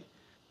setting.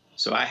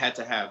 So I had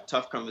to have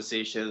tough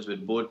conversations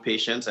with both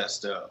patients as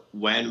to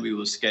when we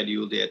will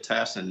schedule their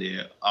tests and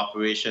their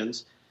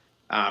operations,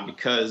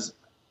 because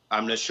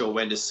I'm not sure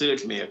when the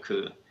surge may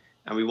occur.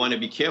 And we want to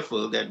be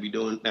careful that we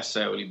don't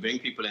necessarily bring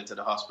people into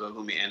the hospital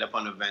who may end up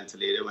on a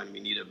ventilator when we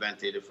need a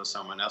ventilator for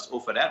someone else,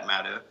 or for that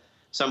matter,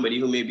 somebody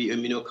who may be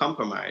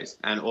immunocompromised.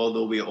 And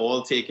although we're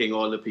all taking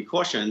all the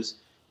precautions,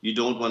 you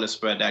don't want to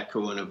spread that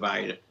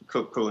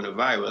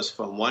coronavirus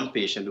from one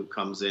patient who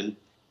comes in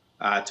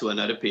to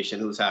another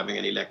patient who's having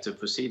an elective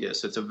procedure.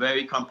 So it's a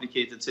very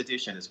complicated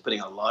situation. It's putting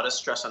a lot of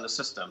stress on the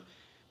system.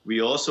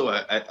 We also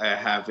are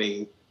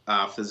having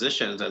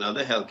physicians and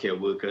other healthcare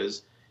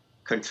workers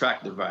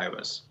contract the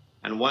virus.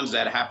 And once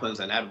that happens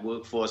and that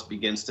workforce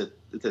begins to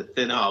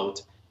thin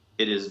out,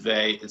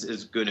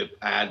 it's going to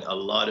add a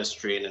lot of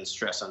strain and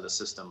stress on the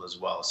system as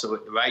well. So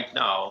right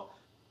now,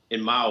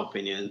 in my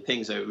opinion,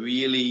 things are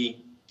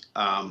really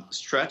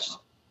stretched.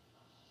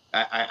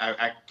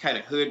 I kind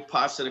of heard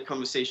parts of the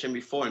conversation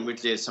before in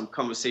which there's some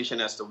conversation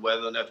as to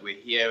whether or not we're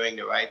hearing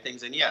the right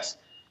things. And yes,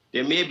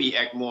 there may be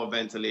more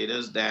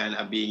ventilators than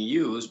are being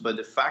used, but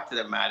the fact of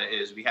the matter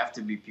is we have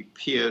to be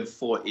prepared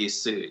for a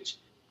surge.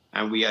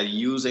 And we are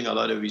using a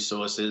lot of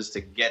resources to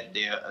get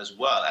there as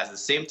well. At the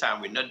same time,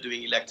 we're not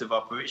doing elective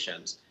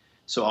operations.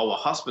 So our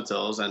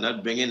hospitals are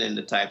not bringing in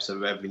the types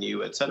of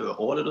revenue, et cetera.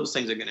 All of those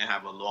things are going to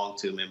have a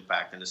long-term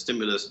impact. And the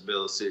stimulus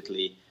bill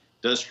certainly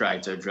does try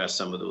to address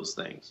some of those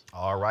things.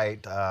 All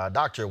right.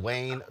 Dr.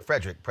 Wayne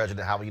Frederick, President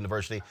of Howard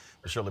University.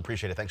 We certainly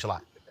appreciate it. Thanks a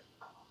lot.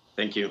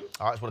 Thank you.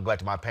 All right, so I want to go back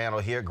to my panel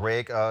here.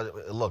 Greg,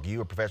 look, you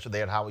were a professor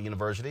there at Howard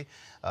University,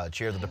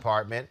 chair of the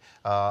department.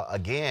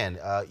 Again,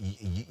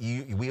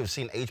 we have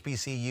seen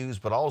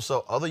HBCUs, but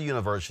also other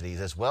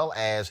universities, as well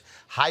as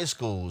high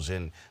schools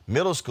and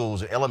middle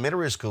schools and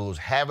elementary schools,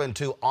 having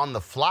to, on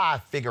the fly,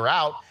 figure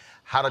out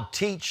how to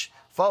teach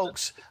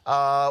folks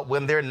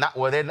when they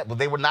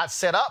were not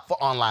set up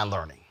for online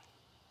learning.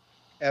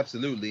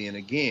 Absolutely. And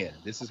again,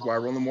 this is why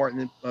Roland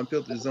Martin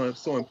Unfiltered is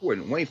so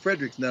important. Wayne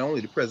Frederick's not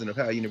only the president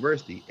of Howard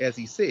University, as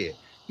he said,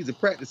 he's a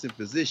practicing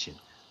physician,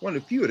 one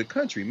of the few of the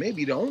country,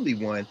 maybe the only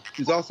one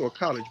who's also a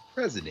college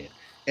president.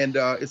 And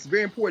it's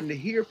very important to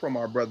hear from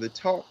our brother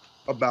talk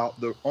about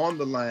the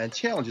on-the-line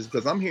challenges,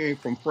 because I'm hearing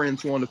from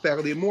friends who are on the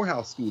faculty of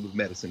Morehouse School of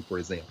Medicine, for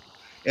example,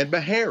 and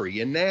Meharry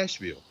in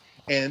Nashville,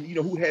 and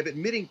who have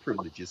admitting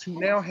privileges, who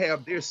now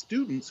have their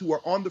students who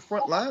are on the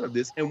front line of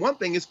this. And one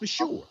thing is for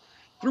sure,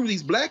 through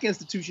these Black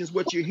institutions,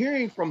 what you're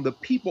hearing from the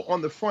people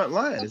on the front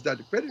line, as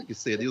Dr. Frederick has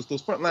said,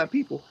 those frontline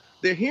people,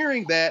 they're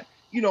hearing that,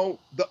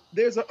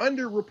 there's an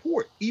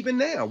underreport. Even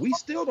now, we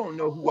still don't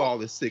know who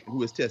all is sick and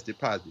who is tested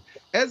positive.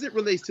 As it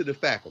relates to the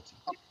faculty,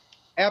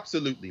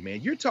 absolutely, man.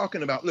 You're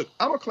talking about, look,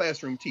 I'm a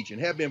classroom teacher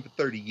and have been for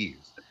 30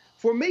 years.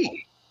 For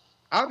me,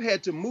 I've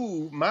had to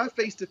move my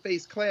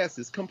face-to-face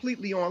classes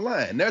completely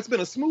online. Now, it's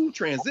been a smooth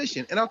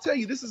transition, and I'll tell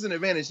you, this is an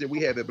advantage that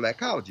we have at Black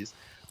colleges.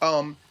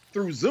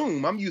 Through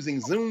Zoom, I'm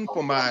using Zoom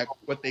for my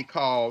what they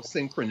call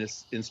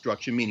synchronous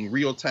instruction, meaning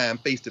real-time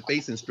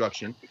face-to-face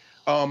instruction.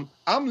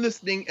 I'm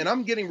listening and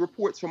I'm getting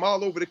reports from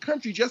all over the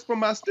country just from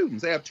my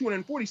students. I have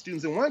 240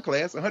 students in one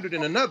class, 100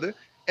 in another,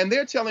 And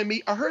they're telling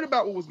me, I heard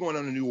about what was going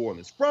on in New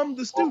Orleans from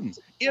the students.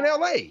 In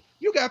LA,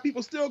 you got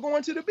people still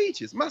going to the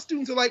beaches. My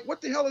students are like,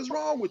 what the hell is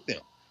wrong with them?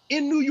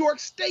 In New York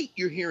State,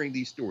 you're hearing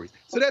these stories.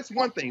 So that's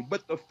one thing.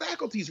 But the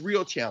faculty's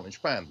real challenge,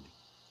 finally,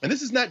 and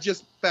this is not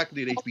just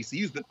faculty at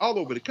HBCUs, but all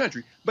over the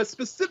country, but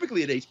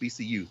specifically at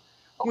HBCUs,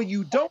 when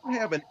you don't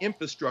have an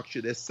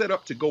infrastructure that's set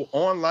up to go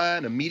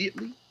online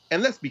immediately,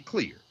 and let's be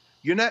clear,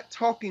 you're not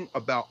talking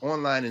about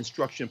online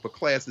instruction for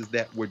classes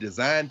that were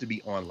designed to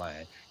be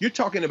online. You're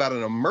talking about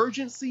an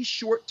emergency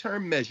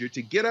short-term measure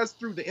to get us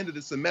through the end of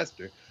the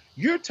semester.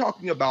 You're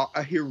talking about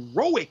a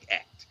heroic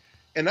act.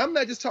 And I'm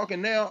not just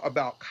talking now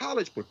about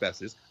college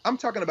professors. I'm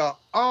talking about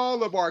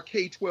all of our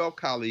K-12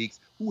 colleagues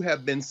who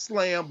have been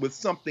slammed with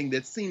something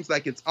that seems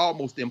like it's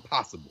almost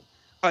impossible.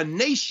 A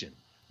nation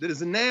that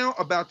is now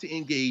about to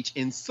engage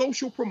in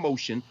social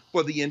promotion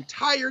for the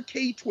entire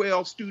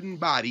K-12 student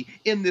body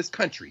in this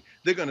country.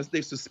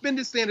 They've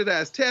suspended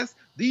standardized tests.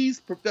 These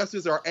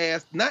professors are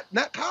asked,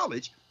 not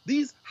college,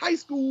 these high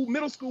school,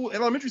 middle school,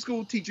 and elementary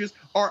school teachers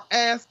are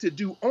asked to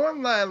do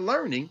online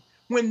learning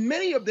when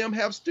many of them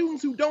have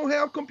students who don't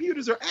have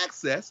computers or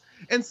access.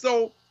 And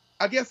so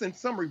I guess in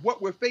summary,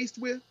 what we're faced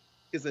with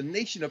is a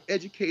nation of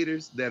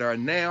educators that are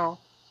now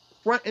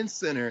front and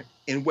center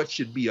in what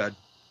should be a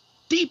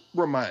deep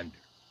reminder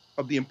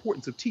of the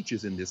importance of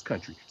teachers in this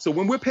country. So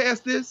when we're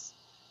past this,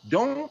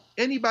 don't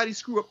anybody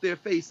screw up their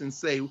face and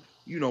say,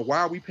 why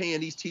are we paying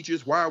these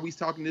teachers? Why are we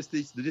talking to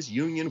this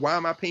union? Why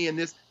am I paying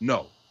this?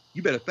 No,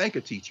 you better thank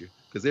a teacher,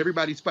 because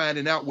everybody's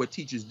finding out what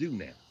teachers do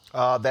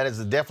now. That is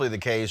definitely the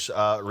case,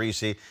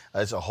 Reese.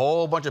 It's a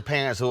whole bunch of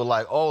parents who are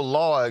like, oh,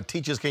 Lord,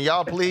 teachers, can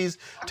y'all please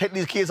take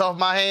these kids off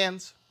my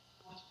hands?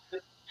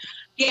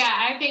 Yeah,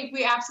 I think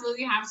we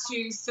absolutely have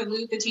to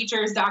salute the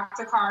teachers,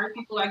 Dr. Carr,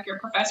 people like your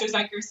professors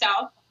like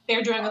yourself.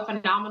 They're doing a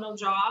phenomenal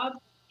job.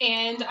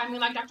 And I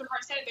mean, like Dr. Carr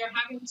said, they're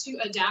having to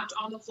adapt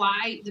on the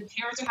fly. The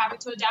parents are having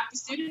to adapt. The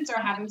students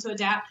are having to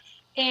adapt.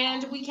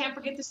 And we can't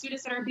forget the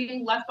students that are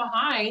being left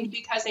behind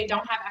because they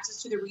don't have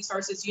access to the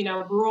resources.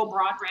 Rural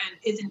broadband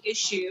is an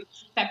issue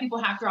that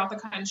people have throughout the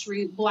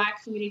country.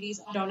 Black communities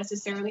don't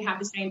necessarily have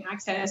the same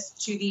access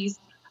to these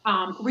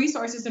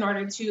resources in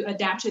order to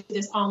adapt to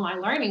this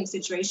online learning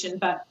situation.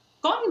 But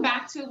going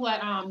back to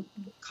what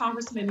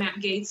Congressman Matt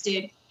Gaetz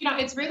did,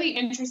 it's really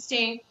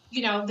interesting.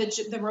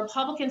 The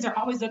Republicans are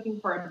always looking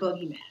for a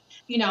boogeyman.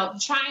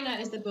 China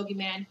is the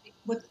boogeyman,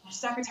 with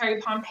Secretary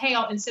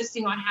Pompeo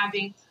insisting on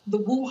having the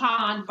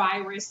Wuhan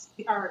virus,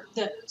 or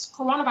the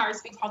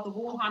coronavirus being called the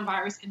Wuhan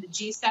virus, in the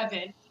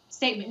G7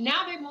 statement.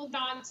 Now they've moved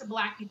on to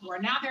Black people, or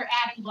now they're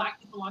adding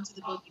Black people onto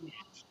the boogeyman.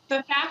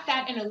 The fact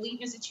that an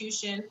elite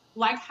institution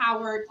like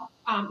Howard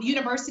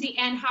University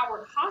and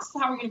Howard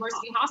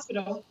University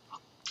Hospital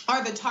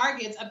are the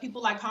targets of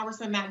people like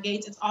Congressman Matt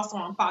Gaetz. It's also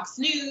on Fox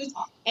News,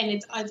 and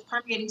it's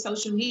permeating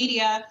social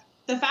media.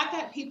 The fact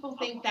that people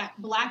think that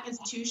Black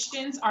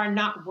institutions are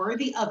not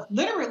worthy of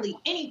literally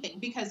anything,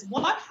 because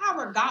what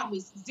Howard got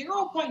was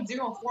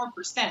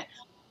 0.04%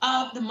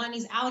 of the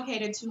monies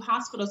allocated to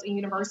hospitals and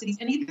universities,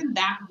 and even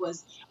that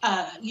was,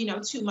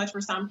 too much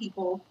for some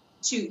people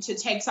to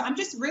take. So I'm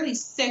just really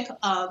sick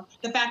of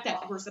the fact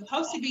that we're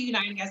supposed to be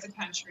united as a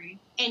country,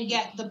 and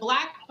yet the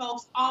Black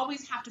folks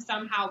always have to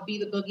somehow be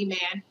the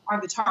boogeyman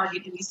or the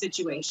target in these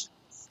situations.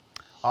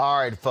 All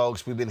right,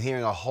 folks, we've been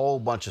hearing a whole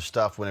bunch of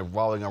stuff when it's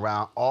rolling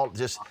around, all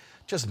just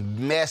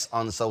mess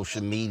on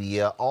social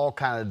media, all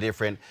kind of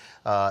different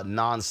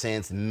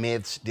nonsense,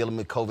 myths dealing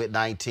with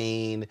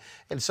COVID-19.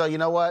 And so, you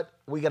know what?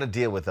 We got to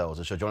deal with those.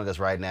 And so joining us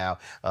right now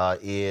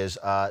is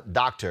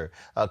Dr.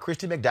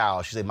 Christy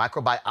McDowell. She's a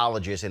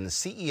microbiologist and the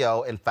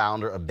CEO and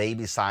founder of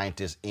Baby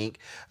Scientists, Inc.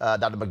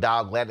 Dr.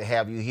 McDowell, glad to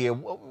have you here.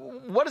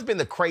 What has been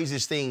the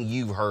craziest thing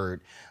you've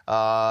heard,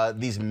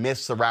 these myths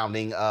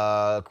surrounding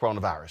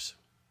coronavirus?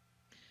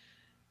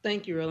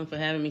 Thank you, Roland, for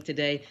having me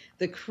today.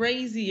 The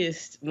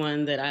craziest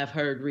one that I've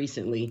heard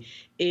recently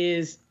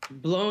is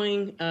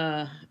blowing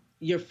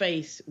your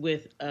face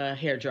with a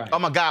hairdryer. Oh,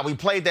 my God. We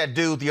played that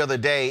dude the other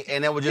day,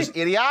 and it was just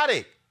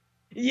idiotic.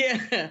 Yeah,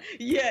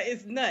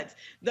 it's nuts.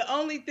 The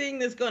only thing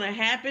that's going to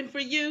happen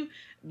for you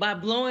by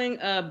blowing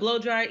a blow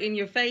dryer in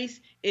your face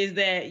is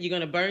that you're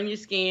going to burn your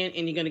skin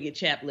and you're going to get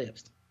chapped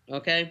lips,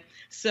 okay?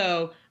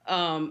 So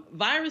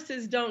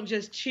viruses don't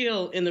just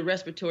chill in the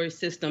respiratory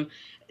system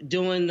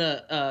doing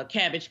the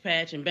Cabbage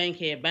Patch and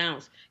Bankhead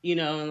bounce,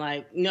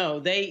 no,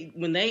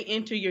 when they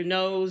enter your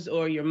nose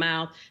or your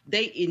mouth,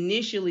 they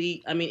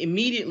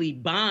immediately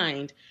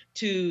bind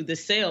to the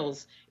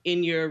cells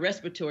in your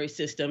respiratory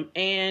system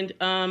and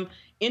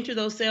enter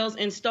those cells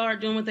and start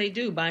doing what they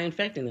do by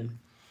infecting them.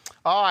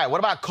 All right, what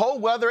about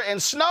cold weather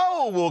and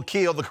snow will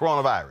kill the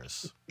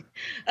coronavirus?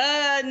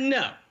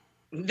 No,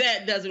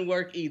 that doesn't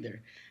work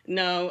either.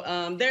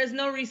 No, there's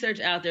no research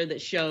out there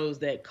that shows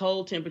that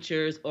cold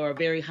temperatures or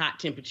very hot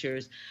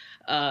temperatures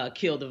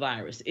kill the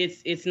virus.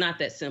 It's not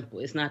that simple.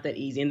 It's not that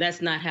easy. And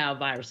that's not how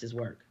viruses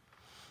work.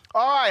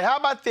 All right, how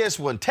about this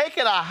one?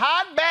 Taking a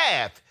hot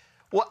bath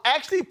will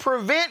actually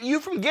prevent you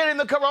from getting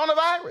the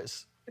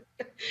coronavirus.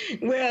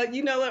 Well,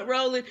 you know what,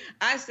 Roland?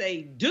 I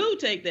say do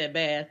take that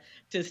bath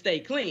to stay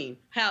clean.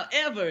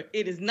 However,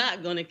 it is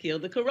not going to kill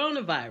the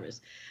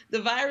coronavirus.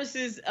 The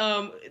viruses,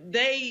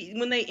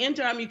 when they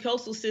enter our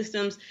mucosal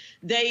systems,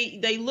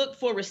 they look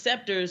for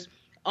receptors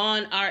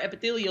on our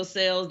epithelial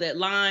cells that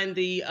line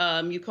the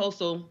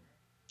mucosal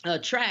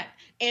tract,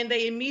 and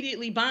they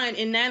immediately bind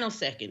in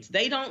nanoseconds.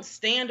 They don't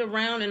stand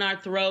around in our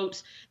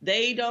throats.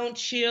 They don't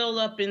chill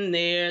up in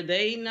there.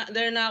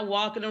 They're not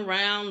walking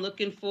around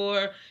looking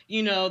for,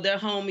 their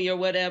homie or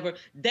whatever.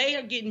 They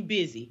are getting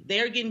busy.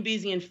 They're getting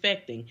busy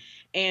infecting.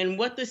 And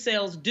what the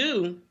cells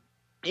do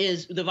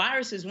is the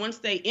viruses, once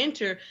they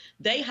enter,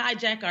 they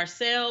hijack our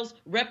cells,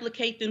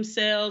 replicate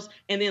themselves,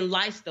 and then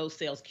lyse those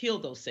cells, kill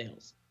those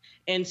cells.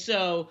 And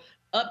so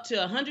up to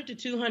 100 to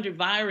 200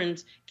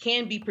 virins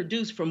can be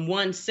produced from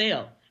one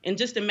cell. And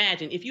just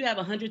imagine, if you have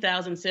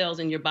 100,000 cells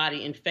in your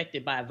body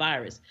infected by a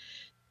virus,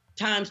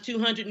 times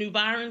 200 new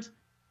virins,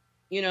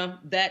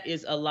 that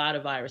is a lot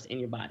of virus in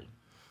your body.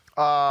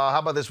 How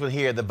about this one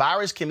here? The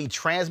virus can be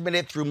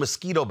transmitted through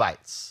mosquito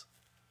bites.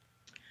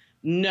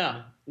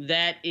 No,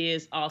 that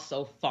is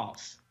also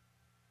false.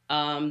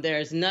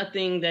 There's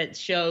nothing that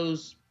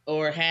shows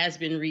or has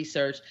been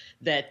researched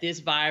that this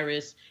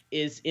virus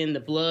is in the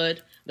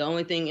blood. The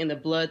only thing in the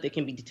blood that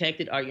can be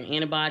detected are your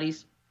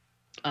antibodies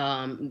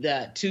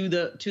to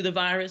the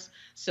virus.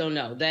 So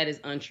no, that is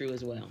untrue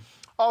as well.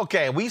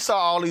 Okay, we saw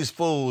all these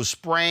fools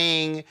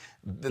spraying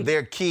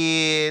their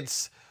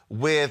kids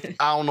with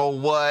I don't know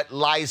what,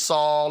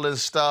 Lysol and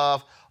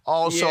stuff.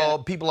 Also,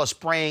 people are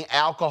spraying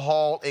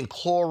alcohol and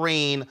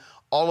chlorine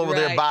all over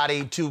their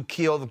body to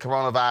kill the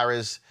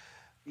coronavirus.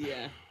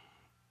 Yeah.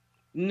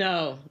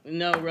 No,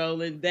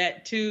 Roland,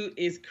 that too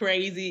is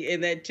crazy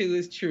and that too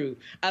is true.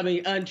 I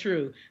mean,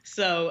 untrue.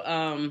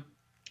 So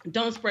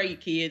don't spray your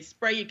kids,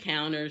 spray your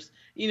counters,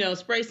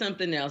 spray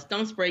something else.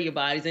 Don't spray your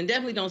bodies, and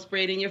definitely don't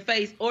spray it in your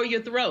face or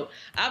your throat.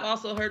 I've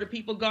also heard of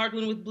people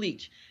gargling with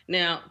bleach.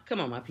 Now, come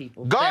on, my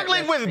people.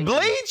 Gargling with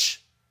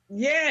bleach?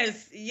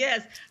 Yes.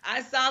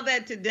 I saw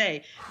that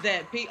today,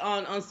 that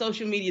on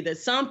social media, that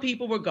some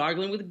people were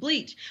gargling with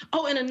bleach.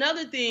 Oh, and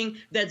another thing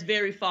that's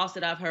very false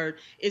that I've heard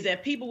is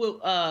that people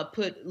will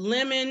put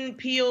lemon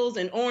peels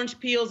and orange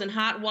peels in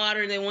hot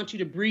water, and they want you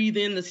to breathe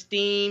in the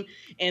steam,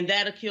 and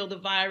that'll kill the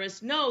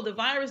virus. No, the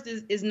virus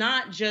is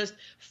not just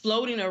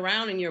floating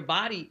around in your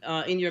body,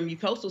 in your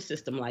mucosal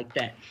system like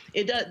that.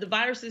 The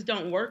viruses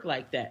don't work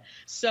like that.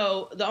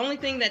 So the only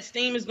thing that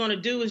steam is going to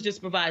do is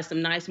just provide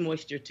some nice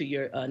moisture to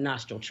your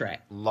nostril tract.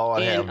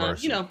 Lord have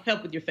mercy.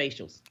 Help with your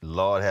facials.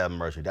 Lord have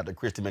mercy. Dr.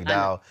 Christy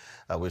McDowell,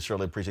 we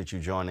certainly appreciate you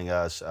joining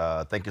us.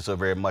 Thank you so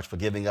very much for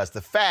giving us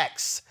the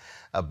facts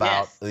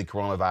about the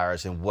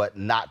coronavirus and what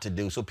not to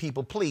do. So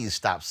people, please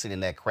stop sending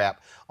that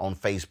crap on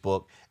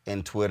Facebook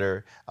and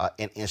Twitter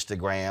and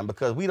Instagram,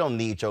 because we don't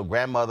need your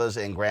grandmothers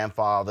and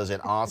grandfathers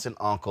and aunts and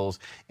uncles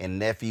and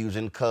nephews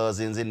and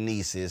cousins and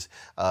nieces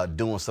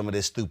doing some of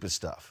this stupid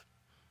stuff.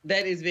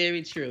 That is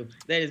very true.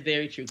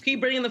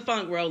 Keep bringing the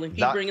funk, Roland.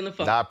 Keep bringing the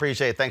funk. I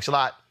appreciate it. Thanks a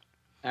lot.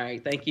 All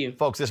right, thank you.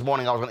 Folks, this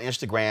morning I was on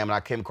Instagram and I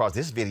came across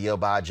this video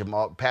by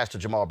Pastor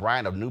Jamal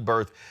Bryant of New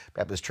Birth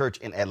Baptist Church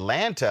in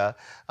Atlanta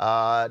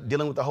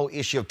dealing with the whole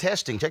issue of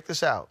testing. Check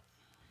this out.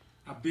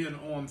 I've been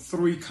on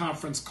 3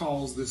 conference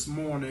calls this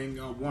morning,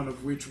 one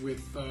of which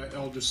with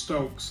Elder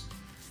Stokes.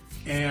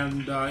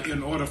 And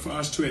in order for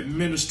us to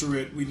administer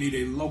it, we need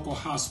a local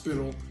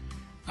hospital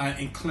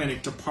and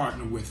clinic to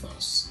partner with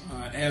us.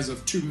 As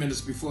of 2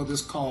 minutes before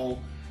this call,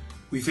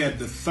 we've had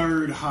the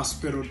 3rd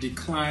hospital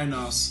decline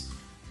us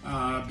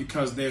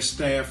because their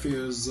staff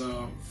is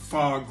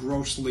far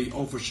grossly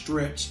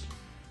overstretched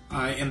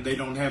and they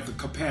don't have the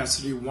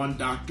capacity. One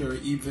doctor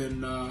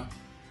even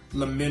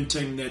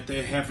lamenting that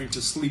they're having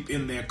to sleep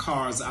in their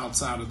cars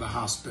outside of the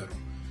hospital.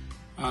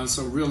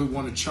 So really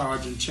want to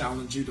charge and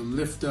challenge you to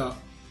lift up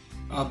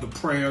the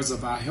prayers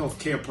of our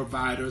healthcare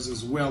providers,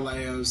 as well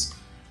as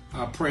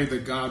pray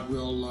that God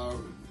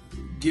will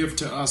give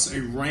to us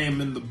a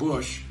ram in the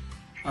bush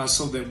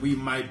so that we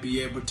might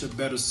be able to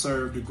better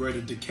serve the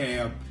greater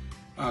DeKalb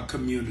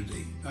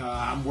community.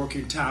 I'm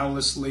working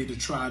tirelessly to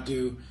try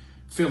to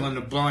fill in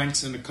the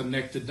blanks and to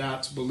connect the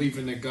dots,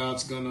 believing that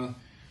God's going to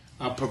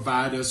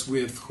provide us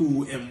with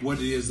who and what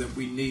it is that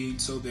we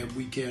need so that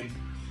we can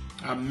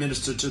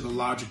minister to the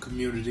larger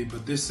community.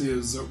 But this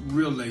is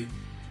really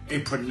a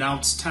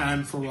pronounced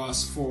time for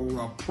us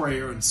for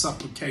prayer and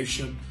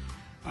supplication,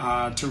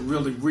 to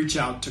really reach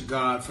out to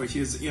God for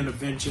his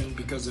intervention,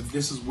 because if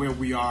this is where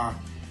we are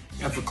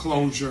at the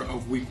closure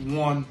of week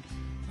 1,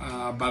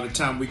 by the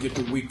time we get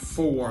to week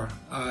 4,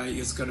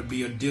 it's going to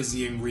be a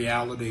dizzying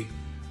reality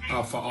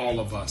for all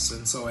of us.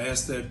 And so I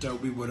ask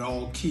that we would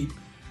all keep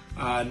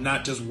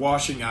not just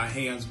washing our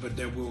hands, but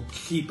that we'll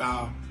keep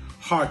our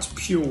hearts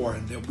pure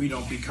and that we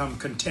don't become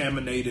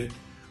contaminated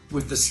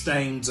with the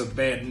stains of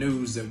bad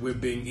news that we're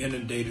being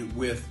inundated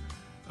with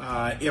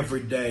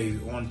every day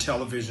on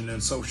television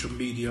and social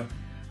media,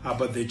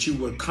 but that you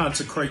would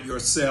consecrate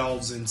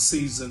yourselves in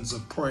seasons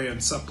of prayer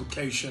and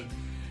supplication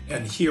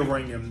and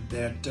hearing, and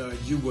that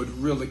you would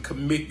really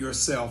commit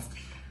yourself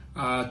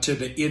to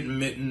the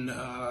intermittent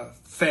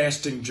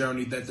fasting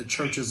journey that the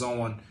church is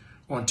on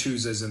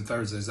Tuesdays and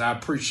Thursdays. I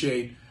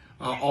appreciate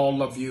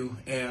all of you,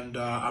 and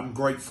I'm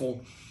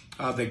grateful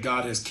that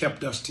God has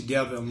kept us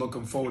together, and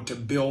looking forward to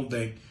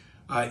building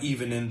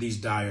even in these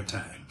dire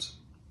times.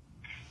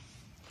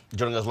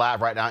 Joining us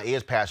live right now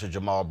is Pastor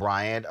Jamal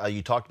Bryant.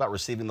 You talked about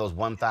receiving those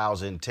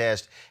 1,000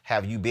 tests.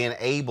 Have you been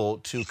able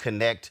to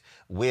connect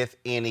with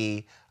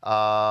any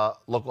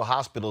local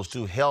hospitals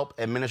to help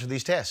administer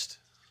these tests?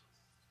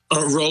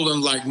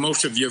 Roland, like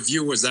most of your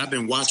viewers, I've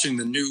been watching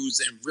the news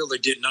and really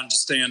didn't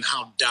understand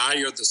how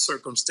dire the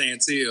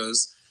circumstance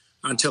is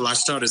until I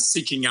started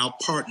seeking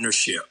out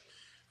partnership.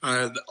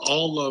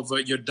 All of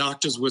your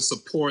doctors would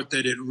support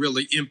that it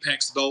really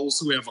impacts those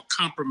who have a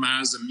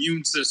compromised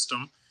immune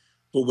system.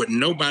 But what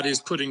nobody is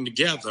putting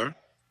together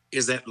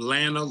is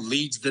Atlanta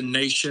leads the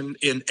nation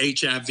in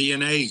HIV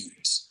and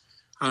AIDS.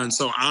 And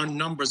so our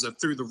numbers are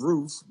through the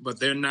roof, but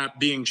they're not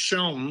being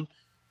shown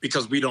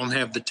because we don't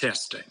have the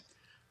testing.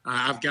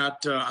 I've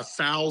got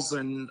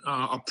 1,000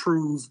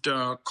 approved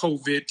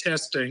COVID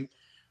testing,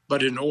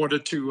 but in order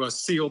to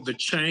seal the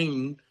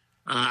chain,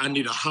 I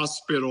need a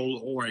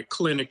hospital or a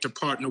clinic to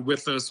partner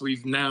with us.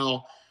 We've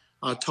now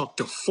talked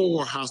to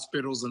 4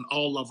 hospitals, and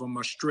all of them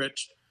are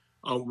stretched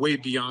way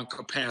beyond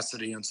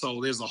capacity. And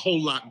so there's a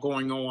whole lot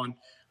going on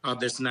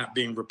that's not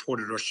being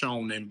reported or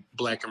shown in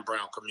Black and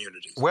brown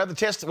communities. Where did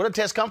the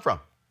tests come from?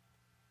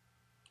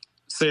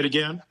 Say it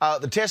again.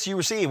 The tests you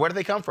received, where did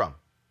they come from?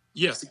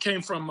 Yes, it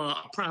came from a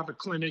private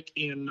clinic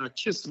in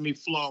Kissimmee,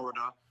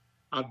 Florida.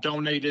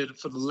 Donated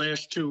for the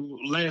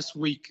last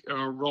week,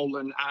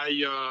 Roland.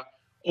 I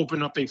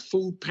opened up a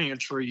food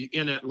pantry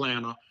in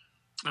Atlanta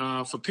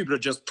for people to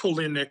just pull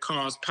in their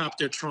cars, pop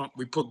their trunk.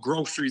 We put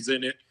groceries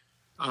in it.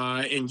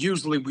 And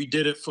usually we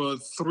did it for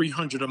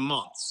 $300 a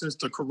month. Since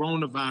the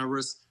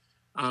coronavirus,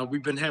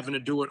 we've been having to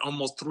do it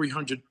almost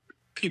 300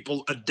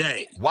 people a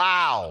day.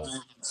 Wow.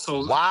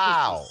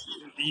 Wow.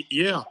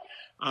 Yeah.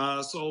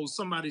 So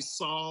somebody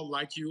saw,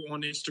 like you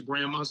on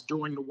Instagram, us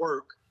doing the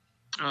work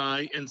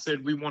and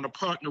said, we want to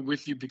partner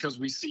with you because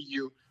we see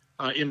you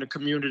in the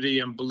community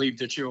and believe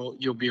that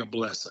you'll be a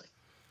blessing.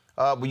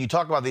 When you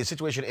talk about the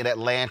situation in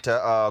Atlanta,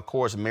 of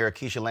course, Mayor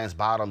Keisha Lance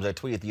Bottoms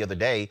tweeted the other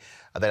day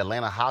that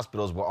Atlanta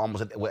hospitals were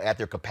almost at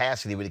their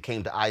capacity when it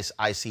came to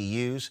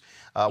ICUs.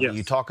 Yes. When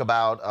you talk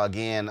about,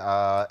 again,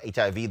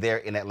 HIV there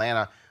in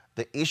Atlanta,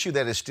 the issue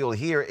that is still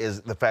here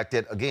is the fact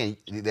that, again,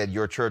 that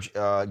your church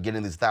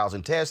getting these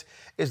 1,000 tests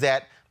is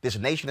that this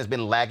nation has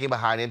been lagging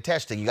behind in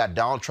testing. You got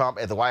Donald Trump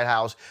at the White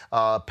House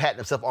patting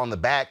himself on the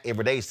back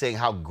every day saying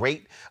how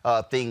great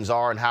things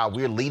are and how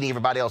we're leading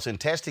everybody else in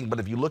testing. But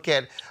if you look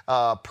at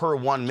per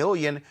 1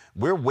 million,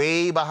 we're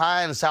way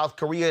behind South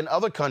Korea and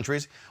other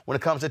countries when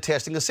it comes to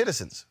testing of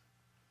citizens.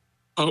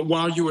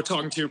 While you were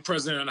talking to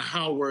President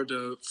Howard,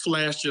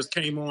 flash just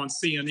came on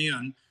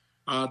CNN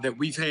that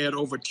we've had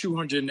over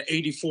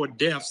 284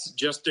 deaths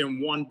just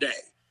in one day,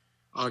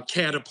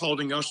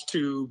 catapulting us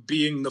to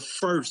being the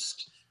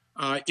first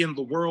in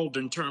the world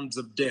in terms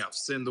of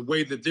deaths. And the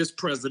way that this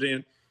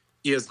president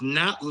is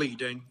not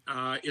leading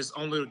is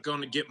only going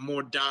to get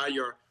more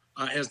dire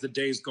as the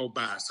days go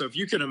by. So if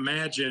you can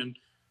imagine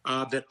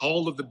that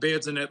all of the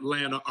beds in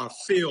Atlanta are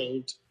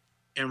filled,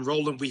 and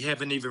Roland, we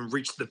haven't even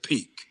reached the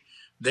peak.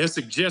 They're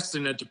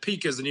suggesting that the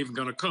peak isn't even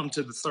going to come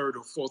to the 3rd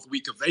or 4th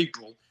week of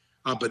April.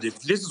 But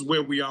if this is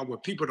where we are, where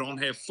people don't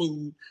have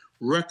food,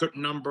 record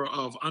number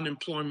of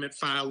unemployment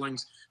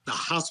filings, the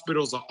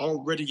hospitals are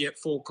already at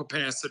full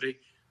capacity.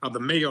 The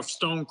mayor of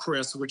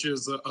Stonecrest, which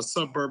is a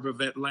suburb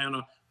of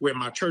Atlanta where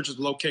my church is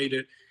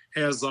located,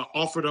 has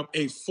offered up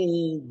a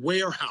full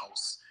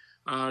warehouse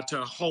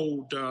to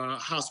hold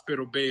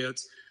hospital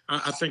beds.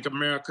 I think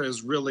America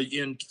is really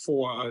in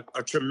for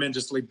a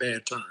tremendously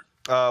bad turn.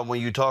 When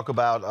you talk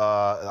about,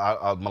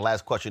 my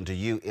last question to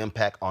you,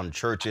 impact on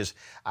churches,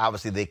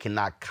 obviously they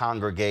cannot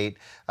congregate,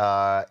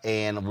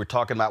 and we're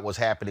talking about what's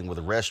happening with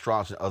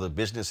restaurants and other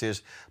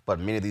businesses, but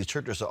many of these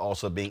churches are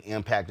also being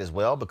impacted as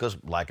well because,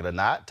 like it or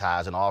not,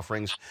 tithes and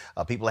offerings,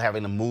 people are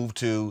having to move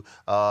to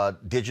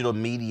digital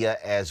media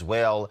as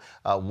well.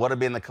 What have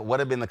been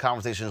the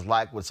conversations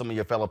like with some of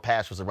your fellow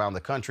pastors around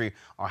the country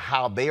on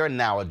how they are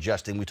now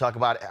adjusting? We talk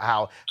about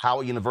how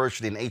Howard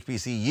University and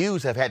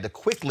HBCUs have had to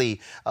quickly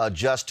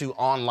adjust to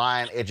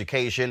online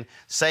education.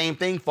 Same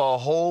thing for a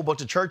whole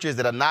bunch of churches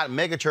that are not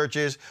mega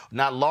churches,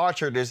 not large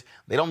churches.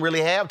 They don't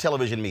really have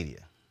television media.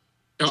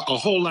 A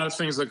whole lot of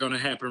things are going to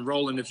happen,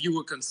 Roland. If you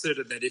would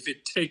consider that if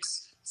it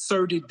takes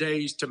 30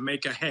 days to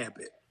make a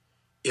habit,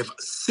 if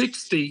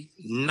 60,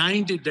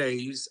 90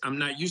 days, I'm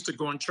not used to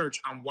going to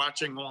church, I'm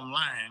watching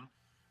online.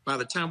 By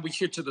the time we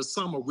get to the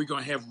summer, we're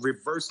going to have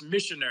reverse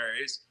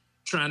missionaries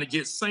trying to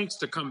get saints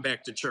to come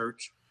back to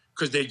church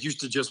because they're used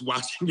to just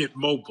watching it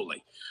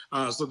mobilely.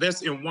 So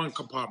that's in one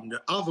compartment.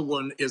 The other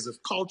one is if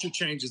culture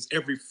changes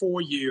every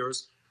 4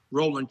 years,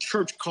 Roland,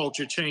 church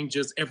culture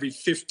changes every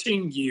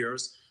 15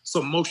 years.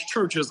 So most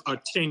churches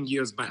are 10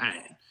 years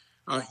behind.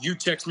 You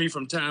text me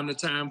from time to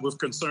time with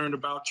concern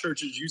about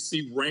churches you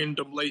see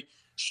randomly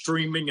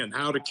streaming and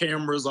how the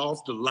camera's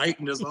off, the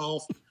lighting is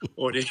off,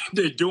 or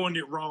they're doing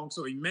it wrong.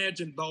 So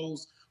imagine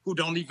those who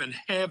don't even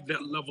have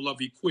that level of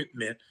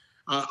equipment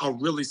are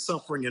really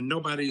suffering, and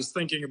nobody is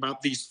thinking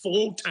about these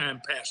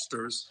full-time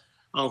pastors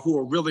who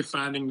are really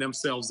finding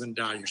themselves in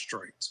dire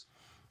straits.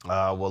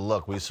 Well,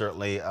 look, we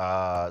certainly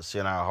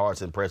send our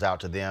hearts and prayers out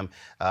to them.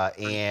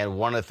 And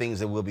one of the things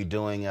that we'll be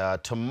doing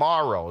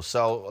tomorrow,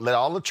 so let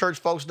all the church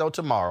folks know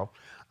tomorrow,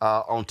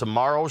 on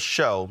tomorrow's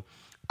show,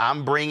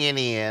 I'm bringing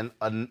in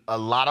a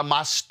lot of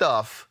my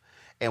stuff,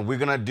 and we're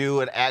going to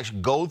do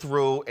go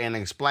through and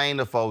explain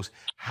to folks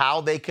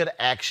how they could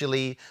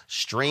actually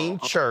stream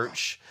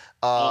church,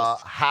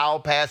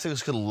 how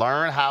pastors could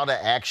learn how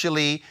to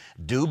actually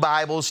do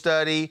Bible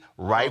study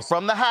right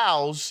from the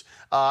house.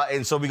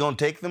 And so we're going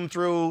to take them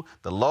through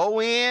the low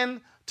end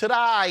to the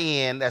high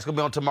end. That's going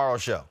to be on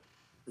tomorrow's show.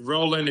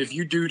 Roland, if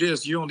you do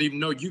this, you don't even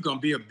know you're going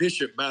to be a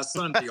bishop by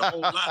Sunday. A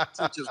whole lot of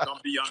teachers going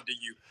to be under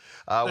you.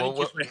 Thank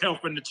you for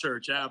helping the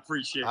church. I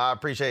appreciate it. I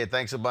appreciate it.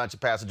 Thanks a bunch,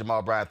 Pastor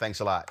Jamal Bryant. Thanks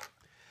a lot.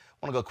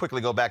 I want to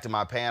quickly go back to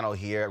my panel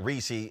here.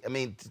 Reese, I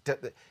mean,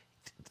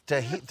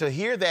 to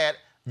hear that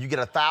you get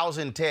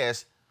 1,000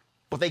 tests,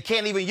 but they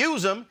can't even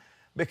use them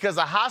because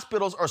the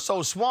hospitals are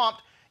so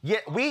swamped.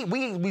 Yet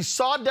we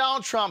saw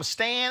Donald Trump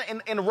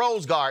stand in the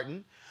Rose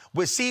Garden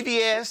with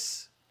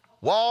CVS,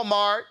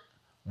 Walmart,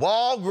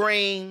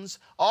 Walgreens,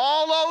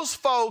 all those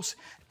folks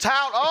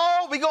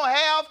tout, we're going to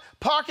have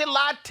parking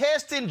lot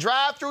testing,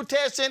 drive-through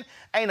testing.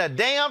 Ain't a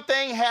damn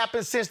thing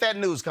happened since that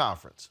news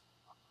conference.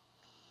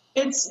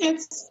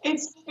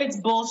 It's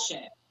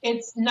bullshit.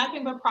 It's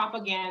nothing but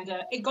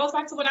propaganda. It goes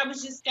back to what I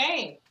was just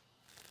saying.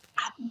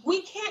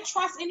 We can't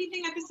trust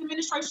anything that this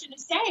administration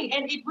is saying,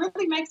 and it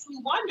really makes me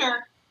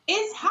wonder: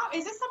 is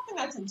this something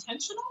that's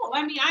intentional?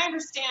 I mean, I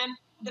understand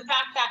the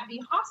fact that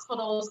the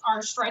hospitals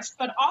are stretched,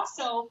 but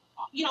also,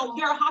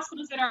 there are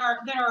hospitals that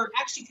are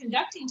actually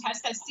conducting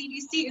tests that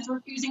CDC is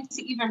refusing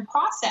to even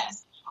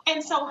process.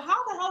 And so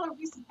how the hell are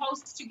we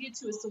supposed to get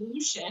to a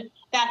solution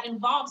that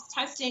involves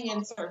testing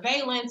and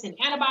surveillance and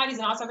antibodies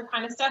and all this other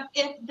kind of stuff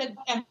if the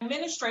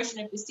administration,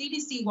 if the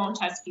CDC won't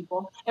test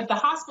people, if the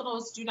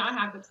hospitals do not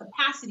have the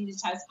capacity to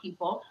test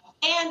people,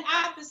 and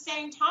at the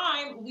same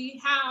time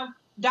we have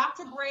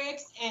Dr.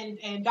 Briggs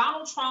and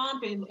Donald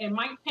Trump and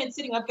Mike Pence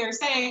sitting up there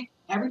saying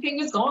everything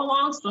is going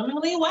along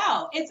swimmingly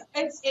well.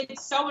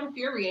 It's so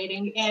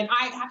infuriating, and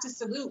I have to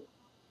salute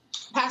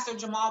Pastor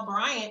Jamal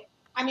Bryant.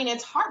 I mean,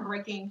 it's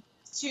heartbreaking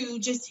to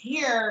just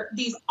hear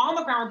these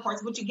on-the-ground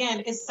reports, which, again,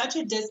 is such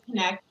a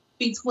disconnect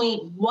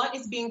between what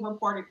is being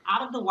reported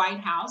out of the White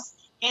House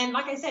and,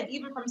 like I said,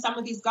 even from some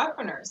of these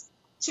governors.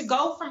 To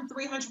go from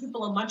 300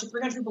 people a month to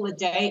 300 people a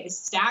day is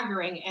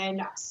staggering.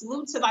 And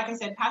salute to, like I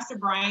said, Pastor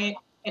Bryant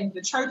and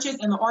the churches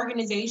and the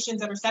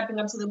organizations that are stepping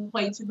up to the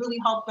plate to really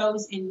help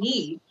those in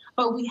need.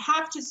 But we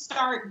have to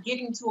start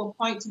getting to a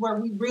point to where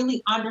we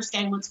really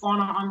understand what's going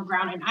on the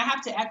ground. And I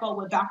have to echo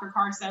what Dr.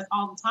 Carr says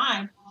all the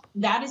time.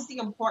 That is the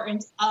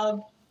importance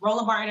of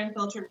Roland Martin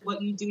Unfiltered,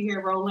 what you do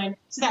here, Roland,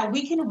 so that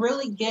we can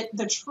really get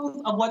the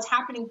truth of what's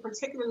happening,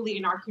 particularly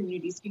in our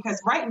communities. Because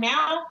right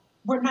now,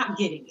 we're not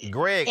getting it.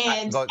 Greg,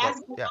 and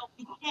as we know,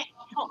 we can't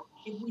help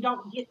if we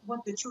don't get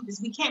what the truth is.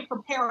 We can't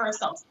prepare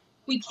ourselves.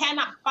 We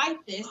cannot fight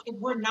this if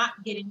we're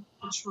not getting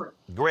the truth.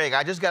 Greg,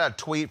 I just got a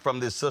tweet from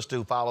this sister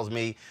who follows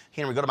me.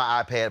 Henry, go to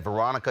my iPad.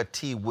 Veronica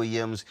T.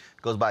 Williams,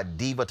 goes by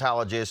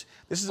Divatologist.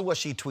 This is what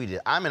she tweeted.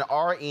 I'm an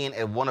RN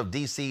at one of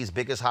D.C.'s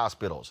biggest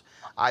hospitals.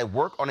 I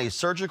work on a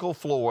surgical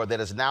floor that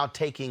is now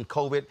taking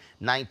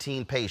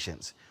COVID-19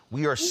 patients.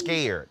 We are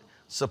scared.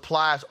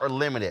 Supplies are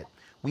limited.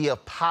 We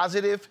have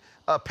positive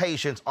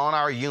patients on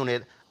our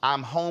unit.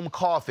 I'm home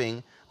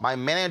coughing. My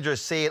manager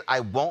said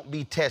I won't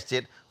be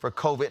tested for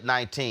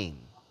COVID-19.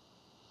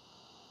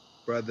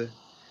 Brother,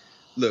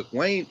 look,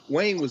 Wayne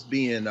was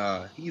being,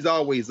 he's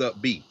always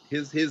upbeat.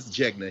 His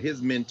Jegna,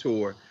 his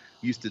mentor,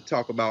 used to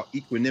talk about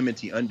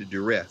equanimity under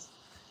duress.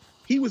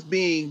 He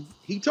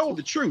told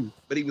the truth,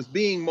 but he was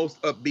being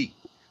most upbeat.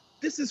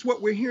 This is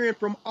what we're hearing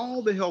from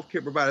all the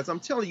healthcare providers. I'm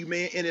telling you,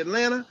 man, in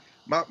Atlanta,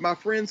 my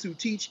friends who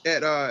teach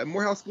at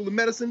Morehouse School of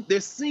Medicine, they're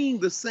seeing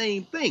the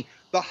same thing.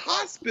 The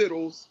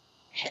hospitals,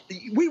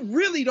 we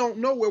really don't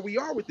know where we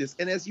are with this.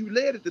 And as you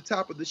led at the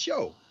top of the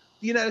show,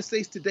 the United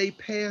States today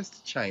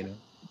passed China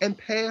and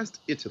passed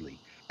Italy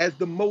as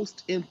the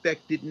most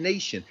infected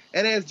nation.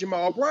 And as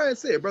Jamal Bryant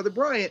said, Brother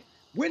Bryant,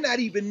 we're not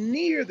even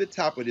near the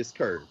top of this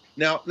curve.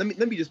 Now, let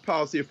me just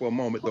pause here for a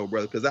moment, though,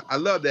 brother, because I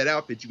love that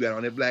outfit you got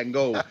on, that black and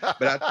gold.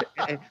 But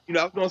I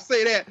was going to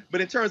say that. But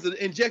in terms of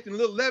injecting a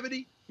little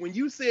levity, when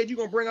you said you're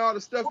going to bring all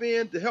the stuff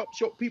in to help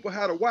show people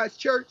how to watch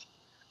church,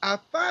 I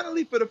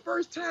finally, for the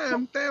first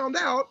time, found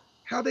out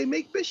how they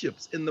make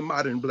bishops in the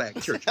modern black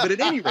church. But at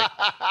any rate,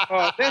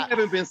 that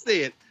having been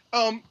said,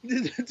 to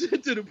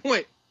the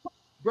point,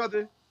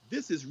 brother,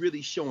 this is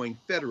really showing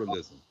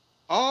federalism.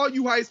 All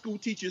you high school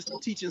teachers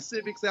teaching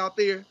civics out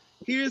there,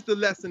 here's the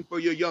lesson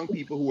for your young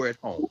people who are at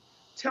home.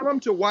 Tell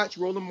them to watch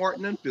Roland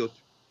Martin Unfiltered.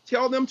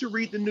 Tell them to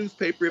read the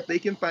newspaper if they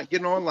can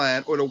get it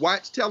online, or to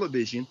watch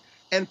television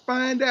and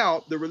find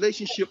out the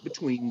relationship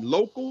between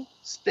local,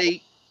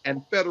 state,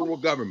 and federal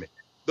government.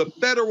 The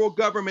federal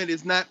government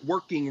is not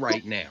working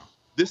right now.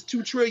 This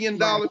 $2 trillion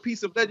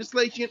piece of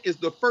legislation is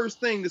the first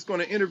thing that's going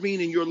to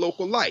intervene in your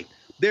local life.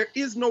 There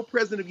is no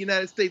president of the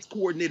United States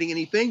coordinating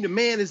anything. The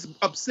man is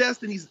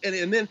obsessed,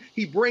 and then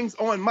he brings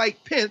on Mike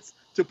Pence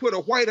to put a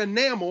white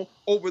enamel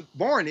over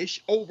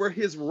varnish over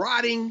his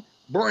rotting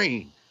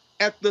brain.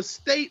 At the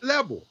state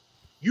level,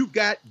 you've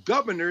got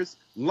governors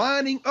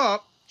lining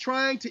up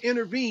trying to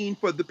intervene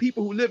for the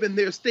people who live in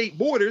their state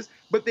borders,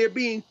 but they're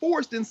being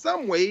forced in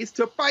some ways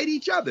to fight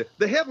each other.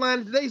 The headline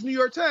in today's New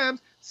York Times,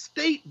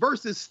 state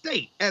versus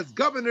state as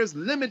governors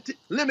limit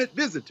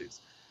visitors.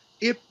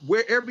 If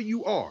wherever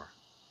you are,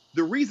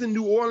 the reason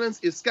New Orleans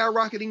is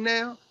skyrocketing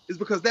now is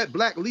because that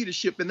black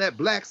leadership in that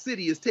black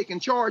city is taking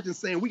charge and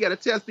saying, we got to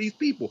test these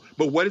people.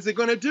 But what is it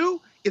going to do?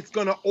 It's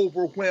going to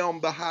overwhelm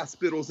the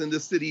hospitals in the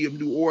city of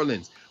New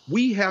Orleans.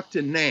 We have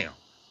to now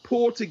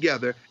pull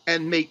together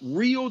and make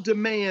real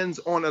demands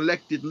on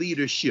elected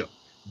leadership.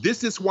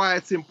 This is why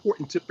it's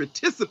important to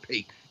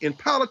participate in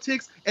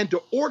politics and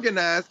to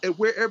organize at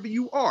wherever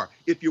you are.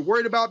 If you're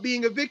worried about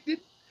being evicted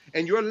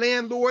and your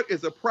landlord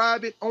is a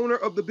private owner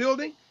of the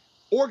building,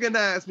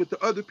 organize with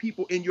the other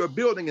people in your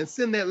building and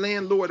send that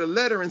landlord a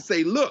letter and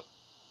say, look,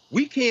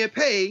 we can't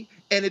pay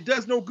and it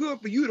does no good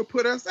for you to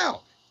put us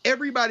out.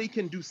 Everybody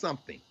can do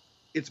something.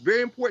 It's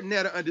very important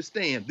now to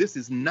understand this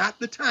is not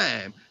the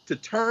time to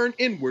turn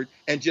inward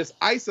and just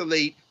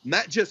isolate,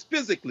 not just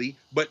physically,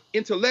 but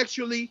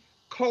intellectually,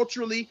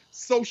 culturally,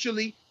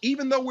 socially.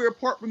 Even though we're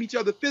apart from each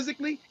other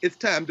physically, it's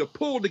time to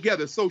pull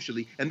together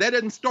socially. And that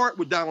doesn't start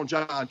with Donald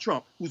John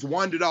Trump, who's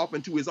wandered off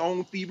into his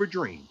own fever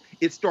dream.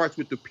 It starts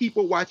with the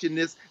people watching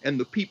this and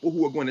the people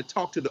who are going to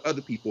talk to the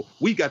other people.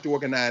 We got to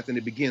organize, and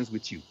it begins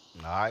with you.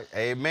 All right.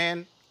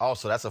 Amen.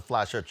 Also, that's a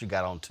fly shirt you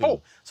got on too.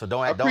 Oh, so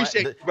don't act like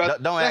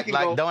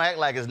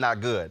it's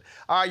not good.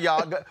 All right,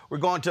 y'all. We're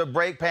going to a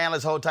break.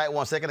 Panelists, hold tight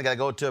 1 second. I got to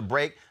go to a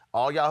break.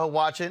 All y'all who are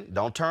watching,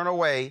 don't turn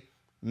away.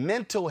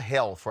 Mental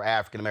health for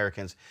African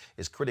Americans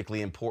is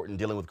critically important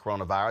dealing with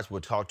coronavirus. We'll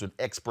talk to an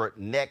expert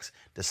next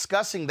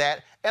discussing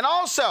that. And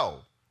also,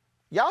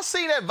 y'all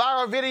seen that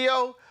viral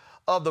video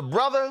of the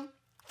brother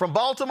from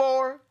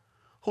Baltimore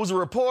who's a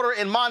reporter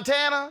in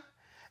Montana,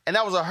 and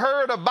that was a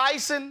herd of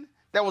bison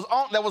that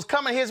was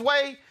coming his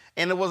way,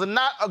 and it was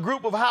not a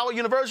group of Howard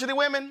University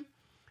women,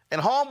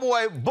 and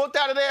homeboy booked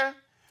out of there.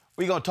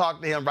 We're going to talk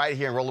to him right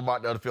here in Roland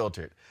Martin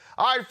Unfiltered.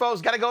 All right,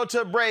 folks, got to go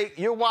to a break.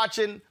 You're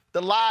watching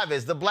The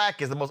Livest, The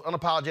Blackest, the most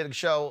unapologetic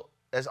show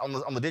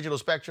on the digital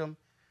spectrum.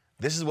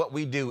 This is what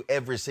we do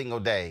every single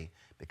day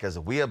because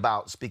we're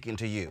about speaking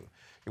to you.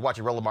 You're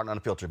watching Roland Martin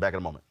Unfiltered. Back in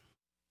a moment.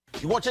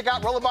 You want to check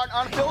out Roland Martin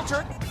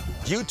Unfiltered?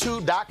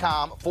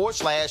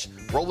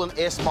 YouTube.com/Roland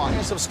S. Martin.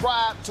 And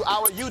subscribe to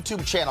our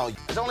YouTube channel.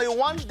 There's only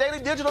one daily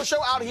digital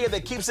show out here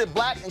that keeps it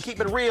black and keep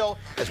it real.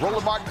 It's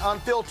Roland Martin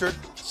Unfiltered.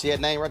 See that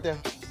name right there?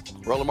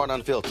 Roland Martin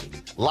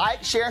Unfiltered.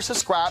 Like, share, and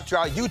subscribe to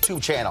our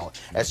YouTube channel.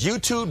 That's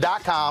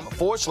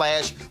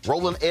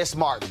youtube.com/Roland S.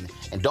 Martin.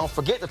 And don't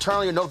forget to turn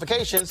on your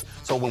notifications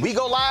so when we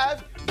go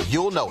live,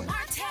 you'll know it.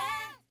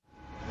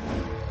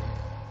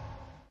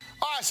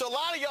 All right, so a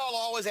lot of y'all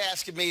always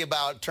asking me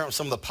about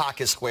some of the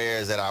pocket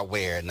squares that I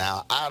wear.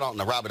 Now,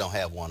 Robert don't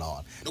have one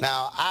on.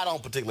 Now, I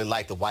don't particularly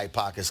like the white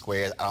pocket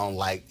squares. I don't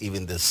like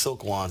even the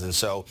silk ones. And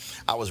so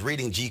I was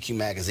reading GQ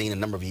magazine a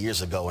number of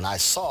years ago, and I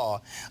saw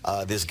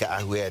this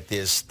guy who had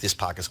this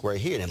pocket square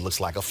here, and it looks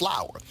like a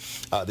flower.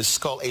 This is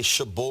called a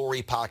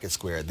shibori pocket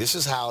square. This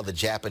is how the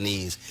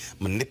Japanese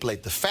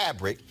manipulate the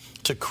fabric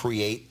to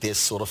create this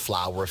sort of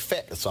flower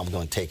effect. So I'm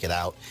going to take it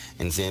out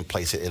and then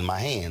place it in my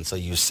hand so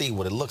you see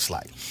what it looks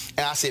like.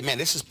 And I said, man,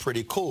 this is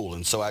pretty cool.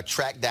 And so I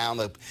tracked down,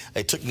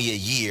 it took me a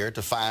year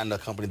to find a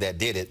company that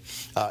did it.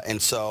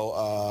 And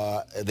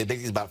so they make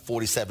these about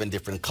 47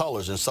 different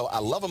colors. And so I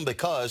love them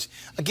because,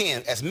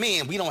 again, as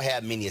men, we don't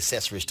have many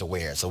accessories to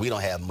wear. So we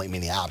don't have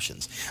many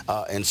options.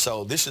 And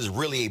so this is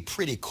really a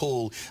pretty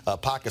cool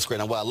pocket square.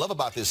 Now, what I love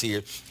about this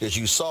here is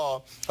you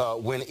saw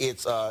when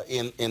it's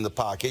in the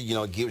pocket, you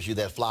know, it gives you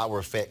that flower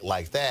effect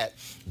like that.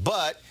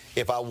 But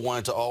if I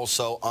wanted to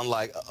also,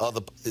 unlike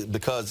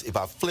because if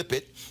I flip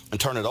it and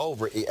turn it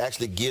over, it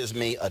actually gives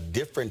me a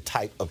different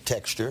type of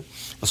texture.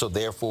 And so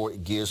therefore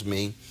it gives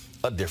me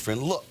a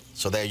different look.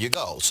 So there you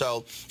go.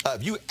 So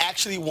if you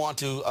actually want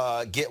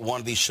to get one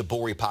of these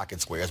shibori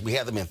pocket squares, we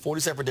have them in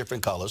 47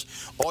 different colors.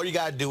 All you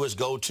got to do is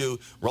go to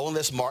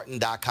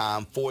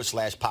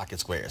RolandSMartin.com/pocket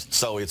squares.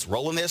 So it's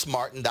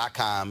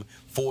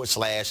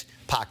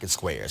RolandSMartin.com/pocket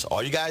squares.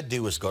 All you got to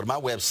do is go to my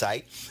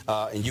website,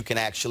 and you can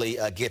actually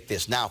get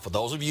this. Now, for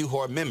those of you who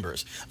are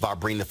members of our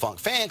Bring the Funk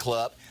fan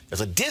club,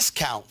 there's a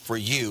discount for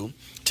you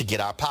to get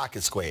our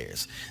pocket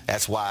squares.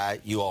 That's why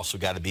you also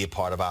got to be a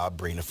part of our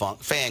Bring the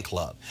Funk fan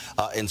club.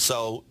 And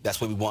so that's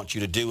what we want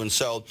you to do. And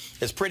so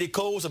it's pretty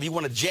cool. So if you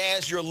want to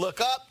jazz your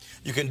look up,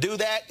 you can do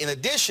that. In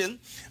addition,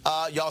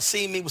 y'all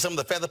see me with some of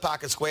the feather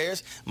pocket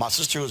squares. My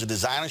sister, who's a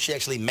designer, she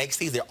actually makes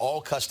these. They're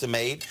all custom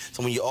made.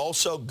 So when you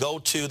also go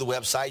to the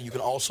website, you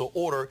can also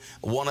order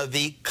one of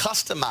the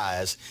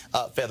customized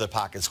feather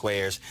pocket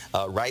squares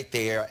right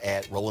there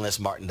at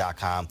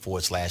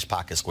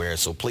RolandSMartin.com/pocket squares.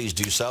 So please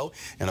do so.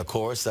 And of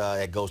course,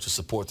 it goes to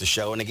support the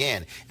show. And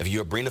again, if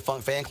you're a Bring the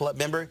Funk fan club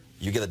member,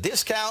 you get a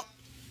discount.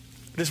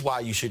 This is why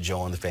you should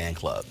join the fan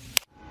club.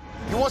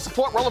 You want to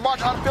support Roland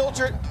Martin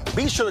Unfiltered?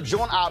 Be sure to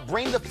join our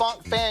Bring the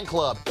Funk fan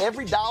club.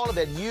 Every dollar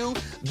that you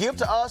give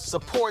to us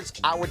supports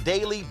our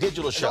daily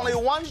digital show. There's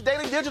only one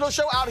daily digital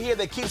show out here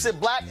that keeps it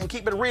black and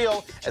keep it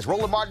real as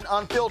Roland Martin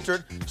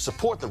Unfiltered.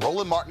 Support the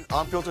Roland Martin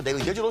Unfiltered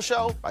daily digital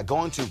show by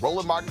going to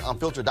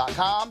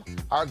RolandMartinUnfiltered.com.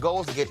 Our goal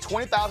is to get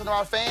 20,000 of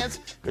our fans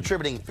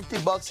contributing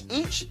 $50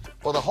 each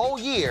for the whole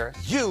year.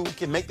 You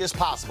can make this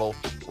possible.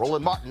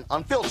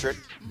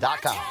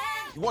 RolandMartinUnfiltered.com.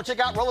 You want to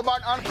check out Roland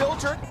Martin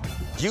Unfiltered?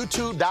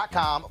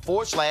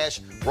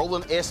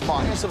 YouTube.com/Roland S.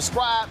 Martin. And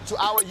subscribe to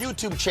our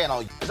YouTube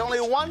channel. There's only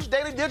one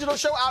daily digital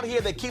show out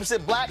here that keeps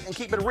it black and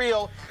keep it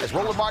real. It's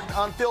Roland Martin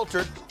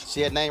Unfiltered.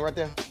 See that name right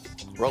there?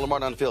 Roland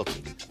Martin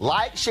Unfiltered.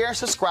 Like, share, and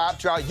subscribe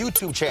to our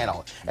YouTube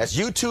channel. That's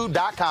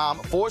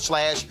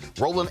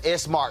YouTube.com/Roland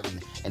S.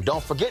 Martin. And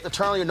don't forget to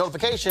turn on your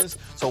notifications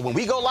so when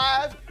we go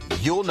live,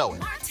 you'll know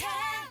it.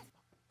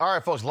 All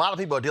right, folks, a lot of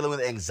people are dealing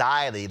with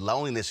anxiety,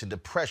 loneliness, and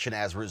depression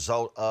as a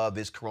result of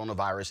this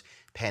coronavirus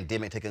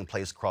pandemic taking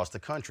place across the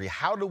country.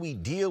 How do we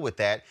deal with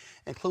that,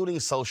 including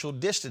social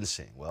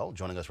distancing? Well,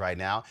 joining us right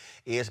now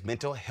is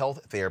mental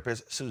health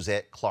therapist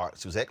Suzette Clark.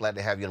 Suzette, glad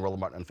to have you on Roland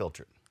Martin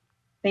Unfiltered.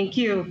 Thank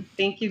you.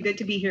 Thank you. Good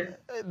to be here.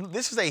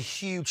 This is a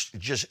huge,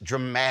 just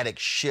dramatic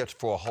shift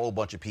for a whole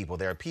bunch of people.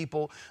 There are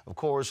people, of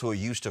course, who are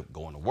used to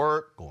going to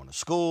work, going to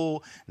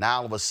school.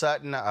 Now, all of a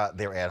sudden,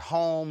 they're at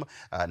home.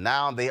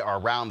 Now they are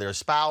around their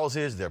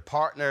spouses, their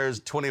partners,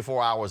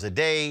 24 hours a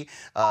day,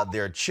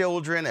 their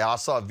children. I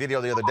saw a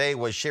video the other day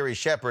where Sherry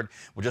Shepherd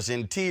was just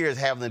in tears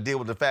having to deal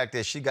with the fact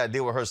that she got to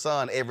deal with her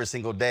son every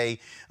single day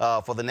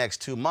for the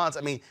next 2 months.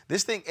 I mean,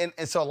 this thing,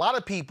 and so a lot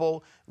of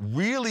people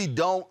really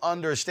don't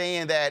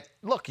understand that,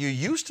 look, you're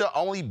used to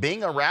only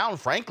being around,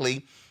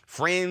 frankly,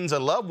 friends or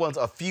loved ones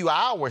a few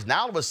hours.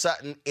 Now, all of a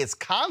sudden, it's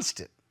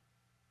constant.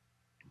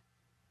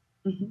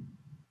 Mm-hmm.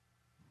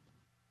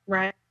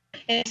 Right.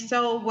 And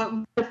so what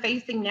we're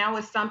facing now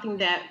is something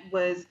that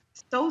was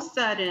so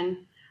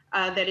sudden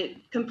that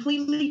it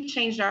completely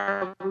changed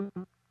our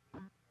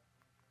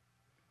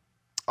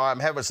I'm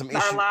having some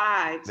issues. Our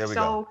lives. There we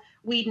so go.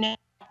 We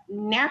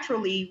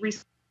naturally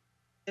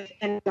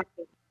and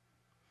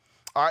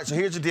all right, so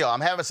here's the deal. I'm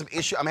having some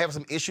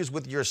issues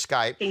with your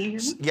Skype. Can you hear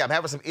me? Yeah, I'm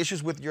having some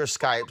issues with your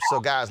Skype. So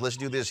guys, let's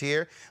do this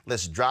here.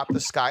 Let's drop the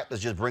Skype.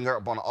 Let's just bring her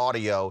up on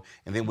audio,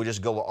 and then we'll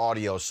just go with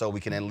audio so we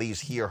can at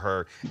least hear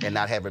her and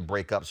not have it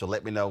break up. So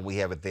let me know when we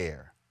have it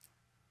there.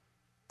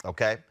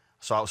 Okay?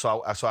 So I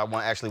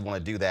actually want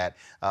to do that.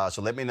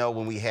 So let me know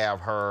when we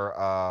have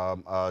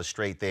her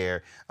straight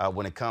there.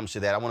 When it comes to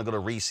that, I want to go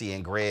to Reese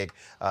and Greg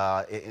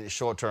in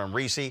short term.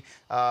 Reese,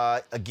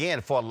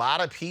 again, for a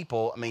lot of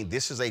people, I mean,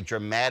 this is a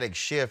dramatic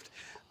shift,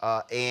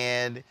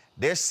 and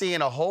they're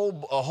seeing a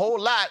whole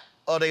lot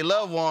of their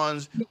loved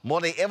ones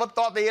more than they ever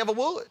thought they ever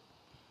would.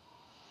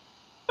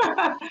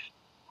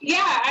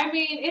 Yeah, I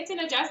mean, it's an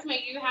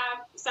adjustment. You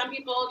have some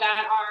people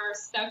that are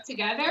stuck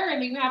together,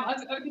 and you have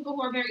other people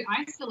who are very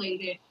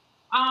isolated.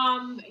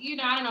 You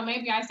know, I don't know,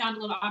 maybe I sound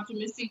a little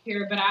optimistic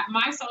here, but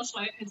my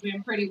social life has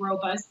been pretty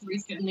robust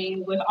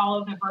recently with all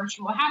of the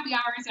virtual happy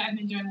hours that I've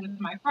been doing with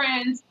my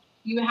friends.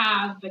 You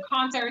have the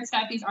concerts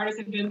that these artists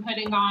have been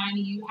putting on.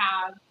 You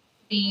have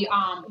the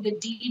live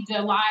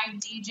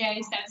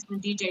DJ sets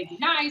from DJ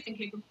D-Nice and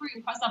Kid Capri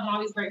and Questlove and all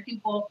these great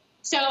people.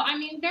 So, I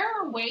mean, there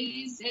are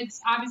ways.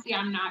 It's obviously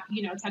I'm not,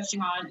 touching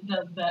on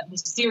the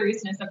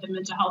seriousness of the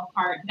mental health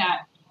part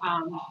that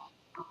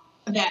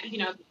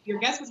your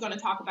guest was going to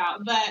talk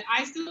about, but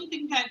I still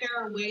think that there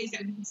are ways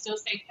that we can still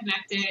stay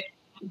connected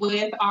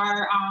with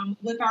our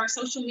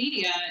social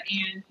media,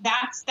 and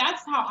that's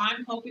how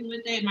I'm coping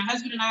with it. My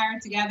husband and I are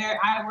together.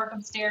 I work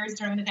upstairs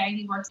during the day.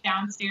 He works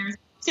downstairs,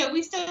 so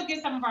we still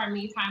get some of our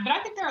me time. But I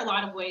think there are a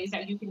lot of ways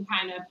that you can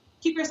kind of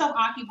keep yourself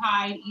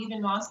occupied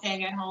even while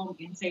staying at home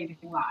and saving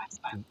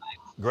lives.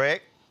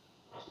 Greg?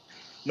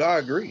 No, I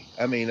agree.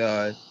 I mean,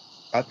 I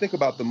think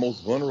about the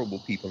most vulnerable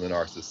people in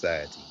our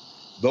society.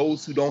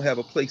 Those who don't have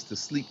a place to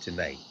sleep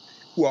tonight,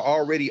 who are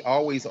already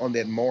always on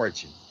that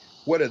margin.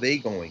 What are they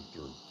going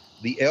through?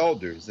 The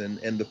elders and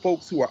the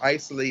folks who are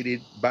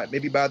isolated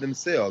maybe by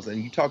themselves.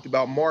 And you talked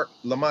about Mark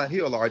Lamont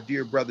Hill, our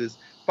dear brother's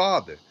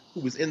father,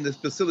 who was in this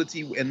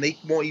facility and they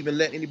won't even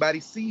let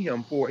anybody see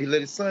him he let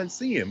his son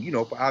see him,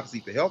 obviously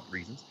for health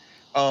reasons.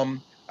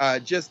 I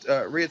just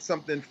read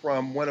something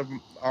from one of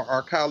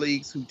our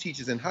colleagues who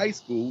teaches in high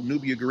school,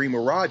 Nubia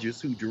Garima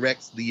Rogers, who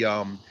directs the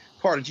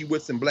Carter G.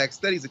 Woodson Black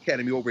Studies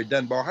Academy over at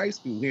Dunbar High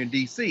School here in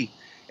D.C.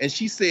 And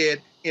she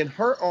said in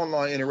her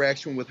online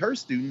interaction with her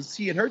students,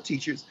 she and her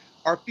teachers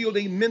are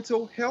fielding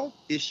mental health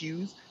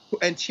issues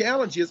and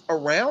challenges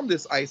around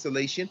this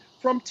isolation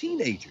from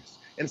teenagers.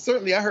 And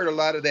certainly I heard a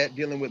lot of that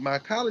dealing with my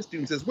college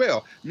students as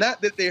well.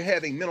 Not that they're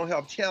having mental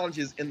health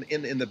challenges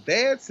in the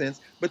bad sense,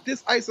 but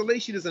this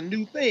isolation is a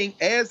new thing,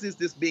 as is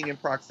this being in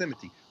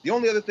proximity. The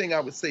only other thing I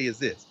would say is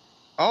this.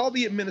 All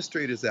the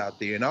administrators out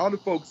there and all the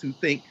folks who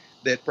think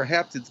that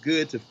perhaps it's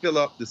good to fill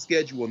up the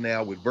schedule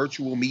now with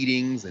virtual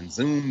meetings and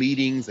Zoom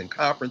meetings and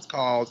conference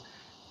calls,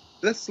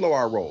 let's slow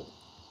our roll.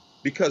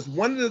 Because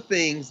one of the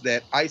things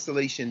that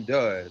isolation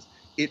does,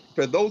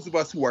 for those of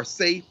us who are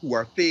safe, who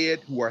are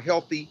fed, who are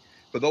healthy,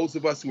 for those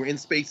of us who are in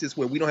spaces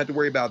where we don't have to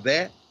worry about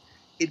that,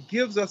 it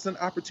gives us an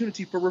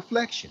opportunity for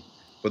reflection.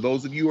 For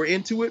those of you who are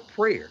into it,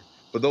 prayer.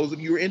 For those of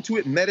you who are into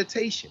it,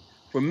 meditation.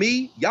 For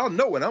me, y'all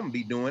know what I'm going to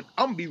be doing.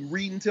 I'm going to be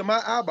reading till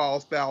my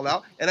eyeballs foul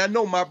out. And I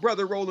know my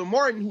brother, Roland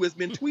Martin, who has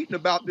been tweeting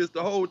about this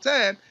the whole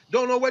time,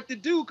 don't know what to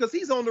do because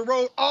he's on the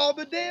road all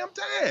the damn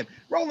time.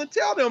 Roland,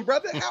 tell them,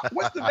 brother,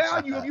 what's the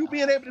value of you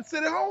being able to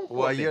sit at home for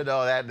Well, you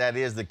know, that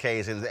is the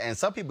case. And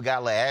some people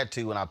got a little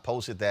attitude when I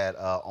posted that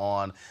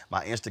on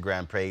my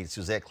Instagram page.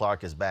 Suzette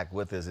Clark is back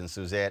with us. And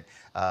Suzette,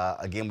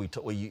 again,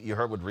 you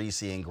heard what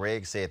Reese and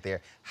Greg said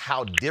there,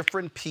 how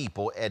different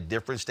people at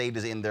different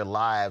stages in their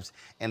lives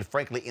and,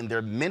 frankly, in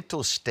their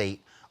mental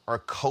state are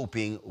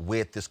coping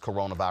with this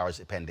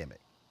coronavirus pandemic.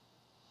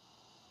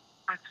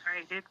 That's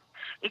right.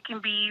 It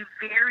can be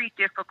very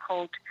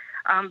difficult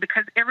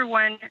because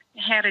everyone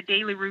had a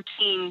daily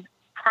routine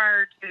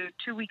prior to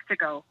 2 weeks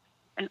ago,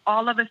 and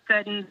all of a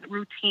sudden the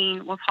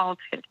routine was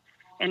halted.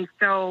 And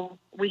so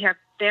we have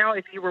now,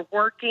 if you were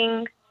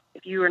working,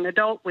 if you were an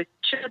adult with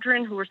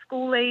children who are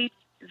school age,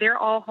 they're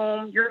all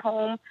home, you're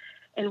home.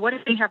 And what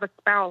if they have a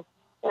spouse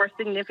or a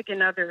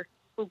significant other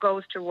who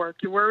goes to work?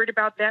 You're worried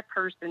about that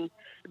person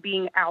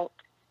being out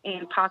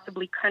and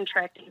possibly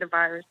contracting the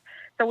virus.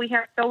 So we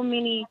have so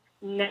many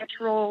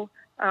natural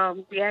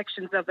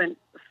reactions of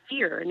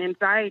fear and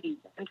anxiety.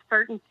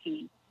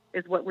 Uncertainty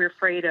is what we're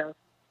afraid of.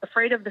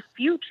 Afraid of the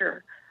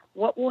future.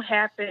 What will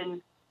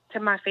happen to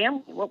my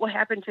family? What will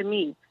happen to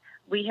me?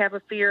 We have a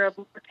fear of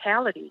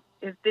mortality.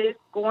 Is this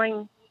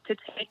going to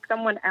take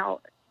someone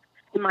out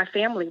in my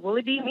family? Will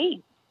it be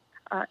me?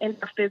 And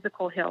our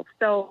physical health.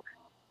 So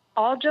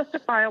all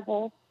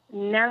justifiable,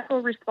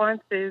 natural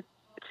responses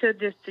to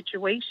this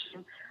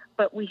situation,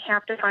 but we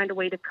have to find a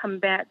way to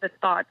combat the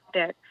thoughts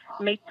that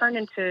may turn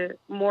into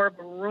more of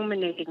a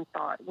ruminating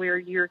thought where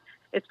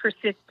it's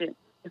persistent.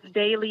 It's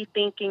daily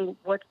thinking,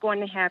 what's going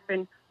to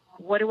happen?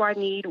 What do I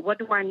need? What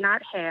do I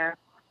not have?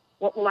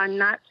 What will I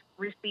not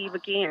receive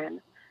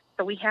again?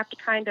 So we have to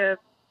kind of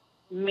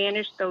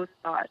manage those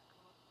thoughts.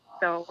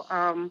 So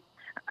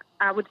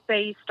I would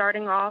say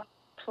starting off,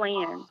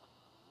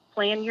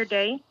 plan your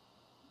day.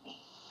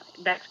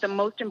 That's the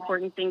most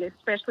important thing,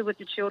 especially with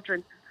the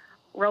children.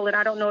 Roland,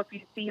 I don't know if you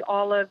see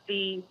all of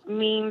the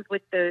memes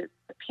with the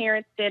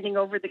parents standing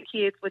over the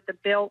kids with the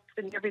belts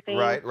and everything.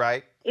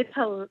 Right. It's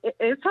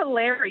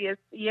hilarious.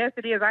 Yes,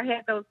 it is. I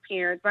had those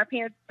parents. My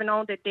parents have been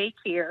on to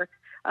daycare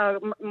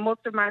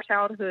most of my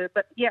childhood.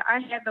 But, yeah, I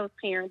had those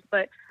parents.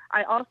 But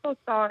I also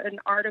saw an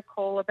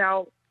article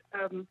about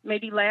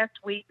maybe last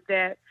week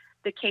that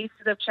the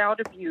cases of child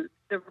abuse,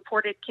 the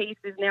reported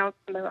cases now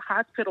from the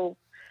hospital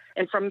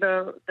and from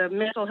the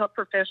mental health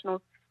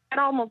professionals, had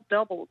almost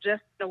doubled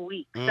just in a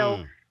week.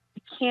 So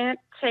we can't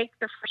take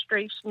the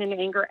frustration and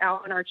anger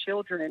out on our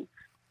children.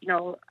 You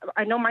know,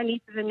 I know my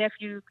nieces and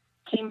nephews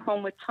came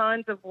home with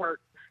tons of work.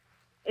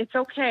 It's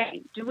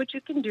okay. Do what you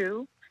can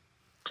do.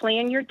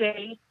 Plan your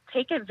day.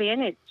 Take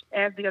advantage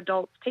as the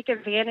adults. Take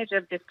advantage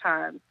of this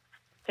time.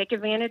 Take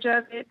advantage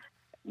of it.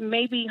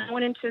 Maybe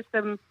hone into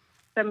some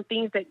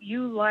things that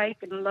you like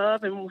and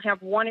love and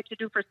have wanted to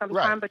do for some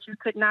time, but you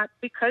could not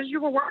because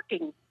you were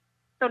working.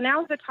 So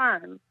now's the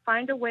time.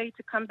 Find a way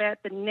to combat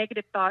the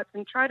negative thoughts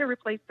and try to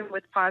replace them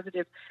with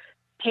positive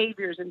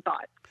behaviors and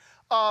thoughts.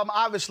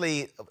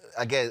 Obviously,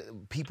 again,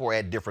 people are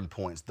at different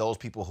points. Those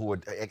people who are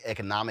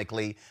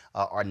economically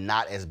are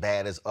not as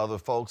bad as other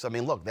folks. I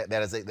mean, look,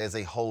 that's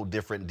a whole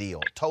different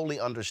deal. Totally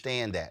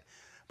understand that.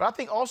 But I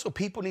think also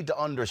people need to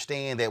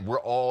understand that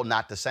we're all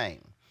not the same.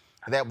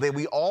 That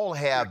we all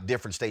have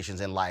different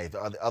stations in life.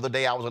 The other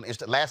day I was on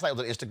last night I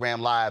was on Instagram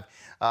Live,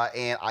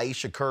 and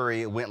Aisha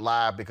Curry went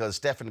live because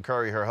Stephen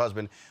Curry, her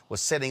husband, was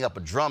setting up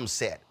a drum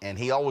set, and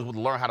he always would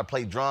learn how to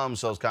play drums.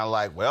 So it's kind of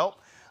like, well,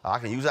 I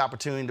can use the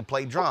opportunity to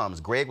play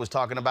drums. Greg was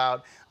talking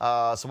about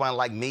someone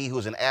like me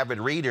who's an avid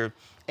reader,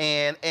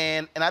 and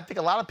I think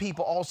a lot of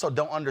people also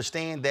don't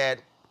understand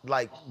that.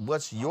 Like,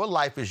 what's your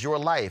life is your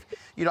life.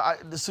 You know,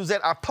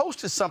 Suzette, I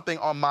posted something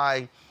on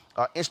my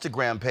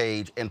Instagram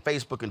page and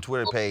Facebook and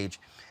Twitter page,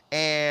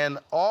 and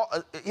a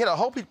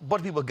whole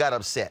bunch of people got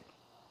upset.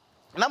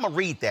 And I'm gonna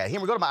read that.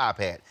 Here we go to my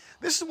iPad.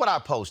 This is what I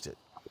posted.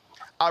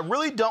 I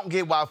really don't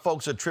get why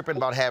folks are tripping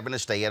about having to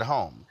stay at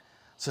home.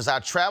 Since I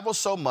travel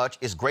so much,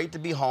 it's great to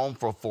be home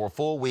for a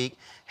full week,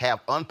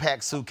 have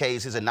unpacked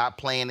suitcases and not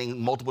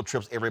planning multiple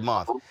trips every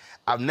month.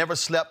 I've never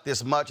slept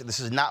this much. This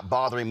is not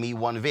bothering me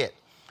one bit.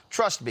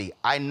 Trust me,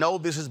 I know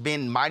this has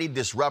been mighty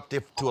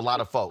disruptive to a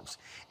lot of folks.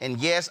 And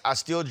yes, I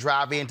still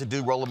drive in to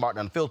do Roland Martin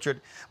Unfiltered,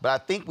 but I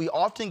think we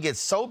often get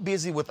so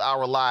busy with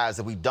our lives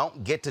that we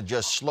don't get to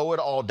just slow it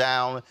all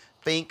down,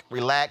 think,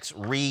 relax,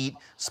 read,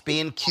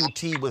 spend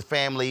QT with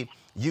family,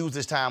 use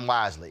this time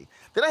wisely.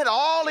 Then I had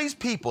all these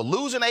people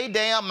losing a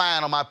damn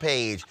mind on my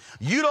page.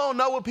 You don't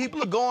know what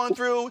people are going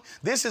through.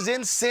 This is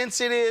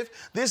insensitive.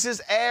 This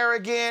is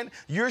arrogant.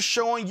 You're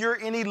showing you're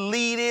an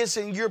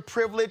elitist and you're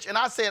privileged. And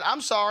I said,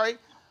 I'm sorry.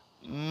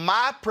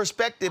 My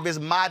perspective is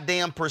my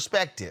damn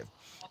perspective.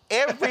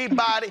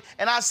 Everybody,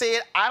 and I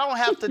said, I don't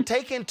have to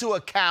take into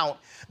account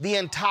the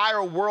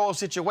entire world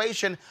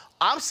situation.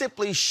 I'm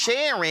simply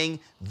sharing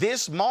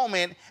this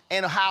moment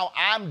and how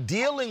I'm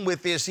dealing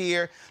with this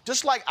here.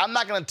 Just like I'm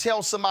not going to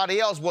tell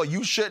somebody else, well,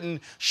 you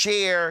shouldn't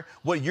share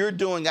what you're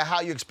doing or how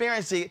you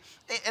experience it.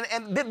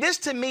 And this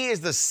to me is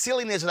the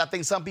silliness that I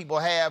think some people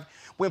have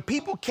when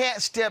people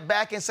can't step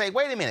back and say,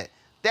 wait a minute,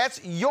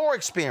 that's your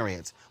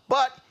experience,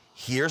 but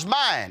here's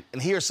mine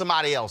and here's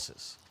somebody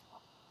else's.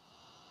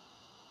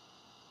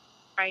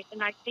 Right,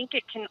 and I think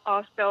it can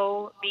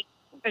also be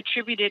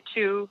attributed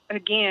to,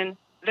 again,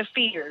 the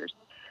fears.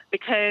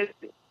 Because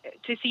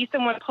to see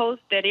someone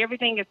post that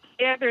everything is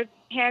together,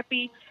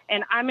 happy,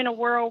 and I'm in a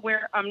world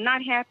where I'm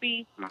not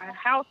happy, my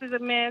house is a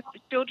mess, the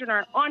children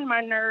are on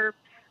my nerve,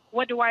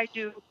 what do I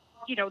do?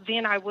 You know,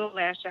 then I will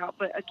lash out.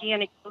 But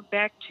again, it goes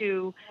back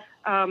to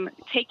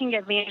taking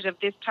advantage of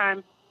this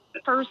time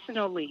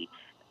personally.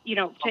 You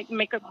know,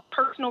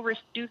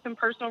 do some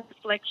personal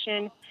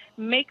reflection,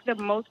 make the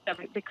most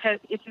of it, because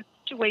it's a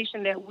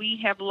situation that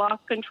we have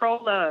lost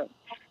control of.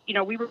 You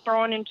know, we were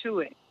thrown into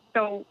it.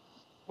 So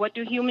what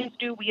do humans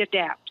do? We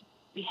adapt.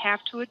 We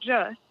have to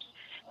adjust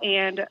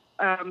and,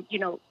 you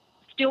know,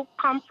 still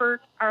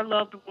comfort our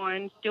loved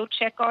ones, still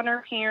check on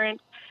our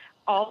parents,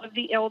 all of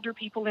the elder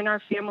people in our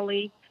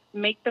family,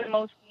 make the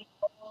most.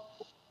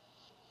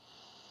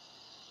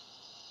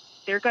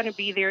 They're going to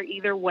be there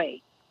either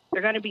way.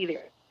 They're going to be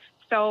there.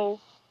 So,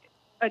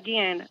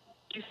 again,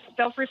 do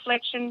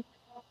self-reflection,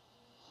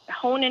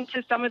 hone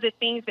into some of the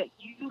things that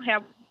you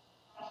have.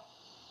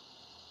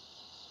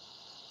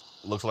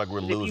 Looks like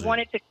we're losing. If you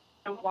wanted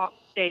to walk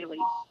daily,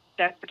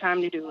 that's the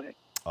time to do it.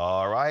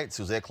 All right,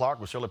 Suzette Clark,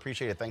 we surely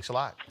appreciate it. Thanks a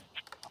lot.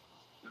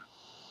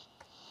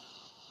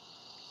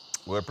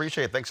 We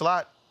appreciate it. Thanks a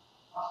lot.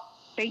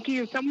 Thank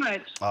you so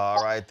much.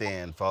 All right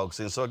then,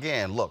 folks. And so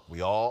again, look,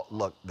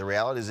 the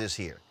reality is this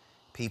here.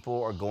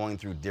 People are going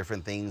through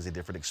different things and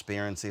different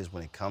experiences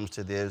when it comes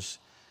to this.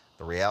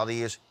 The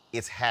reality is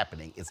it's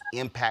happening. It's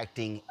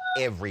impacting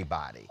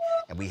everybody,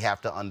 and we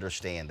have to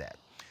understand that.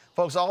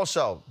 Folks,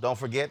 also, don't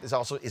forget, this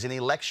also is an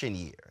election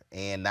year.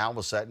 And now all of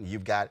a sudden,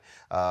 you've got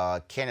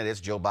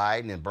candidates, Joe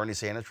Biden and Bernie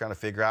Sanders, trying to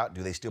figure out,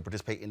 do they still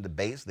participate in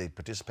debates? Do they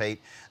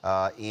participate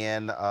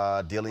in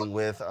dealing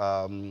with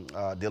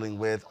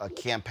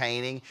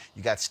campaigning?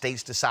 You got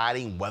states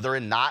deciding whether or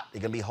not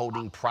they're going to be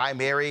holding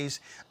primaries.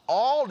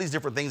 All these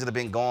different things that have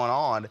been going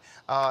on,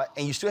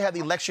 and you still have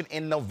the election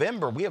in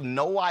November. We have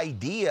no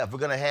idea if we're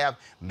going to have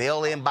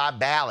mail-in by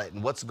ballot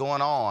and what's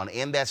going on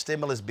in that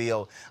stimulus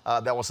bill.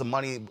 That was some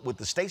money with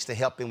the states to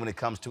help them when it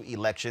comes to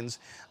elections.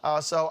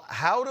 So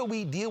how do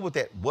we deal with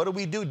that? What do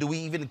we do? Do we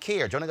even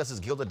care? Joining us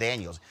is Gilda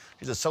Daniels.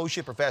 She's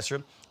associate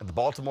professor at the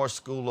Baltimore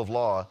School of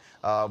Law.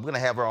 We're going to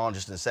have her on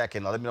just in a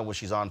second. Let me know when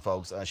she's on,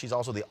 folks. She's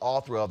also the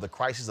author of The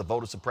Crisis of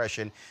Voter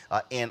Suppression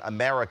in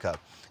America.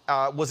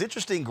 What's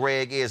interesting,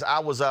 Greg, is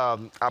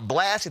I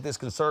blasted this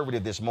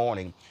conservative this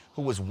morning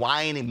who was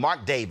whining.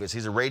 Mark Davis,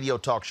 he's a radio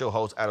talk show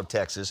host out of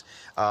Texas,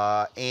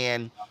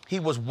 and he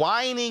was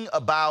whining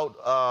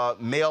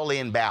about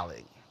mail-in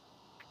balloting.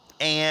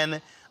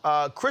 And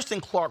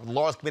Kristen Clark, the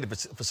Lawyers Committee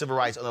for Civil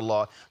Rights under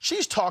law,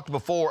 she's talked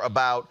before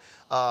about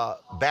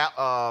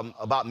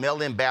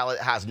mail-in ballot,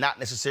 how it's not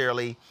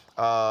necessarily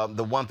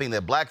the one thing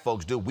that black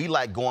folks do. We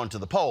like going to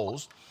the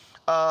polls.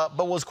 But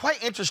what was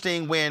quite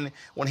interesting when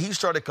he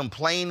started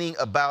complaining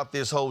about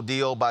this whole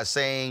deal by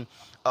saying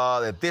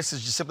that this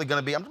is just simply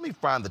going to be, let me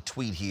find the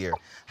tweet here,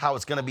 how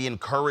it's going to be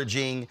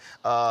encouraging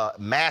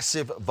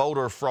massive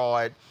voter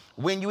fraud.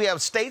 When you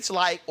have states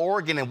like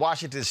Oregon and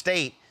Washington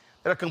State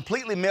that are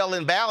completely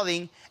mail-in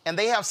balloting, and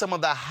they have some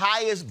of the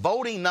highest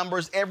voting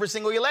numbers every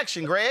single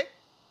election, Greg?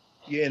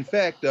 Yeah, in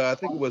fact, I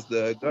think it was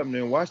the governor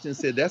in Washington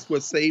said that's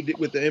what saved it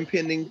with the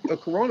impending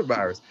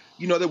coronavirus.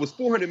 You know, there was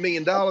 $400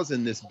 million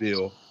in this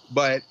bill,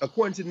 but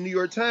according to the New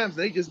York Times,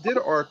 they just did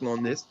an article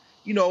on this.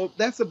 You know,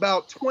 that's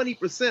about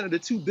 20% of the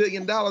 $2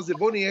 billion that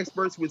voting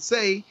experts would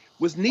say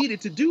was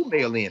needed to do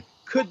mail-in.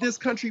 Could this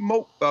country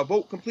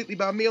vote completely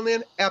by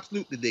mail-in?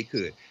 Absolutely, they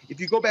could. If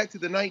you go back to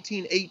the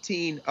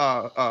 1918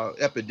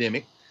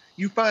 epidemic,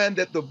 you find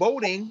that the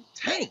voting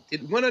tanked.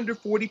 It went under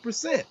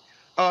 40%.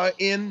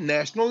 In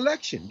national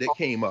election that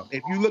came up.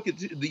 If you look at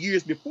the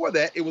years before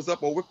that, it was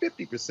up over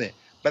 50%.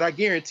 But I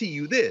guarantee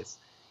you this,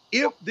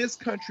 if this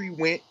country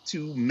went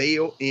to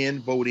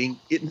mail-in voting,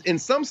 in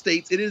some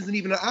states, it isn't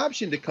even an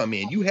option to come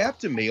in. You have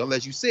to mail,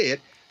 as you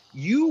said.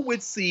 You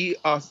would see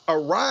a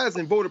rise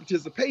in voter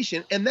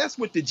participation, and that's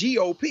what the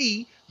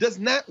GOP does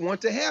not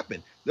want to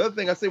happen. The other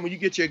thing I say, when you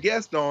get your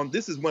guest on,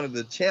 this is one of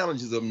the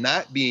challenges of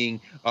not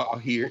being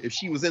here. If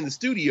she was in the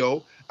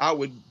studio, I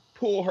would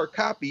pull her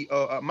copy,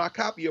 my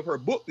copy of her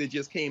book that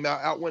just came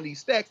out one of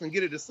these stacks and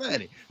get her to sign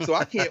it. So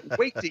I can't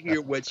wait to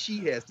hear what she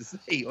has to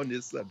say on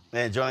this subject.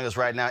 And joining us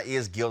right now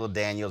is Gilda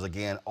Daniels,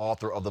 again,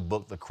 author of the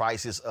book, The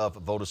Crisis of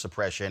Voter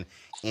Suppression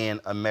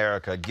in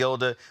America.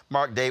 Gilda,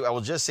 Mark Davis, I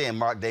was just saying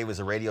Mark Davis,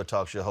 a radio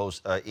talk show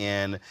host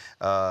in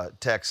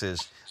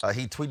Texas,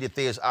 he tweeted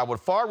this: I would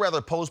far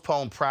rather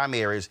postpone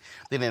primaries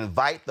than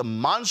invite the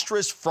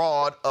monstrous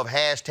fraud of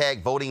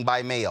hashtag voting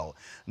by mail.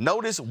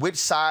 Notice which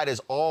side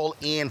is all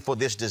in for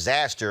this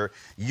disaster.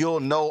 You'll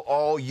know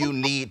all you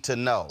need to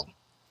know.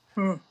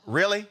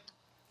 Really?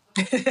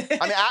 I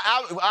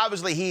mean,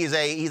 obviously he's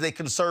a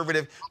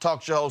conservative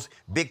talk show host,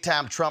 big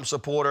time Trump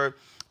supporter,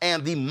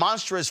 and the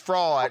monstrous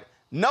fraud,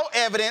 no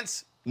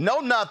evidence, no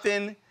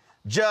nothing,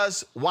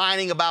 just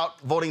whining about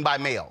voting by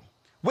mail.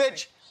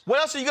 Which, what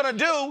else are you gonna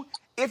do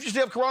if you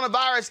still have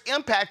coronavirus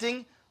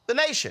impacting the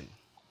nation?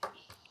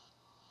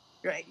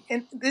 Right.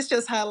 And this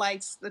just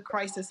highlights the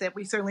crisis that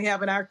we certainly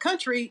have in our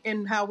country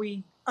and how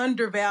we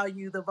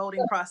undervalue the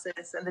voting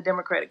process and the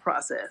democratic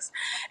process.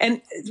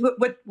 And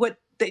what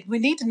we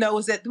need to know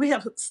is that we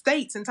have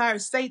states, entire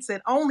states,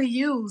 that only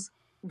use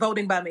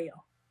voting by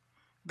mail.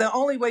 The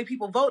only way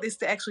people vote is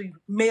to actually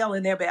mail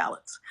in their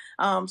ballots.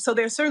 So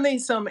there's certainly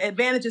some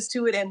advantages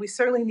to it, and we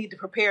certainly need to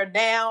prepare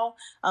now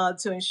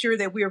to ensure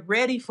that we're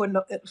ready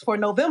for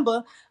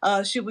November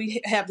should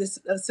we have this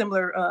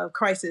similar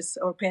crisis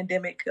or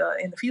pandemic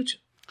in the future.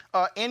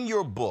 In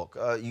your book,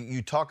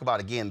 you talk about,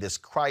 again, this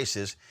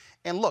crisis.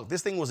 And look,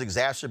 this thing was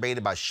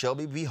exacerbated by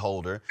Shelby v.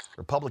 Holder.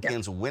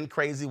 Republicans went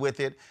crazy with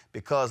it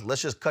because,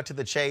 let's just cut to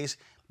the chase,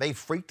 they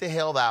freaked the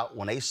hell out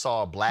when they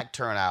saw a black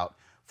turnout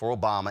for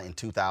Obama in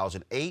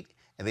 2008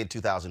 and then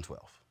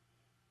 2012.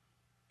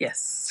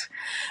 Yes.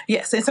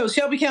 And so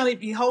Shelby County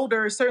v.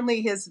 Holder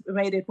certainly has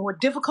made it more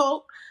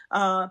difficult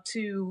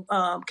to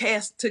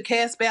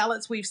cast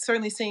ballots. We've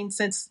certainly seen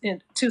since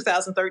in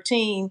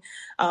 2013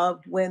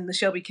 when the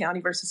Shelby County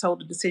versus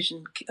Holder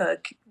decision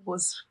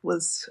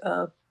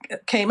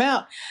came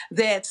out,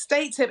 that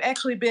states have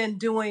actually been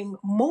doing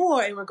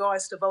more in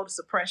regards to voter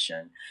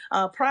suppression.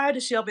 Prior to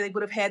Shelby,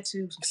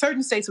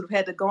 certain states would have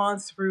had to gone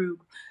through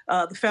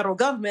the federal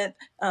government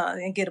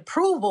and get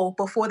approval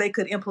before they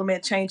could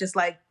implement changes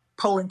like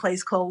polling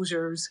place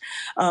closures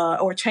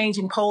or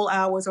changing poll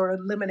hours or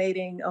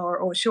eliminating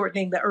or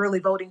shortening the early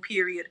voting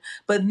period.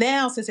 But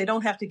now, since they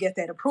don't have to get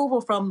that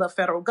approval from the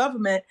federal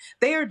government,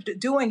 they are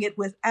doing it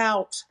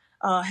without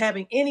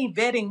having any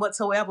vetting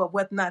whatsoever of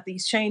whether or not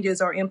these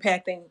changes are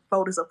impacting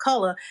voters of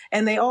color.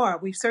 And they are.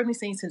 We've certainly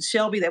seen since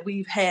Shelby that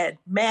we've had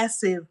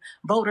massive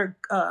voter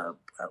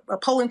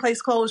polling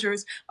place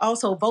closures,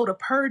 also voter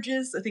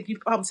purges. I think you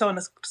probably saw in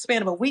the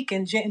span of a week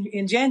in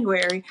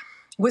January,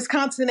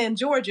 Wisconsin and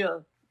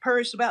Georgia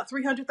purged about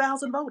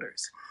 300,000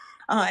 voters.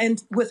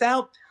 And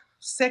without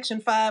Section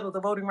 5 of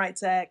the Voting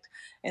Rights Act,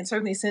 and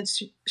certainly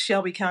since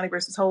Shelby County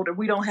versus Holder,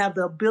 we don't have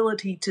the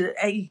ability to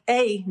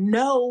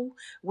know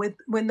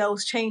when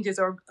those changes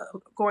are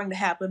going to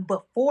happen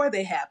before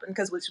they happen,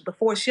 because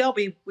before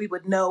Shelby, we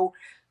would know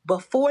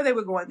before they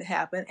were going to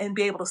happen and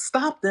be able to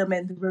stop them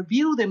and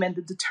review them and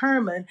to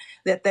determine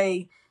that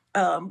they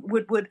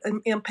would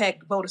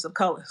impact voters of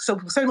color. So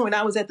certainly when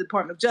I was at the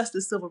Department of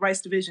Justice Civil Rights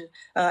Division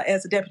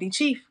as a deputy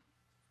chief,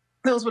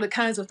 those were the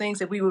kinds of things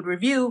that we would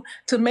review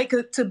so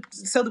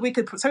that we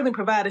could certainly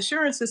provide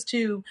assurances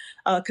to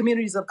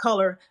communities of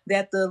color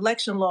that the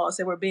election laws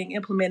that were being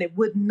implemented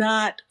would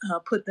not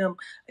put them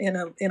in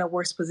a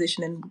worse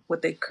position than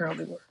what they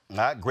currently were. All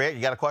right, Greg,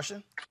 you got a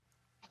question?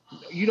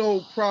 You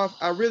know, Prof,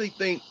 I really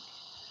think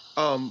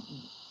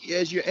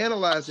as you're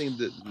analyzing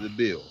the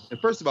bill, and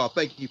first of all,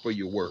 thank you for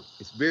your work.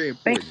 It's very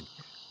important.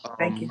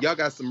 Thank you. Y'all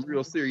got some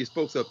real serious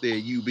folks up there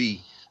at UB.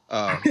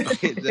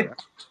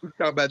 We'll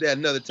talk about that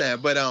another time.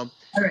 But,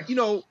 you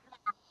know,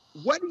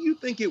 what do you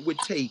think it would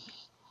take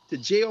to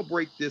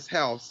jailbreak this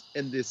House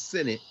and this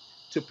Senate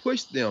to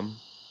push them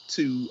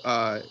to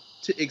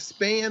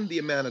expand the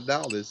amount of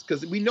dollars?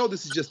 Because we know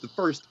this is just the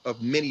first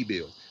of many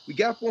bills. We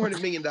got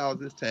 $400 million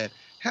this time.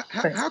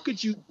 How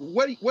could you,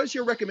 what's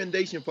your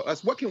recommendation for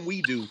us? What can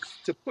we do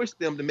to push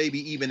them to maybe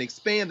even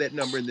expand that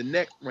number in the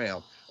next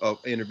round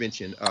of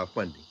intervention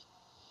funding?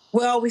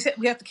 Well, we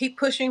have to keep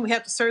pushing. We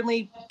have to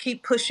certainly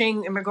keep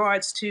pushing in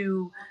regards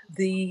to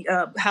the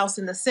House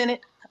and the Senate.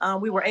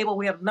 We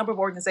have a number of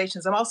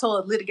organizations. I'm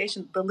also the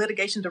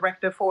litigation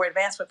director for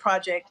Advancement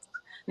Project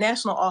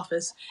National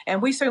Office,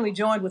 and we certainly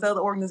joined with other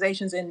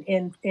organizations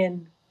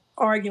in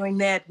arguing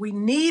that we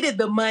needed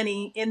the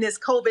money in this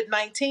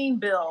COVID-19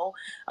 bill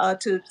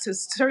to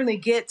certainly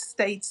get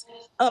states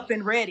up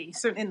and ready,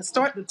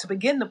 to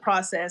begin the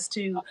process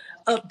to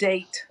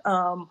update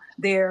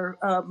their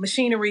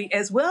machinery,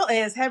 as well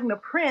as having to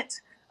print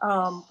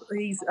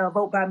these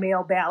vote by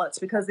mail ballots,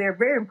 because they're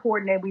very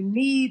important, and we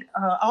need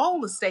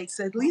all the states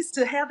at least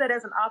to have that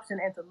as an option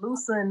and to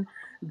loosen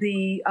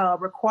the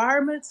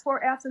requirements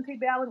for absentee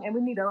balloting. And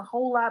we need a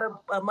whole lot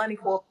of money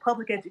for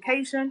public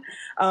education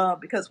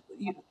because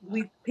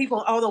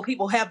although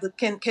people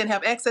can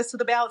have access to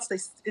the ballots,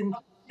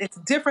 it's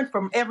different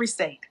from every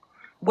state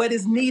what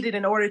is needed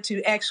in order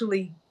to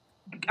actually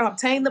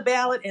obtain the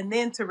ballot and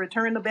then to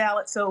return the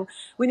ballot. So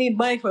we need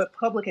money for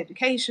public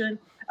education.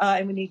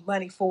 And we need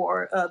money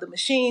for the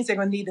machines. They're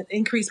going to need an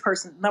increased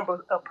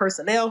number of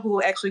personnel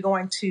who are actually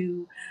going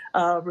to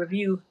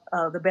review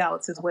the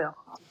ballots as well.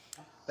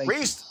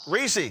 Reese,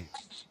 you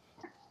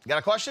got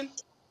a question?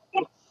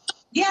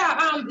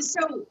 Yeah,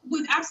 so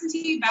with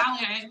absentee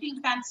ballot, I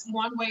think that's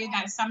one way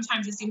that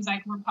sometimes it seems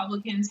like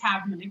Republicans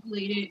have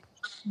manipulated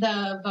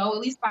the vote,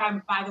 at least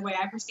by the way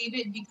I perceive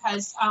it,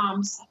 because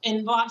in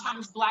a lot of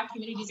times Black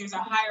communities, there's a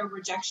higher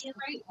rejection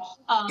rate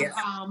of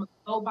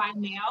vote by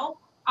mail.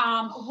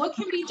 What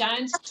can be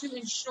done to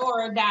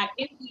ensure that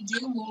if we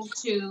do move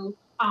to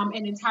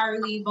an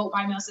entirely vote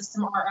by mail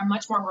system or a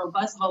much more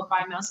robust vote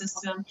by mail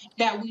system,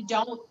 that we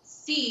don't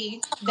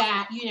see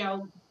that,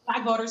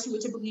 Black voters who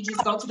would typically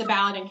just go to the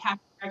ballot and cast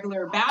a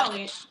regular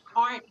ballot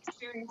aren't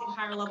experiencing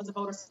higher levels of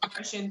voter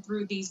suppression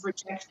through these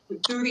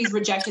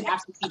rejected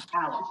absentee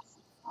ballots?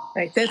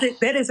 Right.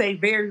 That is a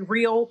very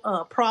real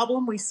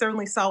problem. We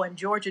certainly saw in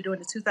Georgia during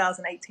the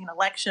 2018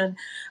 election.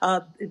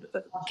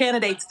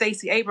 Candidate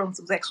Stacey Abrams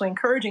was actually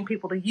encouraging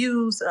people to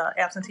use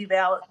absentee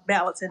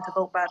ballots and to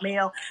vote by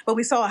mail. But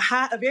we saw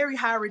a very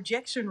high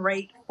rejection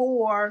rate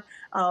for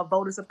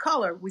voters of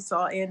color. We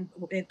saw in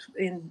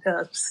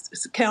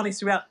counties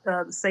throughout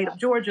the state of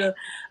Georgia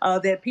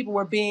that people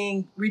were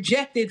being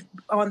rejected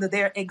on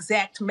their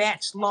exact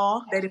match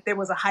law, that if there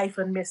was a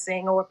hyphen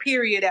missing or a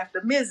period after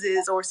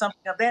Mrs. or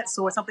something of that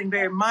sort, something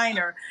very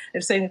minor,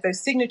 and saying if their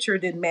signature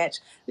didn't match,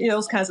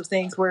 those kinds of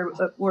things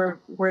were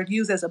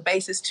used as a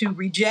basis to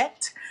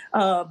reject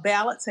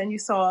ballots. And you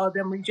saw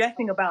them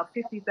rejecting about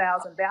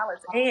 50,000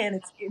 ballots. And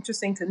it's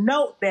interesting to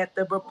note that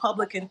the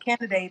Republican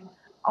candidate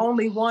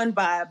only won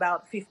by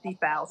about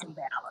 50,000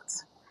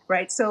 ballots.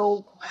 Right.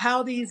 So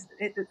how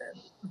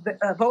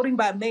voting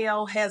by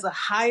mail has a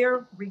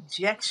higher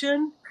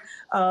rejection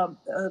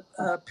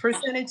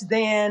percentage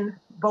than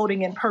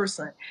voting in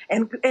person,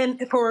 and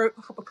for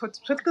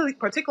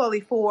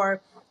particularly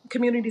for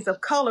communities of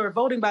color,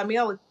 voting by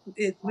mail,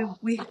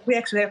 we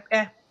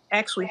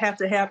actually have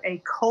to have a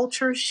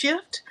culture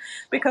shift,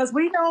 because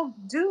we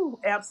don't do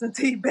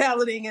absentee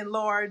balloting in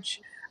large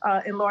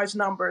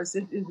numbers.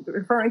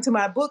 Referring to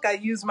my book, I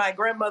use my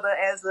grandmother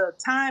as a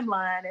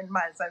timeline, and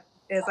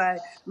as I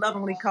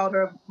lovingly called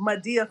her,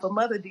 Madea for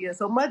Mother Dear.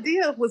 So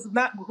Madea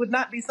would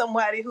not be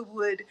somebody who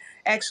would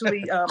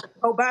actually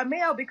vote by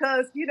mail,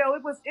 because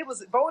it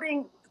was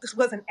voting. This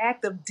was an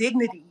act of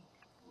dignity,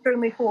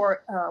 certainly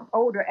for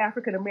older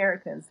African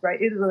Americans,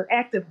 right? It is an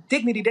act of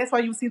dignity. That's why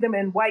you see them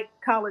in white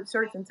collared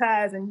shirts and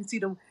ties, and you see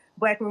the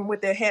Black women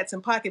with their hats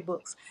and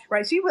pocketbooks,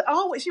 right? She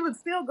would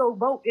still go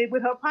vote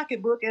with her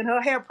pocketbook and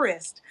her hair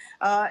pressed,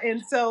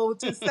 and so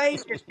to say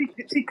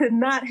that she could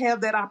not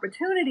have that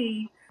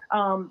opportunity.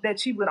 That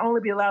she would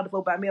only be allowed to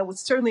vote by mail would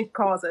certainly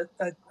cause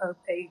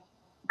a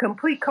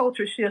complete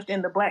culture shift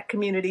in the Black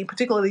community,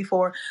 particularly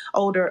for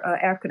older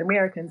African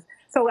Americans.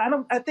 So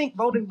I think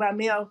voting by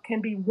mail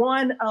can be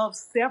one of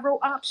several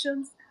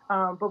options,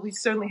 but we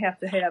certainly have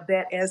to have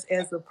that as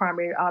the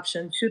primary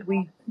option should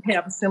we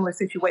have a similar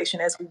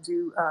situation as we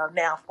do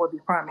now for the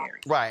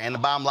primary. Right, and the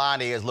bottom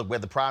line is, look, with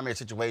the primary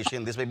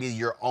situation, this may be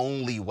your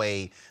only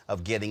way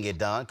of getting it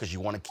done, because you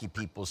want to keep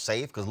people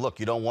safe. Because, look,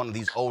 you don't want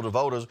these older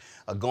voters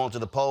going to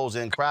the polls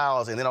in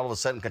crowds and then all of a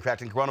sudden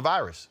contracting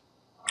coronavirus.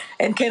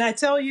 And can I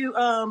tell you,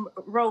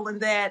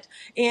 Roland, that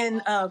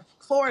in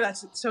Florida, I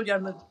told you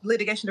I'm the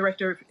litigation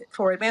director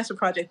for Advancement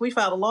Project. We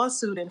filed a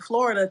lawsuit in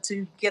Florida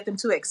to get them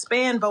to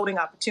expand voting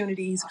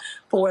opportunities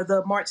for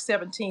the March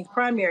 17th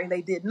primary, and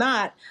they did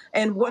not.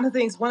 And one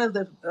thing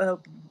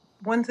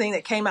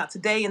that came out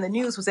today in the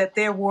news was that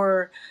there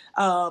were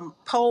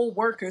poll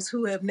workers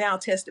who have now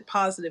tested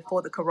positive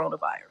for the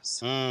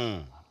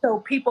coronavirus. So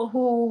people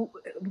who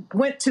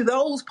went to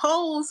those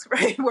polls,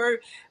 right,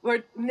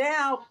 were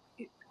now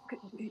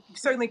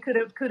certainly could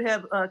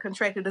have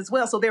contracted as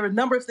well. So there are a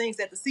number of things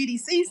that the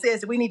CDC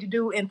says that we need to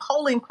do in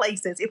polling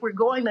places if we're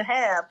going to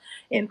have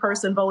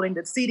in-person voting.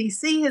 The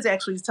CDC has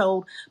actually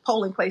told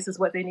polling places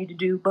what they need to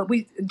do. But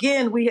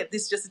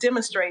this just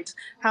demonstrates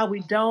how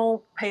we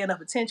don't pay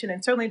enough attention,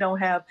 and certainly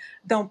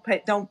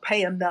don't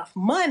pay enough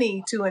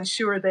money to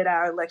ensure that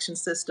our election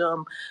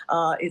system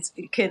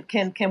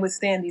can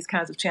withstand these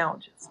kinds of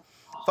challenges.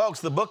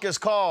 Folks, the book is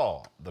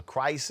called The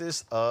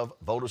Crisis of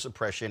Voter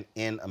Suppression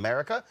in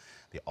America.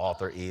 The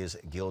author is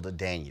Gilda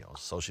Daniels,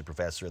 Associate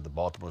Professor at the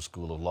Baltimore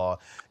School of Law.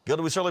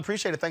 Gilda, we certainly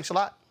appreciate it. Thanks a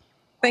lot.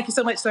 Thank you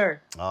so much, sir.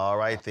 All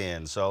right,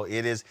 then. So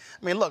it is,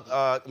 look,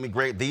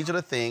 great. These are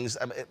the things.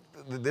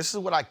 This is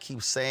what I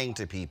keep saying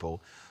to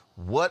people.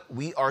 What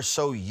we are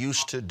so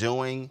used to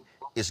doing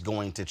is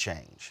going to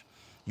change.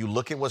 You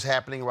look at what's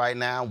happening right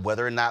now,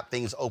 whether or not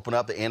things open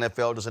up. The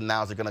NFL just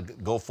announced they're going to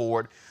go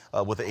forward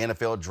with the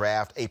NFL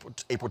draft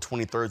April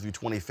 23rd through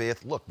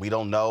 25th. Look, we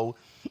don't know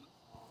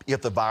if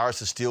the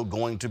virus is still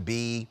going to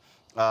be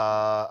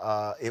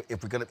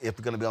if we're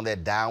gonna be on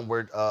that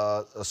downward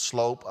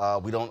slope.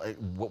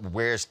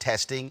 Where's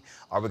testing?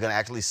 Are we gonna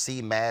actually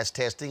see mass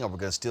testing? Are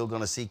we still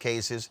gonna see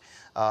cases?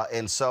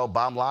 And so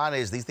bottom line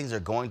is these things are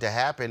going to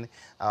happen.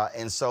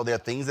 And so there are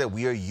things that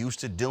we are used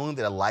to doing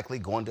that are likely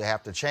going to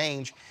have to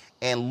change.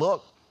 And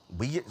look,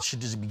 we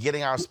should just be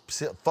getting our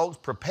folks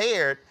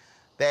prepared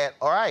that,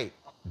 all right,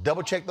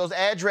 double check those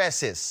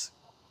addresses.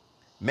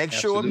 Make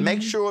sure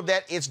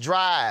that it's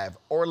drive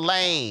or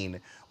lane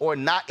or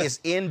not, it's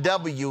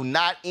NW,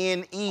 not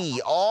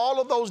NE.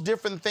 All of those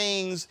different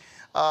things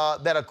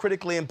that are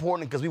critically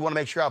important because we want to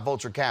make sure our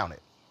votes are counted.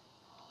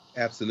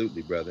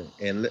 Absolutely, brother.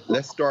 And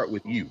let's start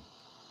with you.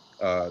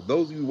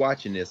 Those of you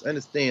watching this,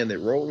 understand that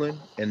Roland,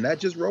 and not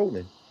just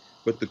Roland,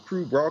 but the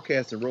crew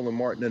broadcasting Roland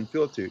Martin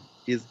Unfiltered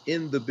is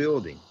in the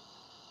building.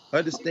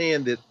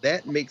 Understand that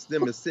that makes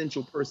them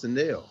essential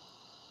personnel.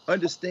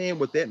 Understand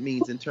what that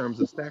means in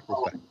terms of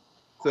sacrifice.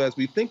 So as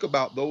we think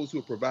about those who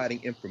are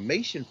providing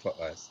information for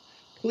us,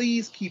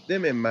 please keep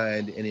them in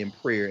mind and in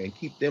prayer and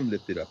keep them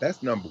lifted up.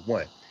 That's number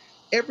one.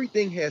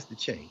 Everything has to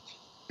change.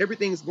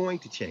 Everything's going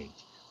to change.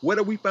 What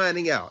are we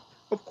finding out?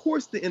 Of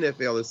course the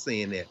NFL is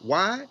saying that.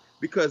 Why?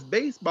 Because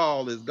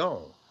baseball is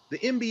gone. The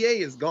NBA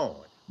is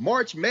gone.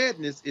 March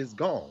Madness is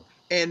gone.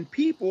 And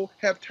people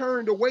have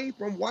turned away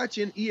from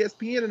watching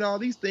ESPN and all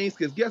these things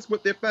because guess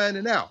what they're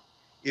finding out?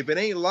 If it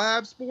ain't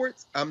live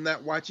sports, I'm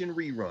not watching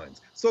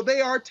reruns. So they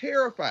are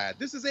terrified.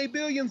 This is a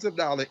billions of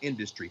dollar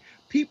industry.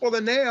 People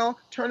are now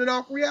turning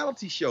off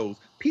reality shows.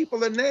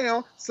 People are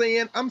now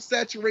saying, I'm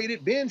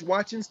saturated binge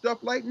watching stuff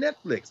like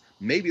Netflix.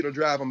 Maybe it'll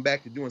drive them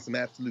back to doing some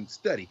absolute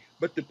study.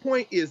 But the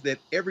point is that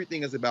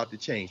everything is about to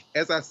change.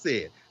 As I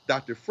said,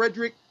 Dr.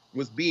 Frederick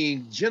was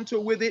being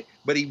gentle with it,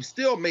 but he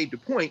still made the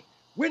point,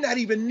 we're not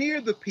even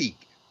near the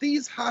peak.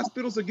 These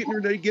hospitals are getting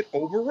ready to get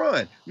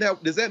overrun. Now,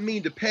 does that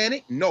mean to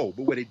panic? No,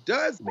 but what it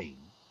does mean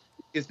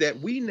is that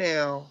we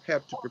now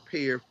have to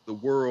prepare for the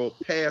world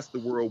past the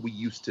world we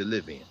used to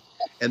live in.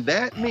 And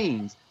that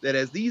means that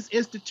as these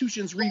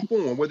institutions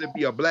reform, whether it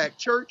be a black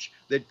church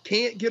that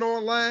can't get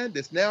online,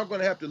 that's now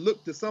going to have to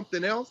look to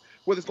something else,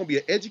 whether it's going to be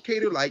an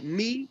educator like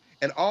me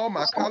and all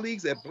my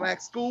colleagues at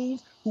black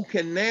schools who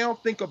can now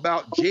think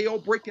about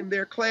jailbreaking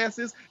their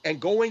classes and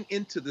going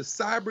into the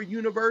cyber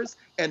universe.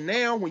 And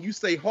now when you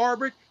say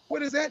Harvard, what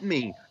does that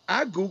mean?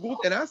 I Googled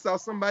and I saw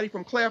somebody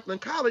from Claflin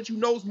College who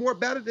knows more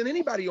about it than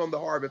anybody on the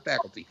Harvard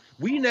faculty.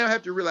 We now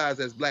have to realize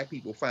as black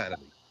people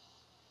finally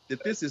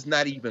that this is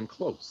not even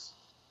close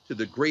to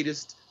the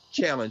greatest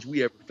challenge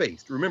we ever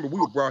faced. Remember, we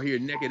were brought here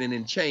naked and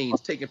in chains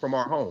taken from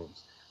our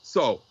homes.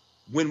 So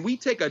when we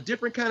take a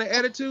different kind of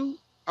attitude,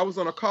 I was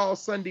on a call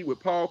Sunday with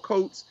Paul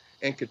Coates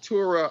and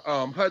Keturah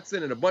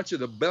Hudson and a bunch of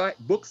the black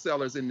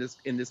booksellers in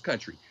this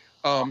country.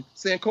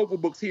 Sankofa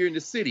Books here in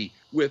the city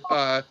with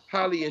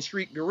Holly and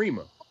Shriek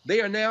Garima.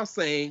 They are now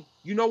saying,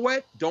 you know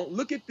what? Don't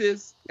look at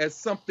this as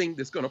something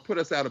that's going to put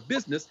us out of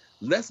business.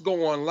 Let's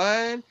go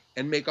online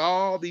and make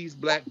all these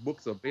black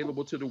books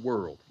available to the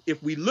world.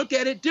 If we look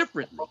at it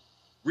differently,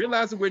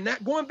 realizing we're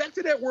not going back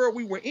to that world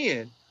we were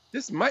in,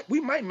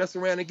 we might mess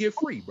around and get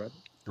free, brother.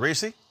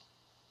 Reese?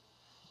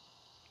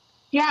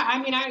 Yeah,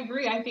 I mean, I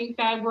agree. I think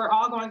that we're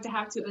all going to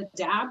have to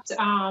adapt.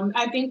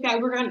 I think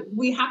that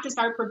we have to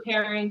start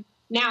preparing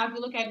now. If you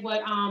look at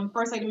what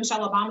First Lady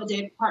Michelle Obama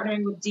did,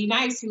 partnering with D.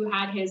 Nice, who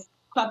had his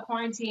club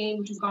quarantine,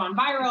 which has gone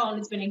viral and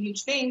it's been a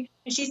huge thing.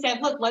 And she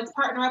said, look, let's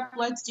partner up.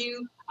 Let's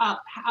do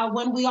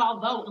when we all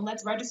vote and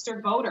let's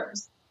register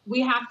voters.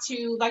 We have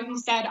to, like you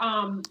said,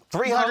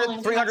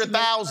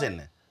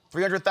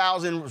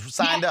 300,000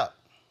 signed up.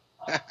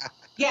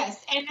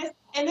 Yes,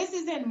 and this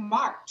is in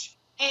March.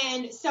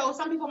 And so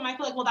some people might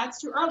feel like, well, that's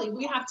too early.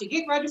 We have to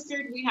get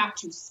registered. We have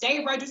to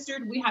stay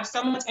registered. We have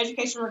so much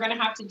education we're going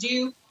to have to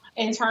do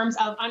in terms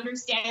of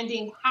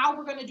understanding how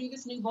we're going to do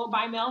this new vote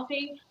by mail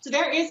thing. So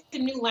there is a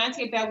new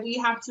landscape that we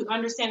have to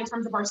understand in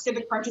terms of our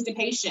civic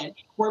participation,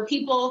 where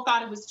people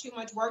thought it was too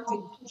much work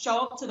to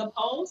show up to the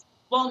polls.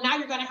 Well, now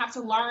you're going to have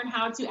to learn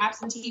how to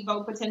absentee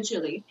vote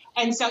potentially.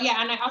 And so,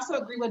 yeah, and I also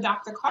agree with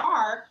Dr.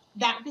 Carr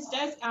that this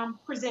does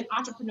present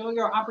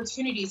entrepreneurial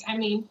opportunities. I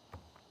mean,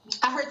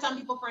 I heard some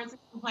people, for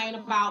instance, complain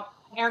about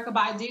Erykah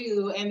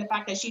Badu and the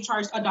fact that she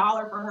charged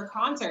 $1 for her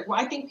concert. Well,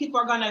 I think people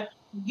are going to,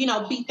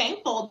 be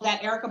thankful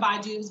that Erykah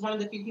Badu is one of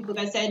the few people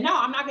that said, no,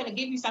 I'm not going to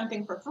give you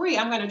something for free.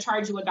 I'm going to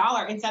charge you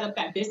 $1 and set up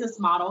that business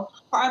model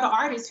for other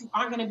artists who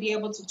aren't going to be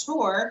able to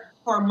tour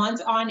for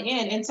months on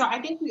end. And so I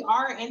think we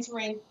are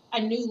entering a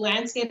new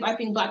landscape. I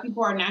think Black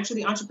people are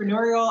naturally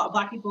entrepreneurial.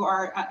 Black people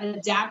are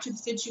adapt to the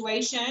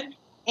situation,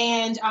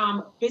 and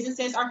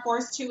businesses are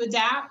forced to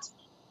adapt.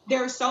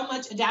 There's so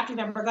much adapting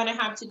that we're going to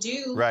have to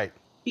do, right?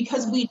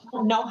 Because we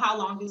don't know how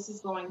long this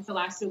is going to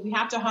last. So we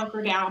have to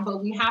hunker down,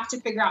 but we have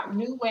to figure out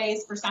new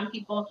ways for some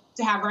people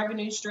to have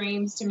revenue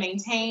streams to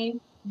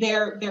maintain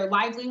their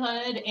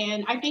livelihood.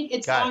 And I think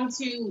it's going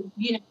to,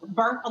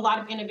 birth a lot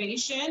of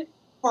innovation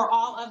for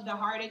all of the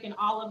heartache and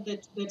all of the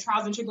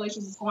trials and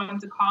tribulations it's going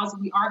to cause.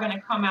 We are going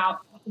to come out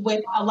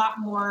with a lot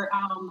more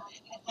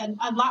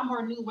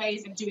new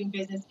ways of doing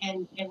business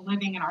and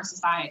living in our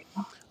society.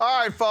 All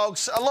right,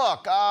 folks.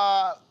 Look,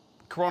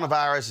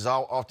 coronavirus is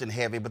often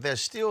heavy, but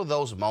there's still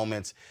those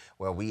moments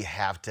where we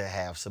have to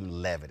have some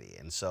levity.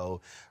 And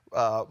so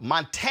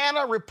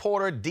Montana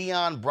reporter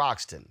Deion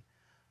Broxton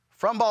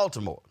from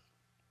Baltimore,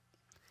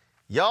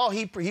 y'all,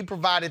 he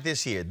provided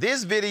this here.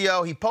 This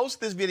video, he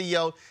posted this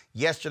video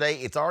yesterday.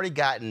 It's already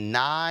gotten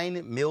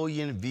 9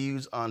 million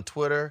views on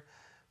Twitter.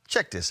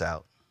 Check this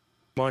out.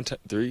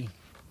 Montana 3.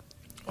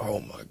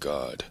 Oh, my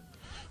God.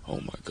 Oh,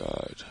 my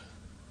God.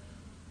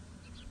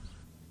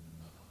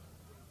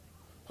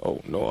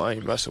 Oh, no, I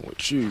ain't messing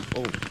with you.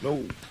 Oh,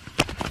 no.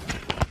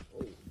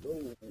 Oh,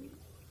 no.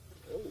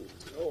 Oh,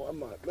 no, I'm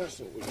not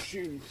messing with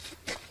you.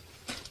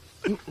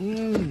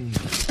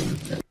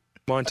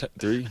 Montana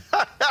 3.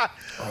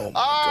 Oh,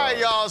 all right,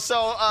 y'all.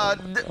 So,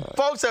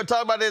 folks are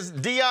talking about this.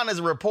 Deion is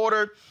a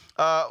reporter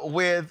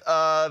with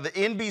the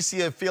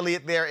NBC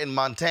affiliate there in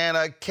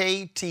Montana,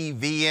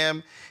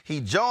 KTVM.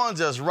 He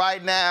joins us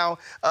right now.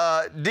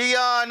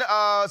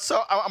 Deion,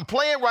 so I'm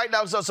playing right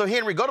now. So,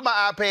 Henry, go to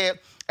my iPad.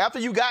 After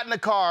you got in the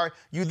car,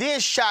 you then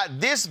shot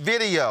this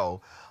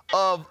video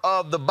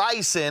of the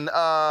bison,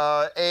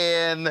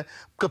 and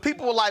because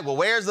people were like, well,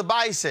 where's the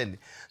bison?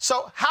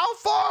 So how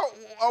far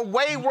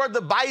away were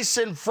the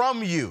bison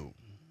from you?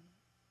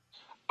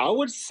 I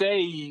would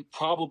say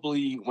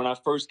probably when I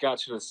first got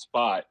to the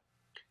spot,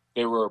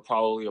 they were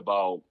probably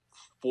about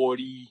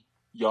 40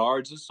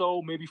 yards or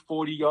so, maybe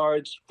 40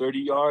 yards, 30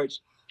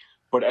 yards.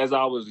 But as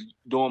I was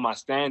doing my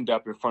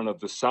stand-up in front of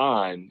the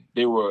sign,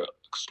 they were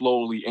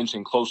slowly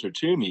inching closer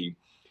to me.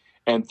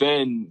 And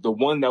then the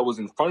one that was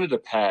in front of the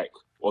pack,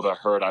 or the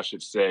herd, I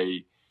should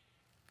say,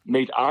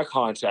 made eye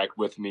contact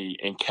with me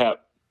and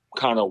kept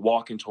kind of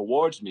walking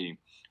towards me.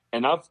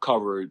 And I've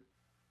covered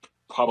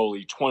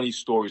probably 20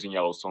 stories in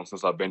Yellowstone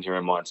since I've been here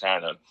in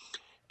Montana.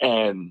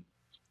 And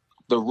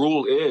the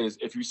rule is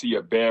if you see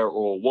a bear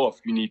or a wolf,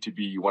 you need to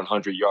be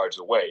 100 yards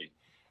away.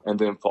 And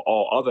then for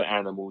all other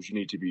animals, you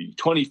need to be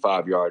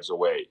 25 yards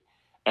away.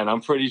 And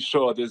I'm pretty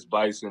sure this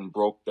bison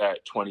broke that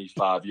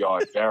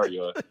 25-yard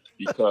barrier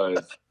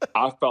because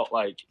I felt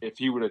like if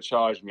he would have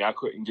charged me, I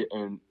couldn't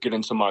get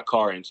into my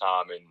car in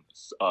time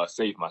and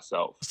save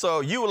myself. So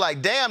you were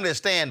like, damn this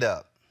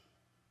stand-up.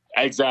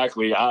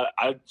 Exactly.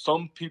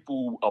 Some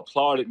people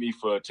applauded me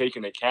for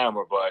taking the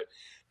camera, but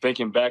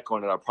thinking back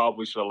on it, I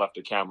probably should have left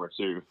the camera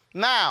too.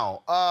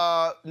 Now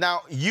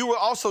you were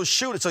also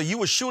shooting, so you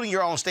were shooting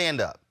your own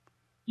stand-up.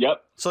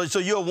 Yep. So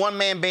you're a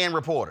one-man band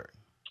reporter.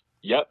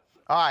 Yep.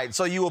 All right,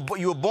 so you were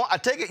born. I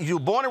take it you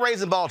were born and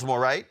raised in Baltimore,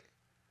 right?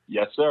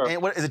 Yes, sir.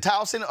 And what is it,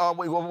 Towson?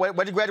 Where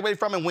did you graduate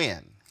from and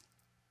when?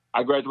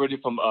 I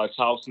graduated from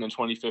Towson in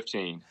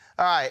 2015.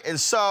 All right, and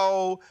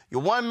so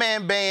you're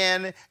one-man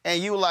band,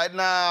 and you were like,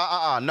 no.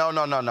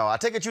 I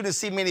take it you didn't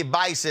see many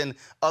bison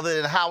other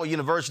than Howard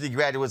University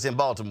graduates in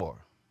Baltimore.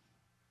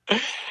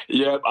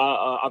 Yeah,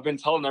 I've been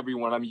telling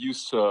everyone I'm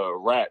used to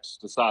rats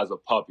the size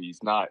of puppies,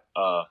 not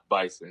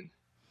bison.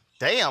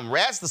 Damn,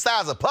 rats the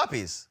size of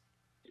puppies?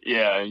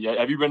 Yeah.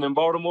 Have you been in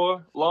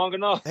Baltimore long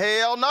enough?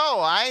 Hell no.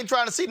 I ain't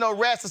trying to see no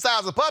rats the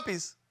size of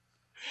puppies.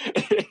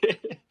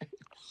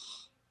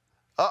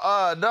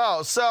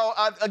 No. So,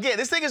 again,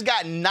 this thing has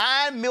got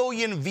 9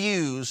 million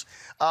views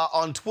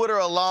on Twitter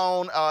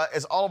alone.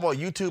 It's all over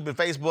YouTube and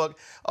Facebook.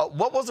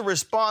 What was the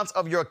response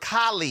of your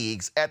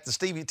colleagues at the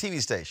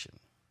TV station?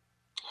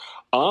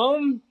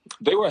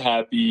 They were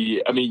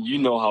happy. I mean, you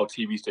know how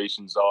TV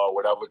stations are,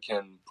 whatever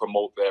can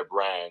promote their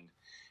brand.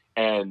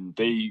 And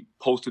they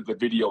posted the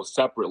video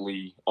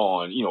separately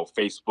on,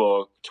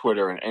 Facebook,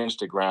 Twitter, and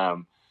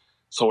Instagram.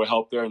 So it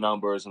helped their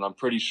numbers. And I'm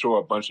pretty sure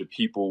a bunch of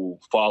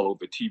people followed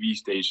the TV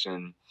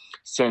station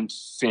since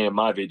seeing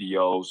my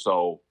video.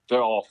 So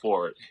they're all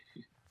for it.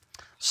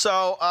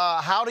 So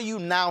how do you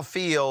now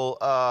feel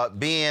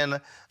being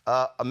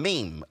a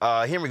meme?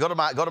 Henry, go to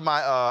my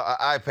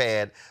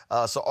iPad.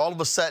 So all of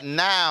a sudden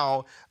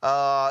now,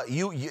 the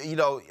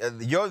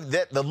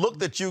look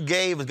that you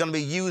gave is going to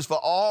be used for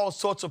all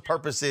sorts of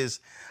purposes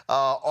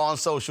on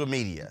social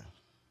media.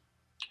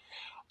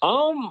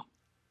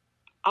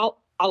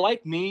 I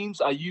like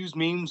memes. I use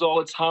memes all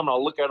the time. I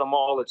look at them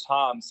all the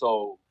time.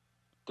 So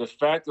the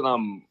fact that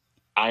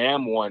I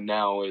am one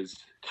now is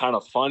kind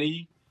of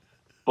funny,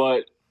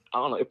 but I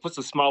don't know. It puts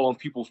a smile on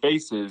people's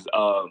faces.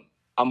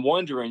 I'm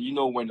wondering,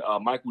 when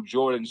Michael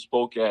Jordan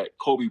spoke at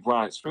Kobe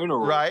Bryant's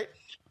funeral, right?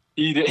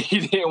 He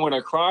didn't want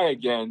to cry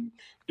again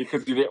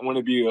because he didn't want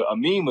to be a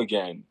meme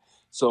again.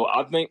 So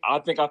I think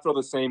I feel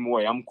the same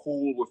way. I'm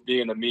cool with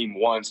being a meme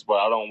once, but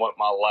I don't want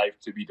my life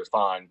to be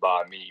defined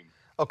by a meme.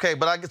 Okay,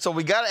 so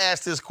we got to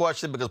ask this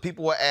question because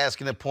people were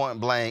asking it point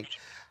blank.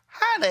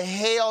 How the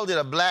hell did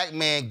a black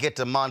man get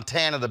to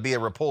Montana to be a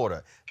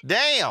reporter?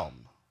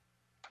 Damn.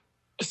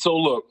 So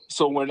look,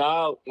 when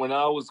I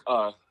was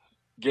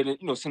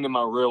sending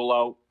my reel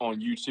out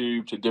on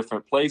YouTube to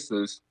different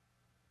places,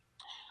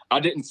 I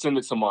didn't send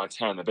it to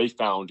Montana. They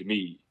found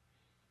me.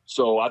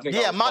 So I think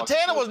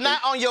Montana was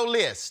not on your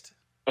list.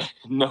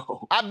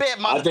 No. I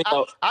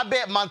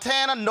bet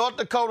Montana, North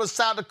Dakota,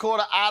 South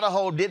Dakota,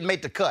 Idaho didn't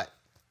make the cut.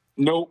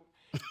 Nope.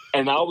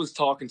 And I was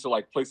talking to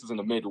like places in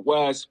the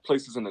Midwest,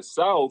 places in the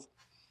South.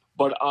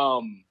 But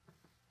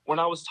when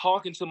I was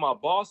talking to my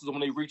bosses, when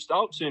they reached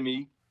out to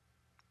me,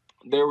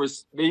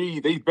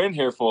 they've been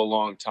here for a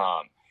long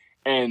time.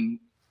 And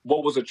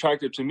what was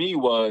attractive to me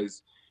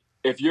was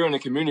if you're in a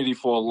community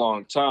for a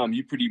long time,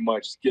 you pretty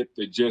much get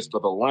the gist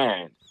of the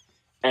land.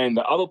 And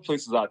the other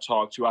places I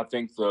talked to, I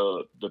think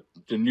the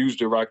news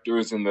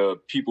directors and the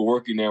people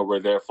working there were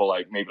there for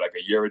maybe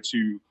a year or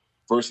two,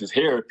 versus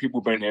here, people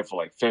been there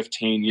for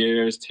 15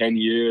 years, 10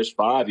 years,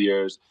 5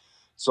 years.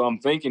 So I'm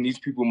thinking these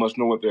people must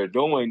know what they're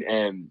doing.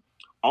 And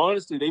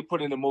honestly, they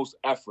put in the most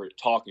effort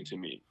talking to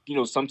me.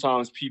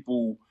 Sometimes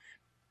people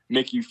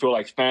make you feel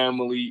like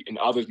family and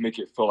others make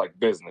it feel like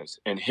business.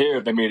 And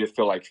here they made it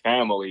feel like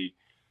family.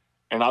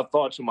 And I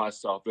thought to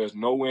myself, there's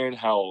no way in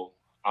hell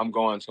I'm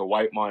going to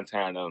White,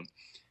 Montana.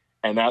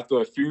 And after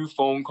a few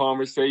phone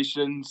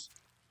conversations,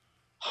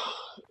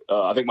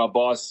 I think my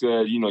boss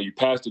said, you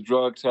passed the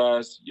drug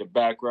test, your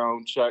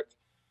background check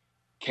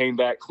came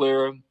back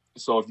clear.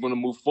 So if you want to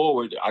move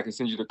forward, I can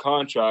send you the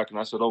contract. And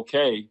I said,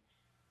 okay.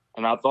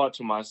 And I thought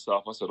to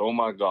myself, I said, oh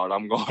my God,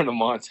 I'm going to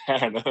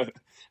Montana.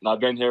 And I've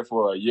been here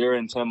for a year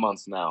and 10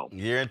 months now.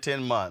 Year and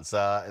 10 months.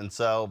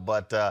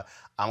 But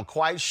I'm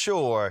quite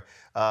sure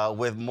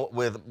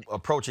with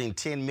approaching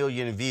 10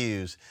 million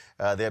views,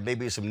 there may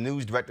be some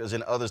news directors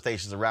in other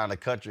stations around the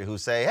country who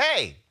say,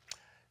 hey,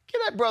 give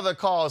that brother a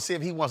call and see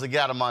if he wants to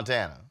get out of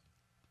Montana.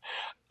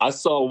 I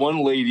saw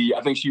one lady,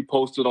 I think she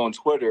posted on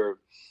Twitter,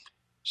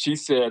 she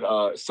said,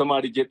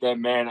 somebody get that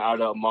man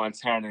out of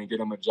Montana and get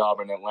him a job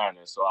in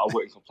Atlanta. So I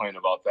wouldn't complain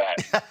about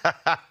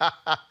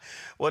that.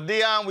 Well,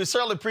 Dion, we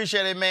certainly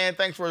appreciate it, man.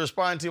 Thanks for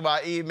responding to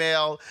my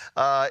email.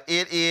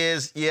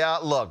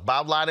 Look,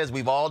 bottom line is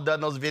we've all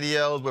done those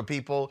videos where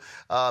people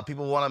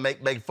want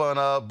to make fun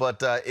of,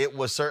 but it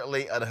was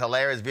certainly a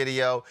hilarious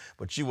video,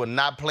 but you were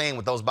not playing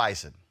with those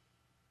bison.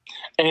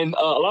 And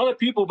a lot of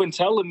people have been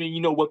telling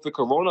me, with the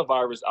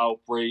coronavirus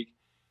outbreak,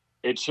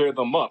 it cheered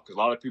them up because a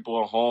lot of people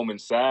are home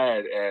and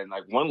sad. And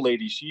one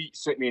lady, she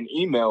sent me an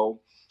email.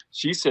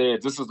 She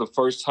said, this is the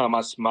first time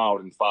I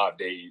smiled in 5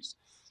 days.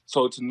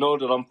 So to know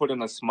that I'm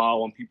putting a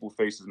smile on people's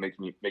faces makes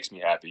me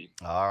happy.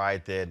 All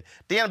right, then.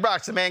 Deanna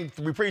Broxton, man,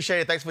 we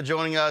appreciate it. Thanks for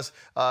joining us.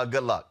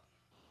 Good luck.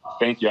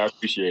 Thank you. I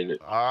appreciate it.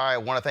 All right. I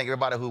want to thank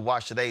everybody who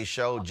watched today's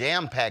show.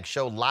 Jam-packed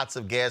show, lots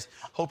of guests.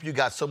 Hope you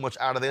got so much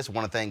out of this. I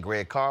want to thank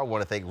Greg Carr. I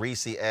want to thank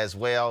Reese as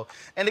well.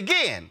 And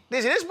again,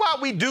 this is why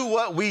we do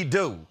what we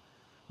do.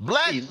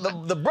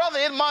 The brother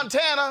in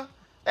Montana,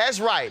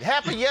 that's right,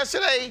 happened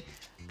yesterday.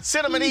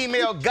 Sent him an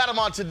email, got him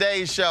on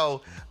today's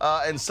show.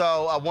 And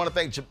so I want to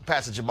thank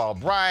Pastor Jamal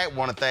Bryant,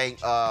 want to thank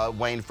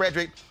Wayne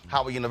Frederick,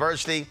 Howard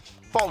University.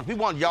 Folks, we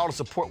want y'all to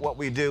support what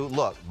we do.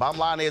 Look, bottom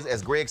line is,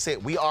 as Greg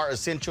said, we are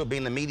essential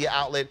being the media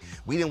outlet.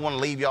 We didn't want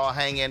to leave y'all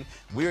hanging.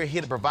 We're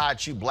here to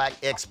provide you black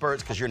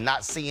experts because you're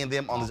not seeing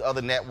them on these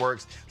other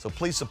networks. So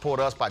please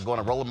support us by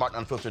going to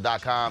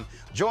RolandMartinUnfiltered.com.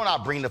 Join our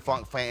Bring the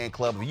Funk fan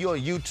club. If you're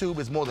on YouTube,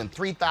 it's more than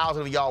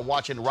 3,000 of y'all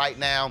watching right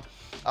now.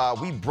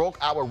 We broke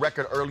our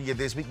record earlier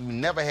this week. We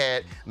never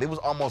had, there was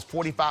almost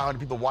 4,500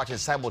 people watching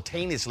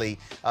simultaneously,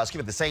 at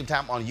the same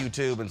time on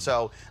YouTube. And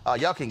so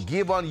y'all can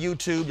give on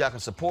YouTube. Y'all can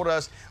support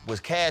us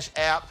with Cash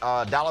App,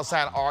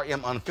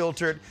 $RM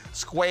Unfiltered,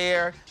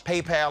 Square,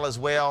 PayPal as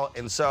well.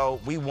 And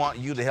so we want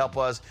you to help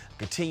us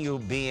continue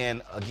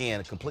being,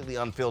 again, completely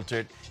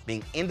unfiltered,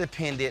 being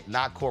independent,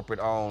 not corporate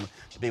owned,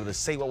 to be able to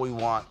say what we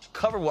want,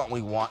 cover what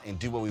we want, and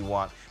do what we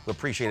want. We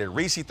appreciate it.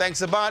 Reese,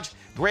 thanks a bunch.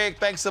 Greg,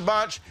 thanks a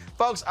bunch.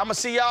 Folks, I'm going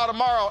to see y'all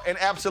tomorrow. And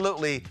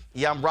absolutely,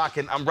 I'm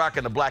rocking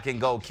the black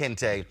and gold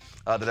kente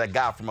that I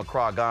got from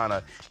Accra,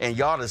 Ghana. And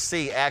y'all to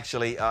see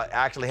actually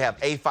have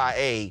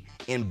A5A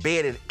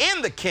embedded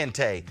in the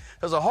kente.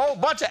 There's a whole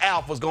bunch of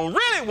alphas going to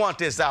really want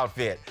this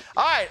outfit.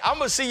 All right, I'm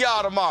going to see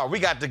y'all tomorrow. We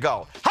got to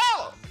go.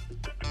 Holla!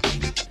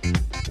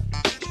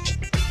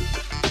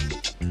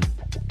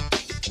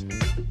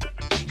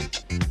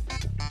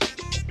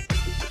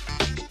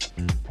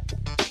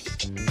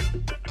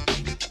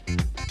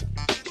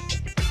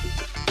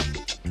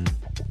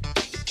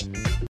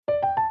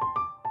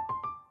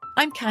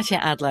 I'm Katya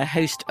Adler,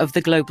 host of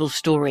The Global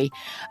Story.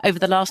 Over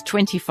the last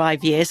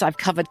 25 years, I've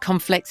covered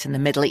conflicts in the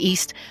Middle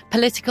East,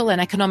 political and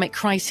economic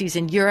crises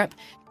in Europe,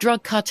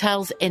 drug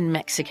cartels in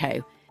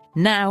Mexico.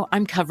 Now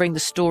I'm covering the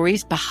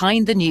stories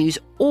behind the news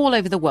all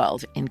over the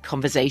world in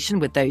conversation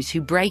with those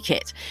who break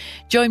it.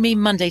 Join me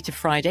Monday to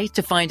Friday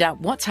to find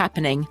out what's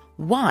happening,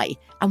 why,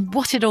 and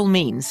what it all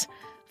means.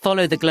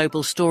 Follow The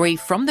Global Story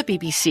from the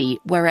BBC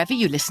wherever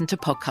you listen to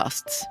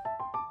podcasts.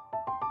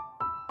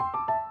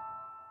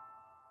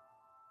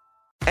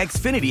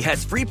 Xfinity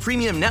has free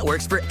premium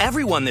networks for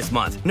everyone this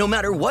month, no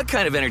matter what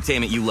kind of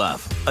entertainment you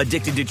love.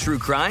 Addicted to true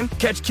crime?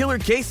 Catch killer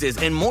cases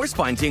and more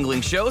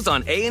spine-tingling shows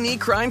on A&E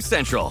Crime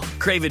Central.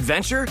 Crave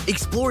adventure?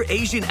 Explore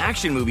Asian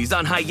action movies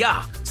on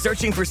Hi-YAH.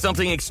 Searching for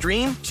something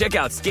extreme? Check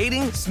out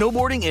skating,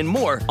 snowboarding, and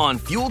more on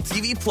Fuel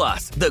TV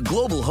Plus, the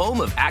global home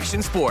of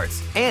action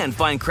sports. And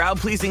find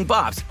crowd-pleasing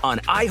bops on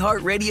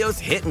iHeartRadio's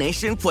Hit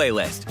Nation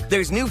playlist.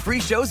 There's new free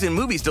shows and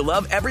movies to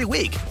love every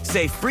week.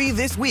 Say free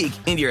this week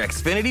in your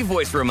Xfinity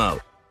voice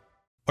remote.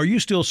 Are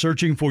you still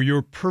searching for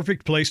your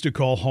perfect place to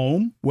call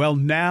home? Well,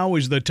 now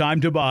is the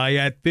time to buy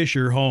at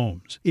Fisher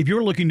Homes. If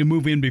you're looking to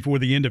move in before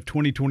the end of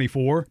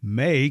 2024,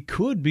 May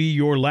could be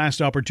your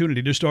last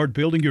opportunity to start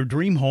building your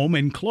dream home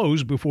and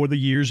close before the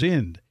year's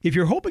end. If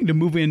you're hoping to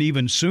move in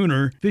even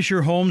sooner,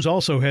 Fisher Homes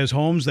also has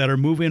homes that are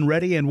move-in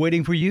ready and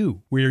waiting for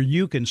you, where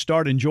you can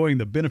start enjoying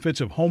the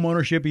benefits of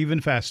homeownership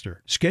even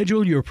faster.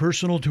 Schedule your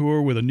personal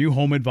tour with a new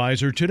home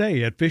advisor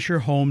today at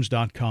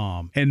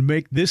FisherHomes.com and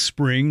make this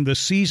spring the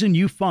season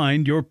you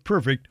find your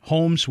perfect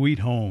home sweet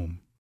home.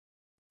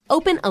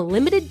 Open a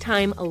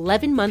limited-time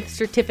 11-month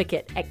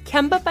certificate at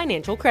Kemba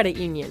Financial Credit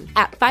Union.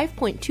 At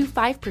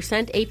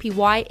 5.25%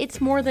 APY,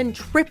 it's more than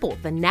triple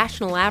the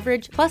national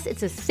average, plus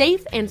it's a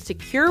safe and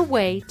secure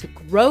way to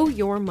grow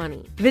your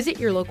money.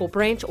 Visit your local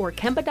branch or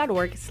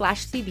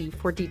kemba.org/cb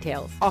for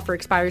details. Offer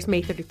expires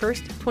May 31st,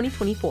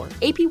 2024.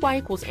 APY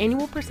equals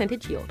annual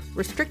percentage yield.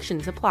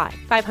 Restrictions apply.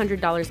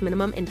 $500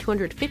 minimum and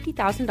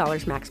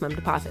 $250,000 maximum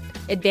deposit.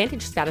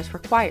 Advantage status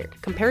required.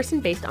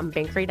 Comparison based on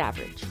bank rate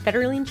average.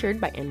 Federally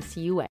insured by NCUA.